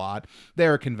a whole lot.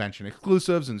 There are convention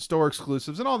exclusives and store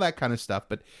exclusives and all that kind of stuff,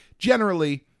 but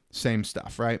generally, same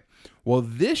stuff, right? Well,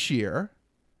 this year,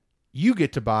 you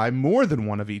get to buy more than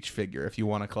one of each figure if you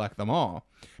want to collect them all.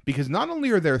 Because not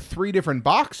only are there 3 different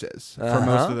boxes for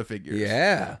most of the figures,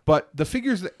 but the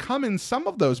figures that come in some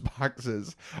of those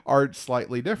boxes are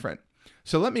slightly different.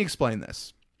 So let me explain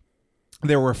this.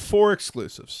 There were 4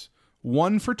 exclusives.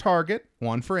 One for Target,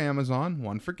 one for Amazon,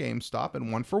 one for GameStop,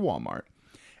 and one for Walmart.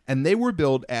 And they were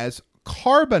billed as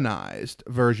carbonized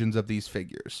versions of these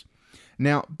figures.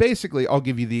 Now, basically, I'll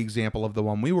give you the example of the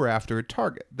one we were after at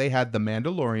Target. They had the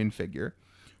Mandalorian figure,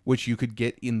 which you could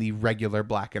get in the regular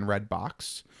black and red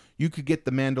box. You could get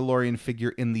the Mandalorian figure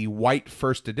in the white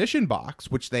first edition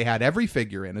box, which they had every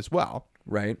figure in as well.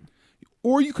 Right.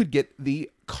 Or you could get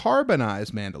the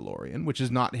carbonized Mandalorian, which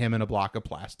is not him in a block of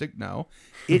plastic. No,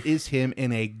 it is him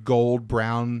in a gold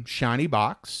brown shiny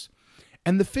box.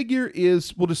 And the figure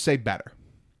is, we'll just say, better.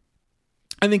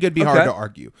 I think it'd be hard to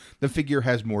argue. The figure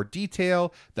has more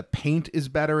detail. The paint is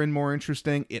better and more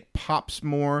interesting. It pops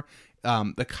more.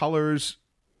 The colors,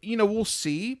 we'll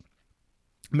see.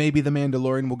 Maybe the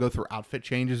Mandalorian will go through outfit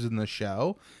changes in the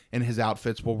show, and his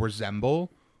outfits will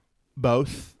resemble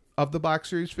both of the Black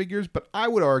Series figures. But I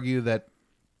would argue that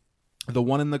the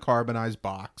one in the carbonized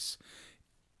box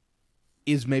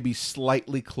is maybe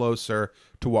slightly closer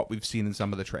to what we've seen in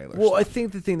some of the trailers. Well, I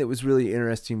think the thing that was really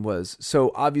interesting was,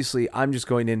 so obviously I'm just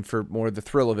going in for more of the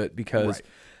thrill of it because,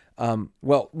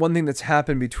 one thing that's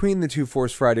happened between the 2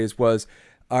 Force Fridays was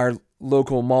our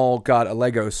local mall got a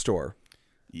Lego store.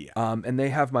 Yeah. And they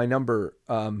have my number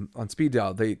on speed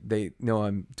dial. They know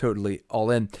I'm totally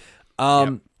all in.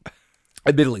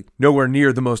 Admittedly, nowhere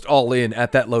near the most all in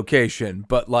at that location,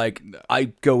 but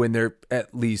I go in there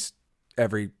at least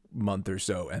every month or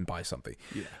so and buy something.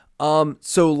 Yeah.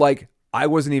 So I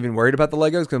wasn't even worried about the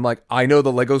Legos because I'm like, I know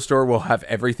the Lego store will have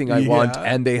everything I want,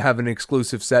 and they have an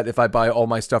exclusive set if I buy all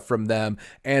my stuff from them,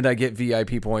 and I get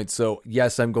VIP points. So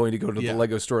yes, I'm going to go to the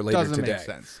Lego store later today. today. Doesn't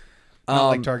make sense. Not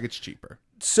like Target's cheaper.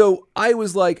 So I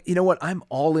was like, you know what? I'm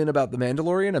all in about the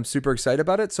Mandalorian. I'm super excited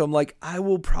about it. So I'm like, I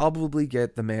will probably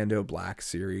get the Mando Black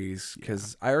Series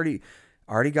because I already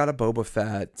got a Boba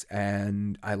Fett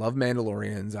and I love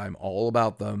Mandalorians. I'm all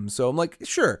about them. So I'm like,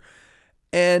 sure.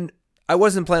 And I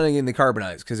wasn't planning in the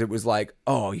carbonized because it was like,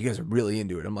 oh, you guys are really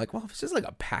into it. I'm like, well, if it's just like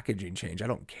a packaging change, I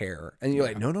don't care. And you're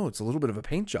like, no, it's a little bit of a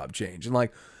paint job change. And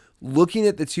looking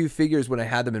at the 2 figures when I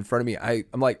had them in front of me,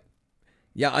 I'm like,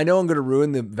 yeah, I know I'm going to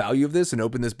ruin the value of this and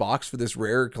open this box for this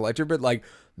rare collector, but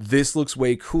this looks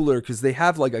way cooler because they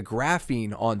have a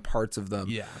graphene on parts of them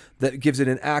that gives it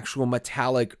an actual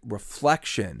metallic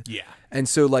reflection. Yeah. And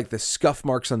so the scuff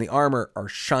marks on the armor are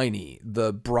shiny.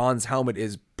 The bronze helmet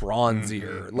is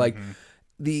bronzier.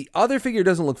 The other figure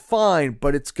doesn't look fine,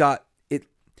 but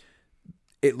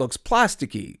it looks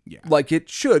plasticky, like it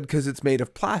should because it's made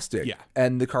of plastic. Yeah.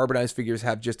 And the carbonized figures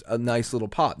have just a nice little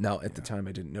pop. Now, at the time,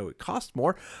 I didn't know it cost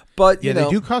more, but they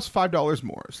do cost $5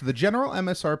 more. So the general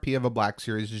MSRP of a Black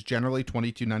Series is generally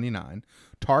 $22.99.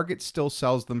 Target still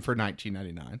sells them for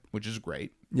 $19.99, which is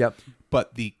great. Yep.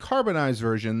 But the carbonized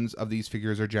versions of these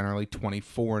figures are generally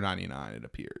 $24.99, it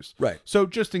appears. Right. So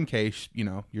just in case,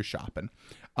 you're shopping.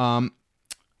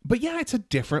 But yeah, it's a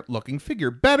different looking figure.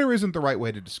 Better isn't the right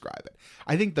way to describe it.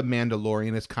 I think the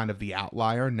Mandalorian is kind of the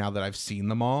outlier now that I've seen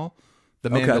them all. The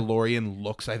Mandalorian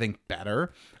looks, I think,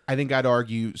 better. I think I'd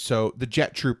argue, so the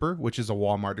Jet Trooper, which is a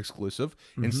Walmart exclusive,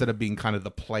 instead of being kind of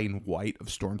the plain white of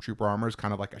Stormtrooper armor, is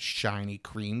kind of like a shiny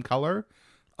cream color.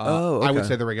 I would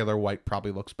say the regular white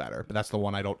probably looks better, but that's the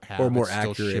one I don't have. Or more it's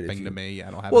still accurate. shipping to me.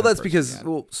 I don't have. Well, that's because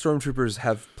Stormtroopers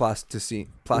have plasticine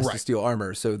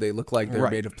armor, so they look like they're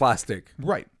made of plastic.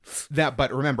 Right.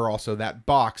 But remember also that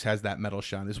box has that metal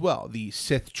shine as well. The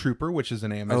Sith Trooper, which is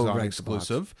an Amazon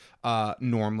exclusive,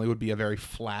 normally would be a very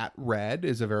flat red,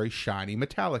 is a very shiny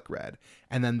metallic red.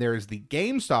 And then there's the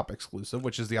GameStop exclusive,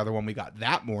 which is the other one we got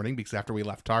that morning, because after we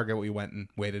left Target, we went and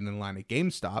waited in line at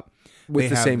GameStop. With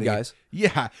the same guys.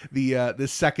 Yeah, the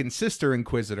second sister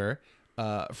Inquisitor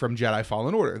from Jedi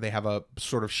Fallen Order. They have a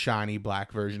sort of shiny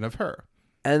black version of her.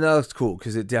 And that was cool,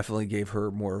 because it definitely gave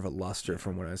her more of a luster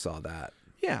from when I saw that.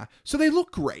 Yeah, so they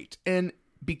look great. And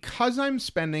because I'm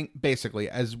spending, basically,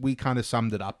 as we kind of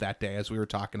summed it up that day as we were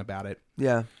talking about it,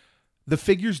 yeah, the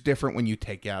figure's different when you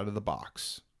take it out of the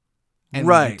box. And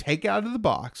right. when you take it out of the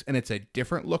box and it's a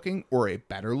different looking or a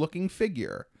better looking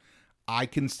figure, I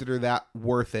consider that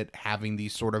worth it having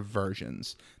these sort of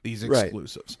versions, these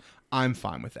exclusives. Right. I'm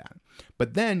fine with that.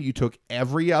 But then you took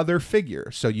every other figure.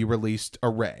 So you released a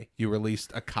Rey, you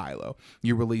released a Kylo,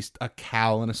 you released a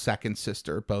Cal and a second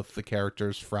sister, both the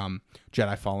characters from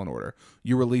Jedi Fallen Order.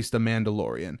 You released a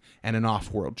Mandalorian and an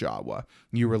off-world Jawa.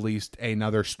 You released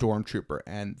another Stormtrooper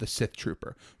and the Sith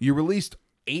Trooper. You released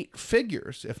 8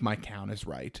 figures, if my count is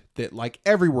right, that like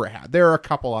everywhere had. There are a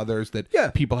couple others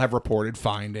that people have reported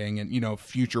finding and,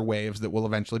 future waves that will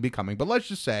eventually be coming. But let's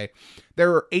just say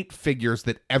there are 8 figures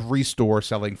that every store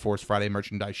selling Force Friday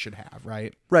merchandise should have,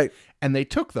 right? Right. And they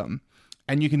took them,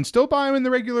 and you can still buy them in the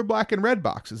regular black and red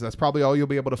boxes. That's probably all you'll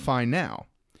be able to find now.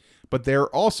 But there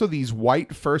are also these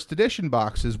white first edition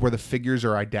boxes where the figures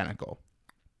are identical.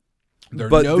 They're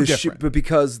no different. But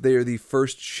because they're the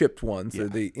first shipped ones, they're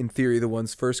in theory the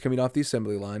ones first coming off the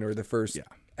assembly line, or the first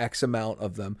X amount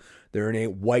of them, they're in a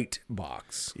white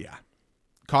box. Yeah.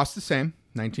 Cost the same,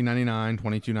 $19.99,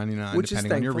 $22.99,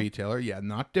 depending on your retailer. Yeah,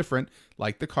 not different,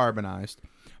 like the carbonized.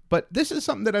 But this is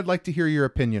something that I'd like to hear your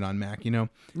opinion on, Mac.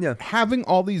 Having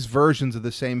all these versions of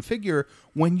the same figure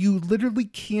when you literally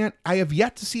can't. I have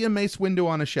yet to see a Mace Windu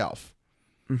on a shelf.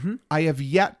 Mm-hmm. I have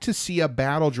yet to see a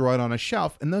battle droid on a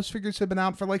shelf, and those figures have been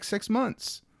out for like 6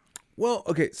 months. Well,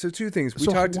 okay, so 2 things. We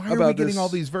talked about why are we getting all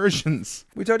these versions?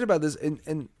 We talked about this,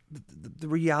 and the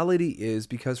reality is,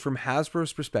 because from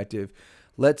Hasbro's perspective,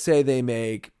 let's say you're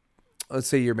Mace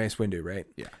Windu, right?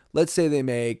 Yeah. Let's say they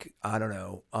make, I don't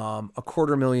know,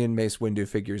 250,000 Mace Windu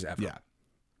figures ever. Yeah.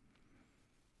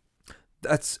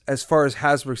 That's, as far as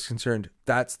Hasbro's concerned,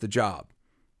 that's the job.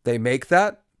 They make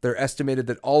that. They're estimated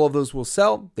that all of those will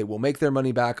sell. They will make their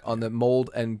money back on the mold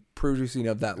and producing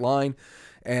of that line.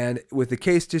 And with the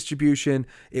case distribution,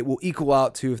 it will equal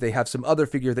out to, if they have some other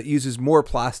figure that uses more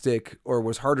plastic or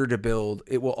was harder to build,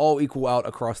 it will all equal out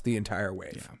across the entire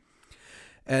wave. Yeah.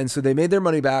 And so they made their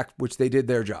money back, which they did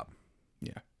their job.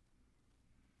 Yeah.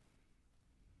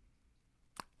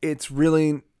 It's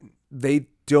really, they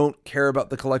don't care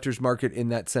about the collector's market in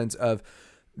that sense of,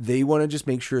 they want to just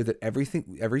make sure that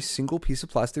every single piece of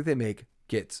plastic they make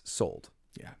gets sold.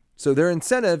 Yeah. So their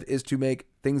incentive is to make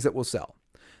things that will sell.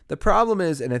 The problem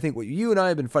is, and I think what you and I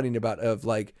have been fighting about, of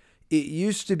like, it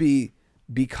used to be,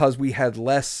 because we had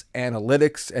less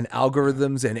analytics and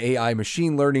algorithms and AI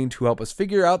machine learning to help us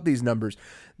figure out these numbers.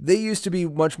 They used to be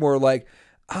much more like,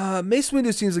 Mace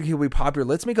Windu seems like he'll be popular.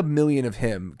 Let's make 1 million of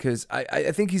him, because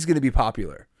I think he's going to be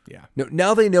popular. Yeah. No,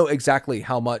 now they know exactly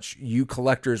how much you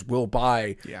collectors will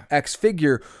buy X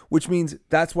figure, which means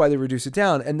that's why they reduce it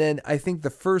down. And then I think the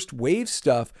first wave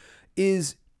stuff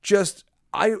is just,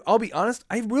 I'll be honest,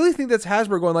 I really think that's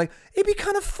Hasbro going like, it'd be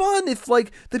kind of fun if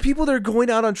like the people that are going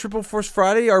out on Triple Force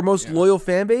Friday, our most loyal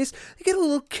fan base, they get a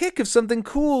little kick of something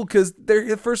cool because they're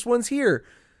the first ones here.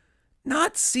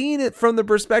 Not seeing it from the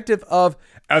perspective of,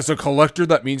 as a collector,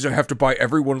 that means I have to buy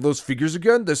every one of those figures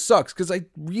again. This sucks, because I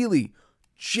really,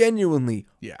 genuinely,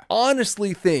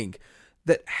 honestly think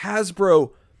that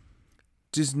Hasbro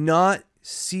does not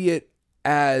see it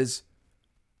as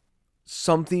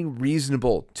something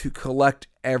reasonable to collect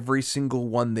every single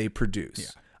one they produce.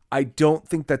 Yeah. I don't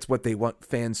think that's what they want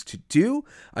fans to do.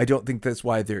 I don't think that's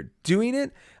why they're doing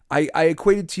it. I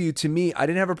equated to me, I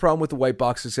didn't have a problem with the white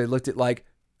boxes. I looked at, like,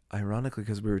 ironically,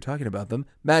 because we were talking about them,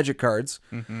 magic cards.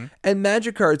 Mm-hmm. And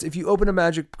magic cards, if you open a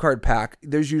magic card pack,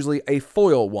 there's usually a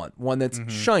foil one that's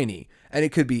shiny. And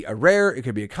it could be a rare, it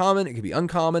could be a common, it could be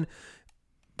uncommon.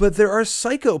 But there are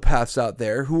psychopaths out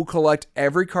there who will collect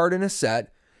every card in a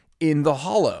set in the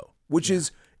holo, which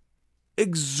is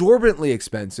exorbitantly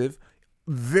expensive,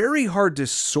 very hard to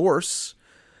source.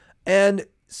 And,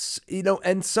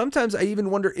 and sometimes I even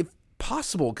wonder if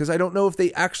possible, because I don't know if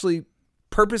they actually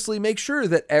purposely make sure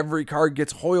that every card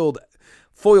gets foiled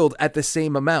at the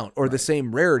same amount or the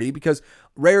same rarity, because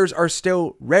rares are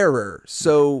still rarer.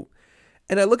 So,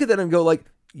 and I look at that and go like,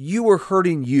 you are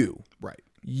hurting you. Right.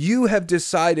 You have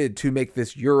decided to make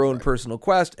this your own personal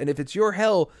quest. And if it's your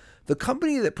hell, the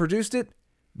company that produced it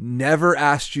never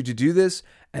asked you to do this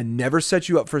and never set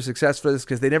you up for success for this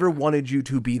because they never wanted you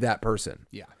to be that person.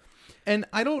 Yeah. And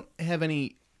I don't have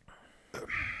any...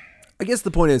 I guess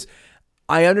the point is,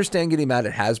 I understand getting mad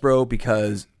at Hasbro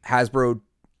because Hasbro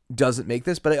doesn't make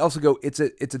this, but I also go, it's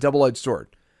a double-edged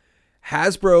sword.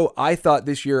 Hasbro, I thought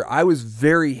this year, I was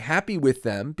very happy with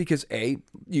them because A,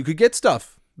 you could get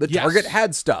stuff. The Target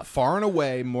had stuff. Far and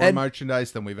away more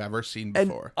merchandise than we've ever seen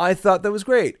before. And I thought that was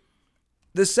great.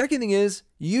 The second thing is,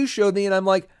 you showed me, and I'm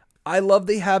like, I love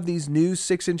they have these new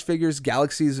 6-inch figures,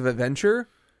 Galaxies of Adventure.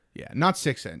 Yeah, not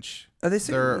 6-inch. Are they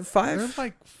They're 5? They're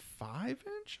like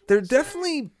 5-inch? They're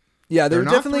definitely... Yeah, they're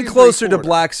not definitely 3 closer to 3/4.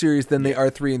 Black Series than they are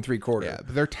 3 3/4. Yeah,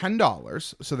 but they're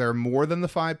 $10, so they're more than the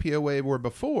 5 POA were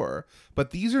before.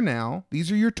 But these are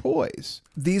your toys.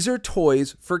 These are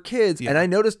toys for kids, and I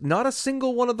noticed not a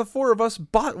single one of the 4 of us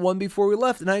bought one before we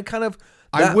left, and I kind of...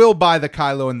 I will buy the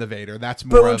Kylo and the Vader. That's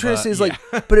more But what I'm of trying a... to say is, yeah.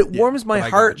 but it warms my but I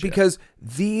heart gotcha. because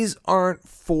these aren't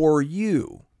for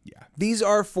you. Yeah. These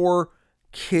are for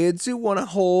kids who want to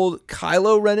hold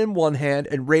Kylo Ren in one hand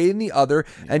and Rey in the other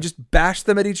and just bash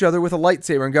them at each other with a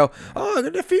lightsaber and go, oh, I'm going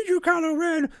to defeat you, Kylo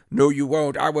Ren. No, you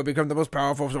won't. I will become the most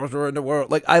powerful sorcerer in the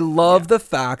world. Like, I love the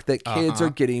fact that kids are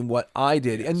getting what I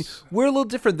did. And we're a little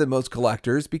different than most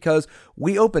collectors because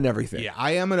we open everything. Yeah,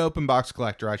 I am an open box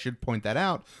collector. I should point that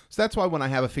out. So that's why when I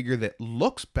have a figure that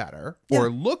looks better or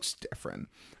looks different,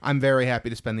 I'm very happy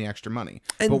to spend the extra money.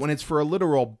 But when it's for a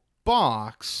literal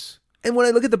box... And when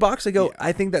I look at the box, I go,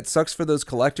 I think that sucks for those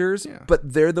collectors,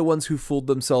 but they're the ones who fooled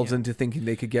themselves into thinking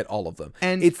they could get all of them.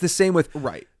 And it's the same with...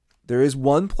 Right. There is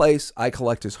one place I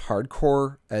collect as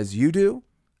hardcore as you do,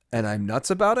 and I'm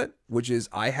nuts about it, which is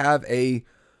I have a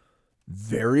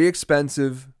very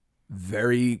expensive,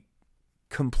 very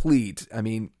complete, I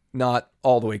mean, not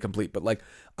all the way complete, but like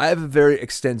I have a very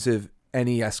extensive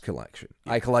NES collection.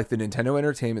 I collect the Nintendo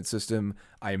Entertainment System.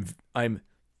 I'm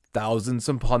thousands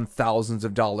upon thousands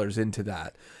of dollars into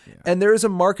that. Yeah. And there is a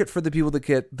market for the people that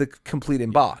get the complete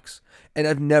in box. And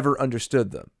I've never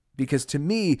understood them because to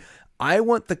me, I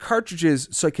want the cartridges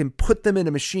so I can put them in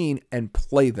a machine and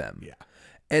play them. Yeah.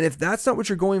 And if that's not what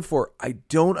you're going for, I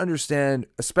don't understand,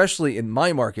 especially in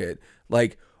my market,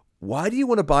 like, why do you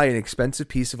want to buy an expensive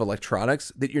piece of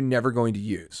electronics that you're never going to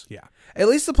use? Yeah. At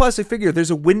least the plastic figure,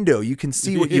 there's a window. You can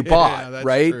see what you bought, that's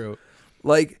right? True.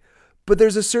 Like, but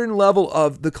there's a certain level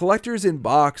of the collectors in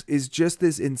box is just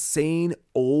this insane,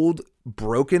 old,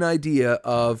 broken idea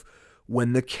of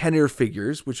when the Kenner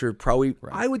figures, which are probably,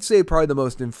 I would say, probably the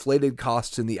most inflated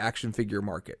costs in the action figure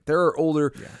market. There are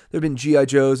older, there have been G.I.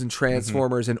 Joes and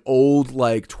Transformers and old,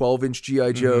 like 12-inch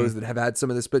G.I. Joes that have had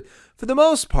some of this. But for the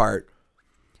most part,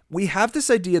 we have this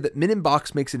idea that min in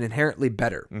box makes it inherently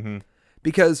better.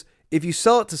 Because if you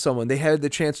sell it to someone, they had the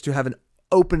chance to have an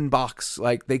open box,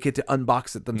 like they get to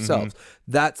unbox it themselves.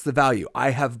 That's the value.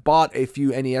 I have bought a few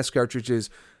NES cartridges,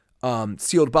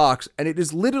 sealed box, and it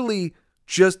is literally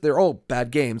just, they're all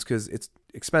bad games because it's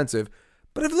expensive,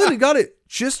 but I've literally got it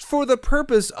just for the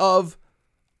purpose of,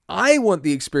 I want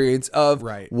the experience of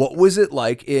what was it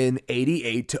like in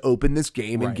 88 to open this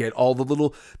game and get all the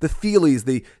little, the feelies,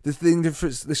 the thing,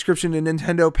 the description in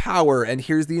Nintendo Power, and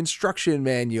here's the instruction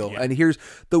manual, and here's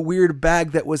the weird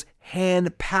bag that was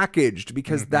hand packaged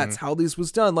because that's how this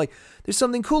was done. Like, there's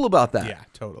something cool about that. Yeah,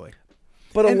 totally.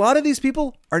 But a lot of these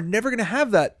people are never going to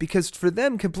have that because for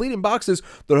them, complete in boxes,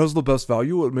 that has the best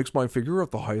value. It makes my figure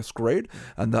of the highest grade,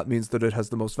 and that means that it has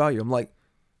the most value. I'm like,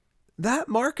 that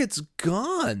market's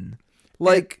gone.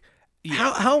 Like,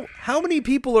 how many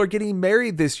people are getting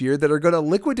married this year that are going to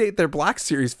liquidate their Black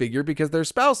Series figure because their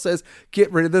spouse says,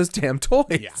 get rid of those damn toys?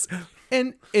 Yeah.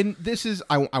 And this is,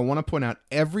 I want to point out,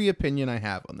 every opinion I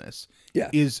have on this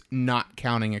is not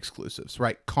counting exclusives,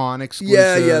 right? Con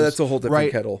exclusives. Yeah, that's a whole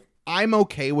different kettle. I'm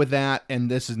okay with that, and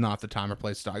this is not the time or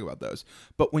place to talk about those.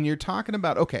 But when you're talking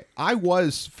about, okay, I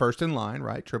was first in line,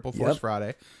 right? Triple Force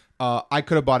Friday. I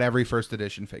could have bought every first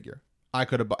edition figure. I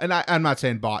could have bought, and I'm not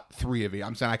saying bought 3 of each.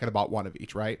 I'm saying I could have bought 1 of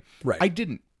each, right? Right. I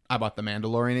didn't. I bought the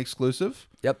Mandalorian exclusive.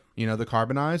 Yep. You know, the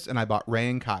carbonized, and I bought Rey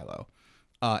and Kylo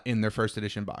in their first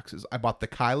edition boxes. I bought the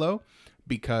Kylo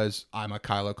because I'm a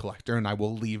Kylo collector, and I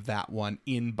will leave that one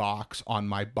in box on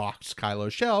my boxed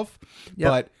Kylo shelf. Yep.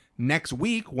 But next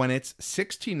week, when it's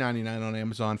 $16.99 on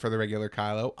Amazon for the regular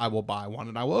Kylo, I will buy one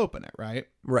and I will open it, right?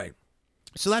 Right.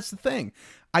 So that's the thing.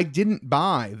 I didn't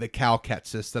buy the Cal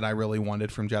Kestis that I really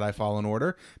wanted from Jedi Fallen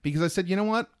Order because I said, you know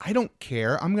what? I don't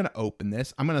care. I'm going to open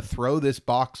this. I'm going to throw this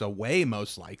box away,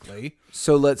 most likely.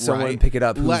 So let someone pick it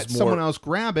up. Let someone else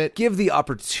grab it. Give the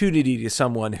opportunity to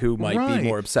someone who might be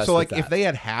more obsessed so, with like, that. if they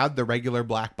had the regular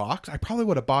black box, I probably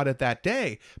would have bought it that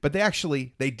day. But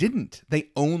they didn't. They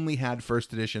only had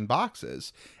first edition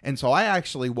boxes. And so I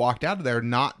actually walked out of there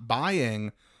not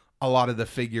buying a lot of the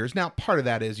figures. Now, part of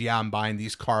that is, I'm buying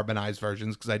these carbonized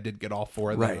versions because I did get all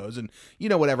 4 of those. And,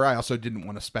 whatever. I also didn't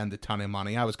want to spend a ton of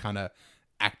money. I was kind of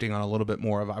acting on a little bit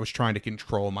more of, I was trying to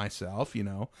control myself,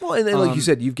 Well, and then, like you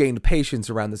said, you've gained patience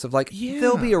around this of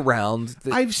they'll be around.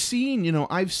 I've seen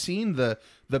the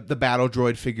battle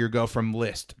droid figure go from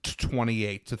list to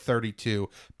 28 to 32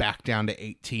 back down to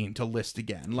 18 to list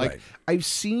again. I've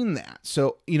seen that.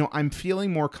 So, I'm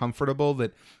feeling more comfortable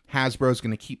that Hasbro's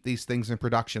going to keep these things in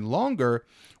production longer,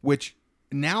 which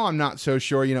now I'm not so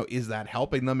sure, is that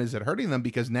helping them? Is it hurting them?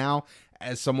 Because now,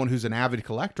 as someone who's an avid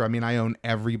collector, I own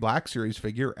every Black Series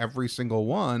figure, every single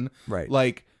one.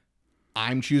 Right.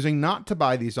 I'm choosing not to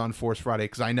buy these on Force Friday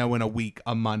because I know in a week,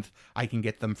 a month, I can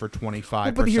get them for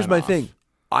 25%. But here's my thing.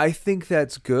 I think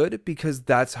that's good because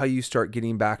that's how you start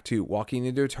getting back to walking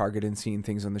into a Target and seeing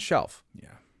things on the shelf.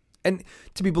 Yeah. And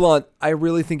to be blunt, I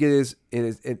really think it is.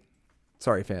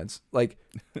 Sorry, fans.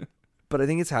 But I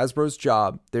think it's Hasbro's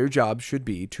job. Their job should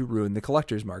be to ruin the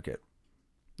collector's market.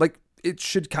 It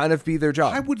should kind of be their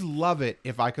job. I would love it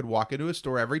if I could walk into a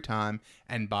store every time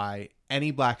and buy any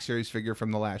Black Series figure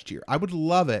from the last year. I would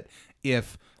love it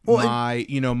if my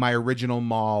original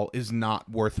Maul is not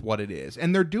worth what it is.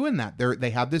 And they're doing that. They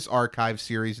have this archive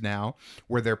series now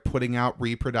where they're putting out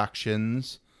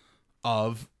reproductions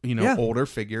of older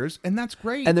figures, and that's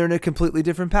great. And they're in a completely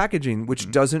different packaging,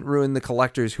 which doesn't ruin the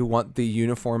collectors who want the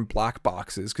uniform black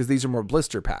boxes, because these are more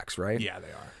blister packs, right? Yeah, they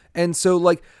are. And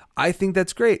so I think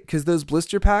that's great because those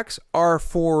blister packs are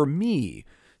for me.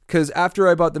 Because after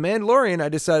I bought The Mandalorian, I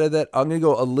decided that I'm going to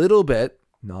go a little bit,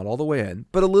 not all the way in,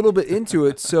 but a little bit into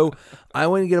it. So I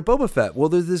want to get a Boba Fett. Well,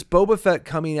 there's this Boba Fett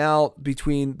coming out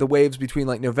between the waves between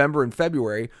November and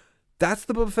February. That's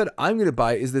the Boba Fett I'm going to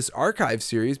buy, is this archive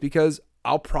series, because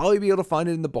I'll probably be able to find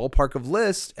it in the ballpark of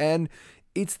list, and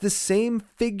it's the same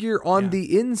figure on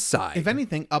the inside. If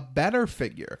anything, a better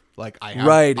figure.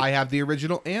 I have the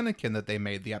original Anakin that they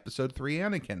made, the Episode 3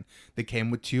 Anakin that came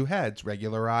with 2 heads,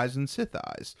 regular eyes and Sith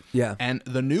eyes. Yeah. And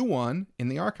the new one in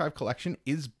the archive collection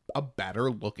is a better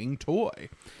looking toy.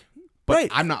 But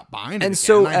I'm not buying it. And again.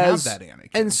 so I have that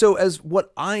Anakin. And so as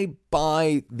what I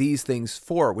buy these things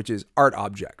for, which is art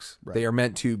objects, they are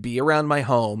meant to be around my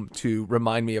home to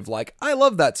remind me of I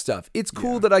love that stuff. It's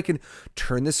cool that I can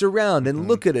turn this around and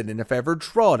look at it. And if I ever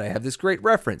draw it, I have this great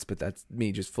reference, but that's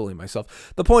me just fooling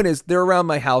myself. The point is they're around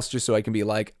my house just so I can be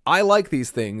I like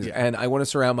these things and I want to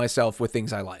surround myself with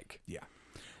things I like. Yeah.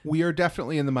 We are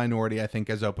definitely in the minority, I think,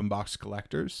 as open box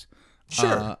collectors.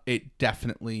 Sure. It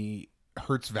definitely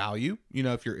hurts value,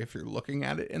 if you're looking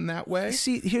at it in that way.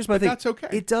 See, here's my thing. That's okay.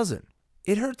 It doesn't.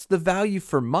 It hurts the value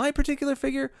for my particular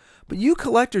figure, but you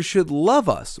collectors should love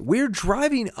us. We're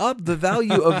driving up the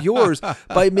value of yours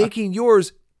by making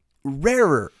yours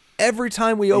rarer every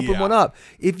time we open one up.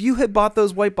 If you had bought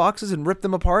those white boxes and ripped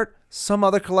them apart, some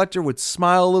other collector would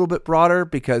smile a little bit broader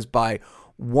because by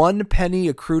 1 penny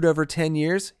accrued over 10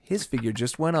 years, his figure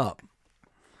just went up.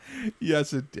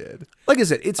 Yes, it did. Like I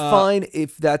said, it's fine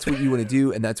if that's what you want to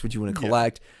do and that's what you want to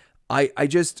collect. I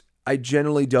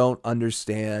generally don't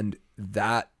understand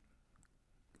that.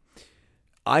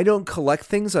 I don't collect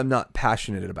things I'm not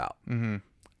passionate about. Mm-hmm.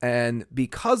 And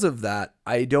because of that,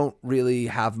 I don't really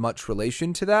have much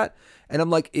relation to that. And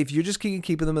I'm if you're just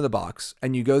keeping them in the box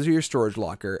and you go through your storage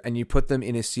locker and you put them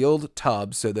in a sealed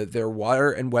tub so that they're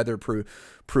water and weatherproof,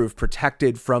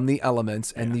 protected from the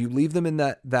elements, and you leave them in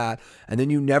that, and then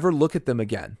you never look at them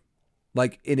again.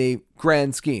 In a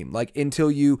grand scheme, until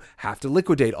you have to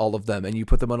liquidate all of them and you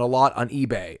put them on a lot on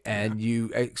eBay and you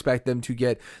expect them to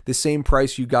get the same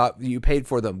price you paid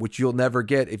for them, which you'll never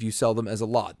get if you sell them as a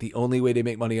lot. The only way to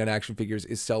make money on action figures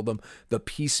is sell them the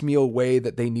piecemeal way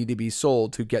that they need to be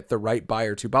sold to get the right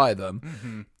buyer to buy them.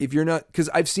 Mm-hmm. If you're not, because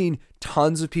I've seen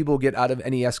tons of people get out of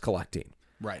NES collecting.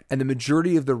 Right. And the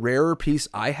majority of the rarer piece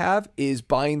I have is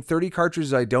buying 30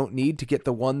 cartridges I don't need to get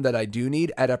the one that I do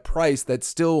need at a price that's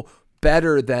still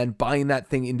better than buying that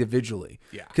thing individually.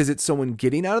 Yeah. Because it's someone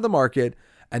getting out of the market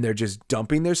and they're just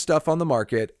dumping their stuff on the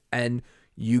market and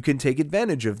you can take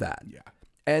advantage of that. Yeah.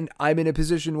 And I'm in a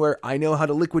position where I know how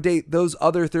to liquidate those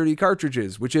other 30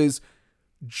 cartridges, which is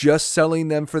just selling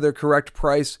them for their correct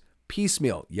price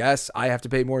piecemeal. Yes, I have to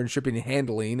pay more in shipping and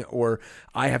handling, or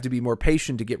I have to be more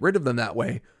patient to get rid of them that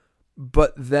way.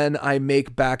 but then I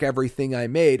make back everything I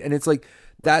made. And it's like,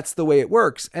 that's the way it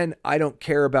works. And I don't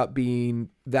care about being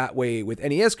that way with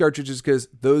NES cartridges because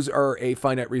those are a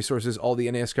finite resources. All the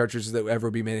NES cartridges that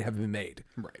ever be made have been made.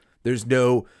 Right. There's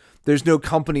no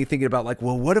company thinking about like,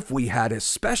 well, what if we had a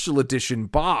special edition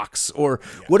box, or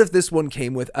what if this one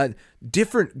came with a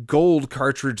different gold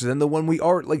cartridge than the one we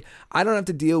are like, I don't have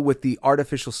to deal with the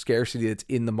artificial scarcity that's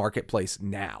in the marketplace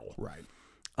now. Right.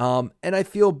 And I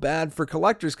feel bad for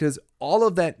collectors because all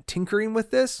of that tinkering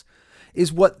with this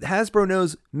is what Hasbro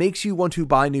knows makes you want to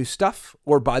buy new stuff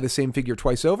or buy the same figure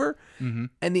twice over. Mm-hmm.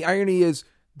 And the irony is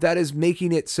that is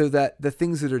making it so that the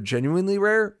things that are genuinely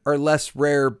rare are less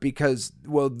rare because,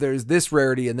 well, there's this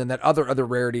rarity and then that other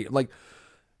rarity. Like,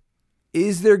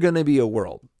 is there going to be a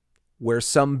world where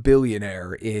some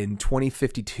billionaire in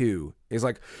 2052 is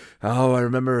like, oh, I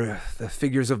remember the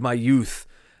figures of my youth.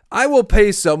 I will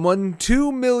pay someone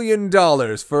 $2 million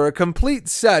for a complete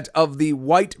set of the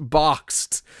white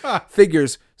boxed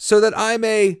figures so that I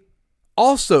may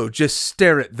also just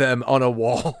stare at them on a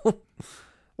wall.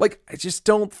 Like, I just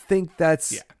don't think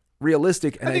that's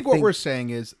realistic. And I think what we're saying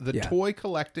is the toy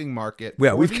collecting market,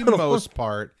 for the most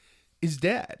part, is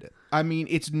dead. I mean,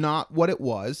 it's not what it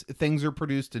was. Things are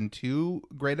produced in too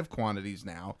great of quantities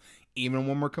now, even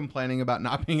when we're complaining about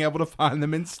not being able to find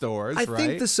them in stores. I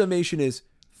think the summation is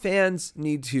fans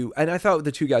need to, and I thought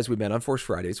the two guys we met on Force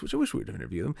Fridays, which I wish we'd have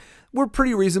interviewed them, were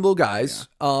pretty reasonable guys.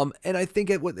 Yeah. And I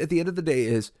think at the end of the day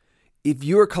is, if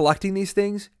you're collecting these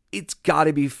things, it's got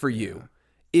to be for you.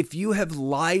 If you have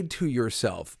lied to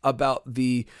yourself about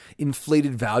the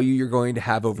inflated value you're going to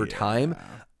have over time,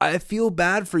 I feel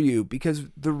bad for you because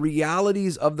the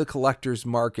realities of the collector's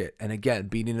market, and again,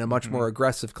 being in a much more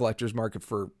aggressive collector's market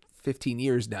for 15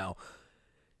 years now,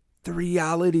 the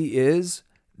reality is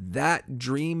that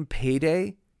dream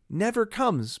payday never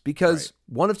comes because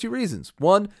one of two reasons.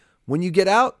 One, when you get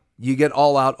out, you get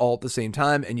all out all at the same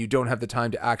time, and you don't have the time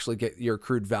to actually get your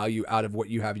accrued value out of what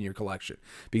you have in your collection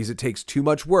because it takes too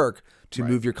much work to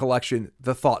move your collection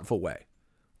the thoughtful way,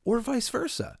 or vice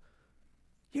versa.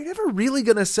 You're never really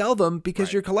going to sell them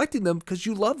because you're collecting them because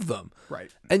you love them.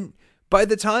 Right. And by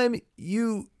the time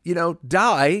you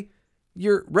die,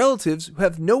 your relatives who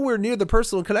have nowhere near the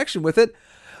personal connection with it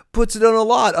puts it on a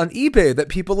lot on eBay that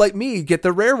people like me get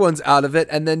the rare ones out of it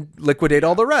and then liquidate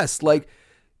all the rest. Like,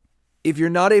 if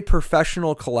you're not a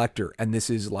professional collector, and this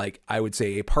is like, I would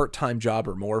say a part-time job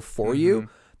or more for you,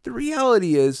 the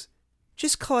reality is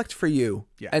just collect for you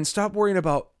and stop worrying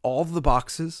about all the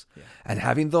boxes and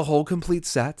having the whole complete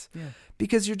set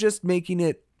because you're just making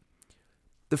it,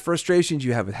 the frustrations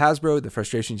you have with Hasbro, the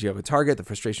frustrations you have with Target, the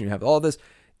frustration you have with all this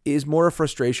is more a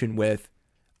frustration with,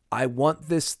 I want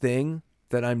this thing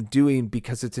that I'm doing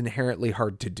because it's inherently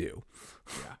hard to do.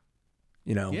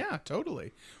 Yeah. Yeah,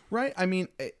 totally. Right. I mean,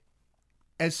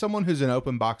 as someone who's an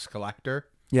open box collector,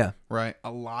 right,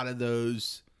 a lot of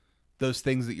those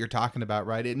things that you're talking about,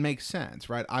 right, it makes sense,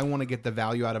 right? I want to get the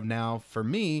value out of now for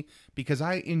me because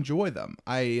I enjoy them.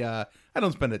 I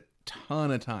don't spend a ton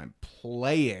of time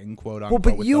playing, quote unquote.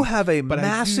 Well, but you have a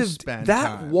massive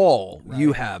wall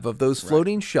you have of those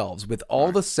floating shelves with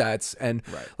all the sets, and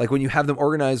like when you have them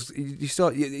organized,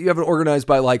 you have it organized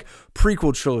by like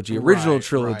prequel trilogy, original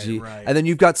trilogy, and then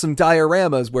you've got some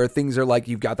dioramas where things are like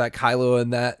you've got that Kylo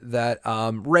and that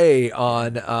Rey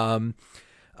on in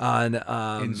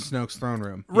Snoke's throne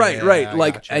room, right,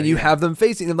 like, gotcha, and you have them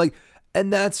facing them, like,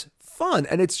 and that's fun,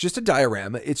 and it's just a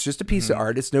diorama, it's just a piece of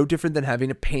art. It's no different than having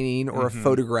a painting or a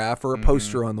photograph or a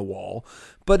poster on the wall,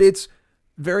 but it's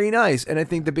very nice. And I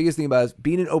think the biggest thing about it is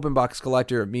being an open box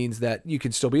collector means that you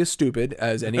can still be as stupid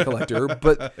as any collector,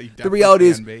 but the reality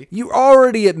is you're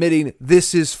already admitting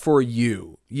this is for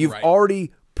you. You've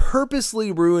already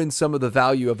purposely ruined some of the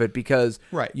value of it because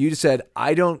you just said,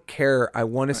 I don't care. I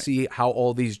want to see how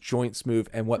all these joints move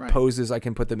and what poses I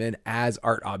can put them in as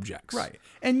art objects. Right.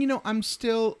 And, I'm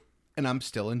still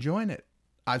enjoying it.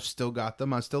 I've still got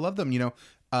them. I still love them.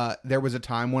 There was a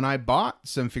time when I bought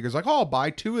some figures like, I'll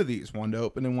buy 2 of these, one to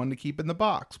open and one to keep in the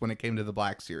box when it came to the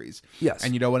Black Series. Yes.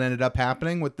 And you know what ended up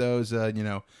happening with those,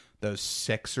 those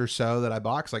 6 or so that I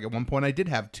boxed? Like at one point I did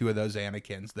have 2 of those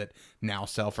Anakins that now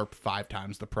sell for 5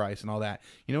 times the price and all that.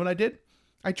 You know what I did?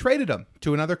 I traded them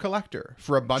to another collector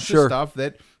for a bunch of stuff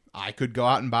that I could go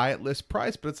out and buy at list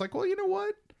price. But it's like, well, you know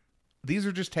what? These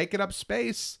are just taking up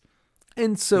space.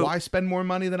 And so why spend more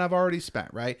money than I've already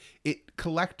spent, right?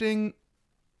 Collecting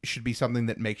should be something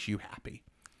that makes you happy.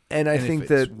 And I think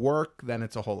if it's work, then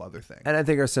it's a whole other thing. And I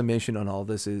think our summation on all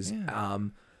this is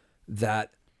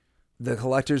that the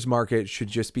collector's market should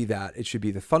just be that. It should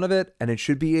be the fun of it, and it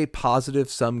should be a positive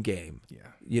sum game. Yeah.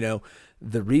 You know,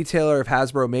 the retailer of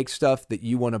Hasbro makes stuff that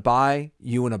you want to buy.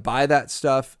 You want to buy that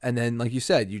stuff, and then, like you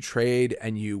said, you trade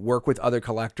and you work with other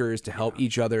collectors to help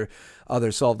each other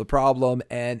solve the problem.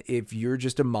 And if you're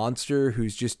just a monster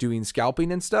who's just doing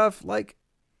scalping and stuff, like,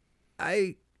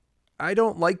 I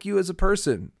don't like you as a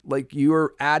person. Like, you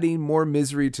are adding more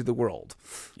misery to the world.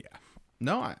 Yeah.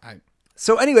 No,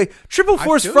 So anyway, Triple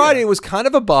Force Friday was kind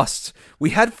of a bust.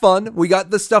 We had fun. We got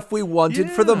the stuff we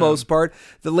wanted for the most part.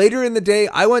 Later in the day,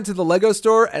 I went to the Lego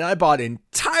store and I bought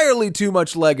entirely too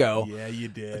much Lego. Yeah, you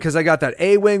did. Because I got that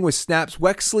A-Wing with Snaps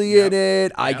Wexley in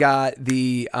it. I got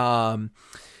the gosh,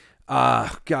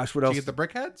 what else? Did you get the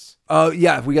Brickheads? Oh,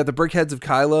 yeah. We got the Brickheads of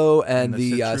Kylo and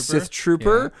the Sith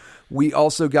Trooper. Yeah. We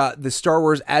also got the Star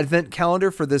Wars Advent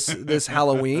calendar for this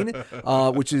Halloween,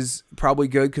 which is probably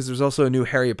good because there's also a new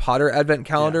Harry Potter Advent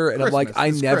calendar. And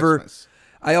Christmas.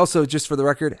 I also, just for the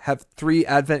record, have 3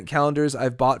 Advent calendars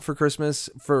I've bought for Christmas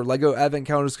for Lego Advent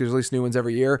calendars because there's at least new ones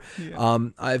every year. Yeah.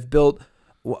 I've built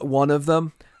one of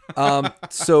them.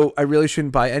 So I really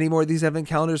shouldn't buy any more of these Advent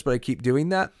calendars, but I keep doing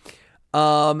that.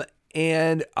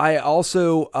 And I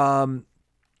also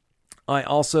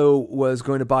was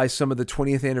going to buy some of the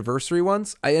 20th anniversary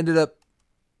ones. I ended up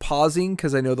pausing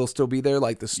because I know they'll still be there,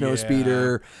 like the Snow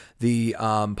Speeder, the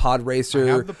Pod Racer. I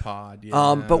have the Pod,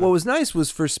 yeah. But what was nice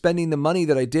was for spending the money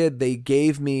that I did, they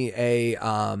gave me a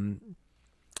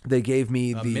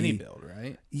mini build,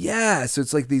 right? Yeah, so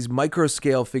it's like these micro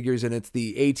scale figures, and it's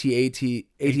the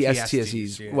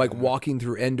ATSTSEs, like walking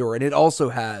through Endor, and it also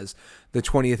has the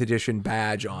 20th edition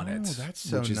badge on it. Oh, that's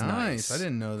so nice. I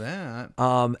didn't know that.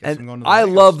 And I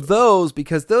love those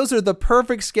because those are the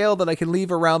perfect scale that I can leave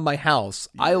around my house.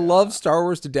 Yeah. I love Star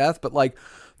Wars to death, but like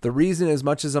the reason, as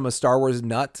much as I'm a Star Wars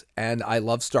nut and I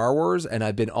love Star Wars and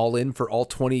I've been all in for all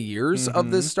 20 years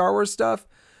of this Star Wars stuff,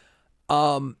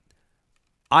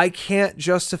 I can't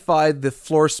justify the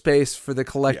floor space for the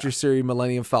Collector Series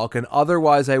Millennium Falcon.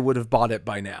 Otherwise, I would have bought it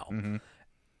by now.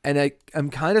 And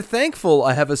I'm kind of thankful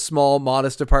I have a small,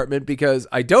 modest apartment because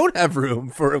I don't have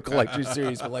room for a Collector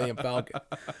Series Millennium Falcon.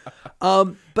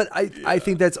 But I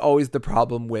think that's always the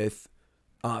problem with,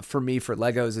 for me, for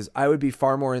Legos, is I would be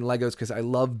far more in Legos because I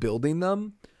love building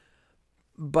them.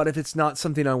 But if it's not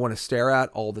something I want to stare at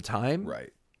all the time,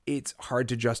 right, it's hard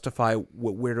to justify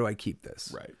where do I keep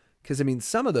this? Right. Because, I mean,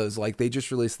 some of those, like they just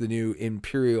released the new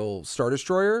Imperial Star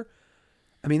Destroyer.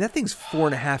 I mean, that thing's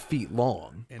 4.5 feet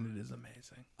long. And it is amazing.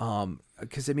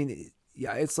 Because I mean,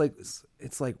 it's like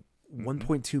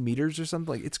 1.2 meters or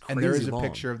something. Like, it's crazy. And there is a long.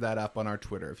 picture of that up on our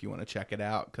Twitter if you want to check it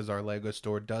out, because our Lego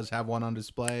store does have one on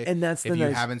display. And that's if you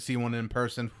haven't seen one in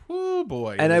person, whoo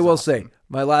boy! And I will say,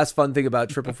 my last fun thing about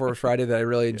Triple Force Friday that I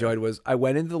really enjoyed was I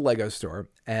went into the Lego store,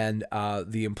 and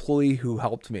the employee who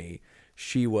helped me,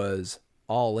 she was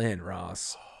all in,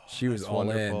 Ross. She was all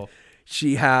in.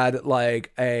 She had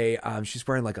like she's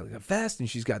wearing like a vest, and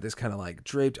she's got this kind of like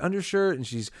draped undershirt, and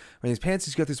she's wearing these pants.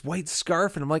 She's got this white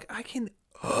scarf, and I'm like,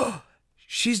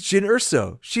 she's Jyn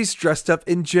Erso. She's dressed up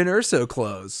in Jyn Erso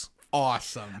clothes.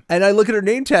 Awesome. And I look at her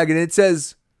name tag, and it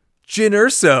says Jyn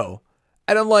Erso,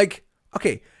 and I'm like,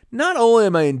 okay. Not only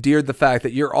am I endeared the fact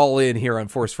that you're all in here on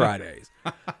Force Fridays,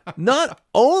 not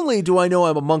only do I know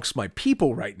I'm amongst my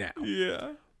people right now.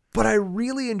 Yeah. But I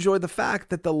really enjoy the fact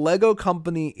that the Lego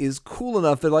company is cool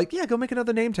enough. They're like, yeah, go make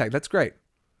another name tag. That's great.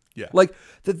 Yeah. Like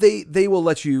that they will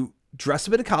let you dress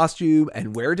up in a costume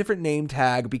and wear a different name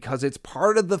tag because it's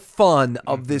part of the fun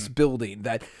of this building.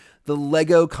 That the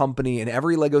Lego company and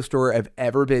every Lego store I've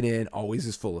ever been in always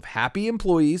is full of happy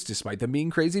employees, despite them being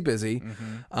crazy busy.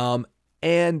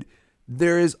 And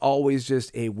there is always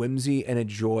just a whimsy and a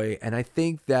joy. And I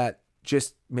think that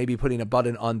just maybe putting a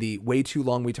button on the way too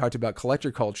long we talked about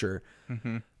collector culture,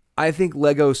 I think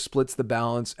Lego splits the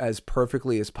balance as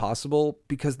perfectly as possible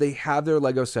because they have their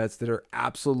Lego sets that are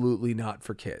absolutely not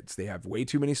for kids. They have way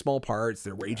too many small parts.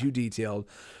 They're way too detailed.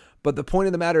 But the point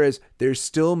of the matter is they're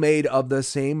still made of the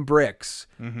same bricks.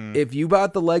 If you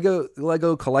bought the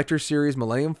Lego Collector Series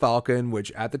Millennium Falcon,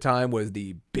 which at the time was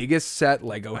the biggest set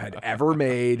Lego had ever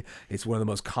made, it's one of the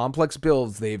most complex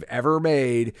builds they've ever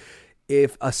made.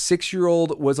 If a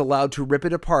 6-year-old was allowed to rip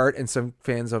it apart, and some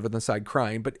fans over the side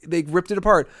crying, but they ripped it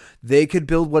apart, they could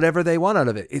build whatever they want out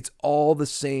of it. It's all the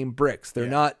same bricks. They're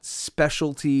not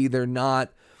specialty. They're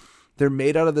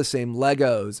made out of the same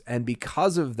Legos. And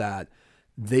because of that,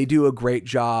 they do a great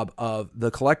job of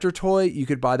the collector toy. You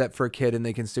could buy that for a kid and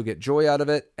they can still get joy out of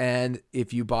it. And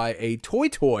if you buy a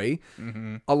toy,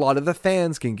 a lot of the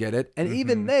fans can get it. And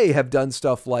even they have done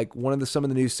stuff like some of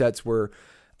the new sets were,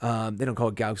 they don't call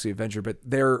it Galaxy Adventure, but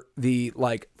they're the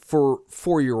like for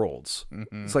 4-year-olds.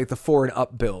 It's like the 4 and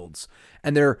up builds.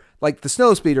 And they're like the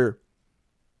Snowspeeder,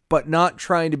 but not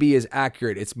trying to be as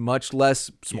accurate. It's much less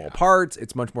small parts.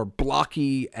 It's much more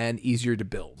blocky and easier to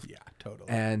build. Yeah, totally.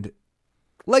 And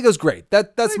Lego's great.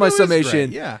 That's Lego my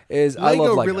summation. Is I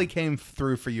love Lego. really came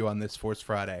through for you on this Force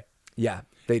Friday. Yeah,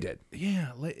 they did.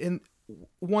 Yeah, and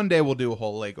one day we'll do a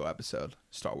whole Lego episode,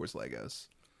 Star Wars Legos.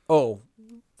 Oh,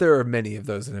 there are many of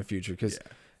those in the future because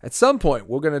at some point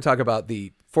we're going to talk about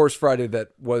the Force Friday that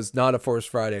was not a Force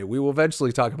Friday. We will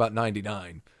eventually talk about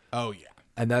 99. Oh, yeah.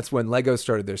 And that's when Lego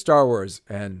started their Star Wars,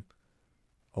 and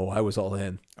I was all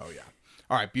in. Oh, yeah.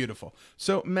 All right, beautiful.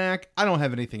 So, Mac, I don't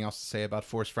have anything else to say about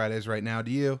Force Fridays right now. Do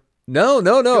you? No. I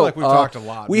feel like we've talked a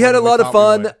lot. We had a lot of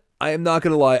fun. I am not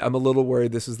going to lie. I'm a little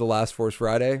worried this is the last Force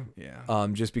Friday. Yeah.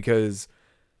 Just because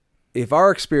if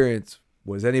our experience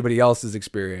was anybody else's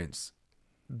experience,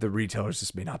 the retailers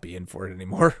just may not be in for it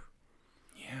anymore.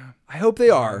 Yeah. I hope they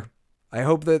are. I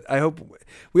hope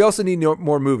we also need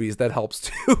more movies. That helps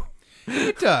too.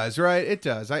 It does, right? It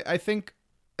does. I think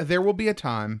there will be a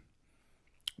time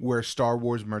where Star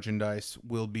Wars merchandise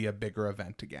will be a bigger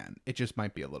event again. It just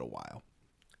might be a little while.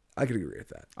 I could agree with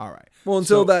that. All right. Well,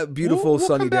 until that beautiful we'll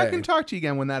sunny come back day. and talk to you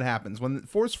again when that happens. When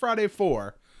Force Friday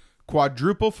 4,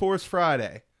 quadruple Force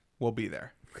Friday, we'll be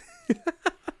there.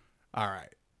 All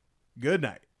right. Good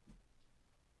night.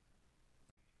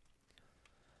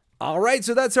 All right,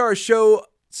 so that's how our show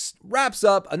wraps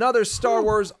up. Another Star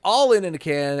Wars all in a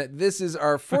can. This is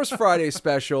our Force Friday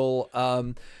special.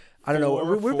 I don't know.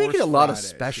 We're making a lot of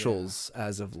specials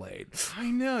as of late.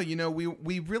 I know. You know,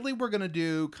 we really were going to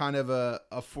do kind of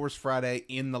a Force Friday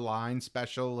in the line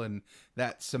special, and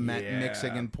that cement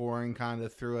mixing and pouring kind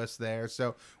of threw us there.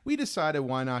 So we decided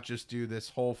why not just do this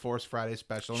whole Force Friday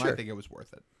special, and I think it was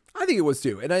worth it. I think it was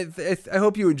too. And I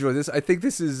hope you enjoy this. I think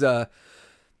this is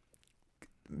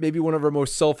maybe one of our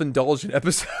most self-indulgent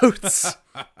episodes.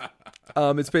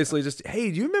 It's basically just,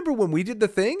 hey, do you remember when we did the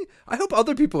thing? I hope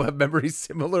other people have memories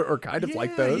similar or kind of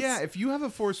like those. Yeah, if you have a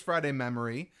Force Friday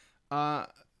memory,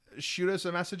 shoot us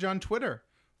a message on Twitter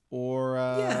or,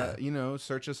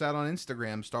 search us out on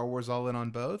Instagram, Star Wars All In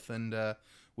on both. And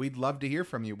we'd love to hear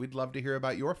from you. We'd love to hear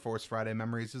about your Force Friday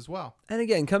memories as well. And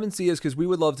again, come and see us because we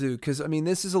would love to. Because, I mean,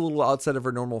 this is a little outside of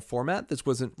our normal format. This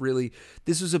was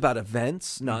about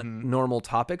events, not normal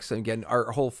topics. And again,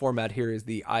 our whole format here is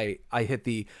I hit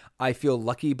the I feel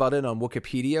lucky button on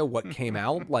Wikipedia, what came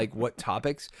out, like what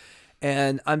topics.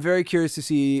 And I'm very curious to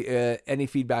see any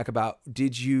feedback about,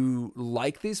 did you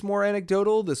like this more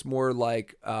anecdotal, this more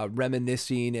like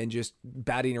reminiscing and just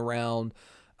batting around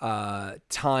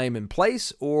time and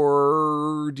place,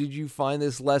 or did you find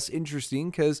this less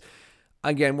interesting? Because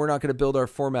again, we're not going to build our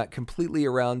format completely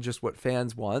around just what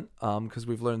fans want, because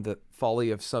we've learned the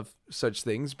folly of such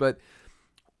things, but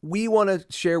we want to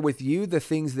share with you the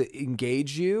things that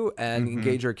engage you and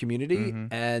engage our community,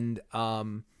 and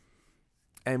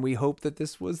we hope that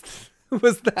this was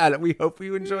that. We hope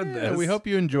you enjoyed this. We hope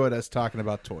you enjoyed us talking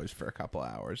about toys for a couple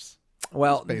hours.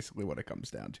 Well, that's basically what it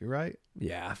comes down to, right?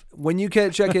 Yeah. When you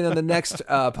can check in on the next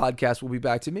podcast, we'll be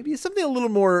back to maybe something a little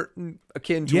more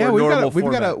akin to our normal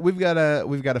format. We've got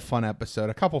a fun episode,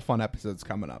 a couple fun episodes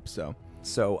coming up. So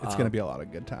it's going to be a lot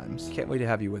of good times. Can't wait to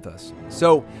have you with us.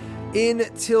 So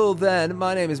until then,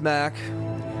 my name is Mac.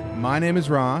 My name is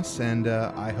Ross, and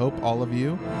I hope all of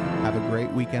you have a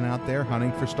great weekend out there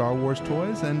hunting for Star Wars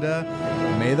toys, and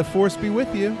may the Force be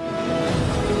with you.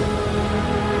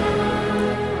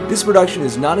 This production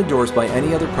is not endorsed by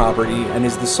any other property and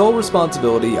is the sole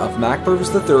responsibility of Mac Purvis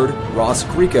III, Ross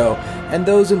Grieco, and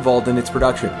those involved in its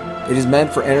production. It is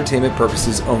meant for entertainment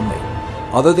purposes only.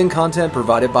 Other than content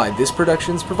provided by this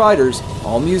production's providers,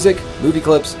 all music, movie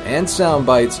clips, and sound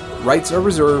bites, rights are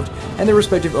reserved, and their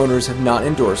respective owners have not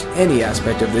endorsed any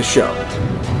aspect of this show.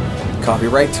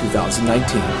 Copyright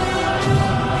 2019.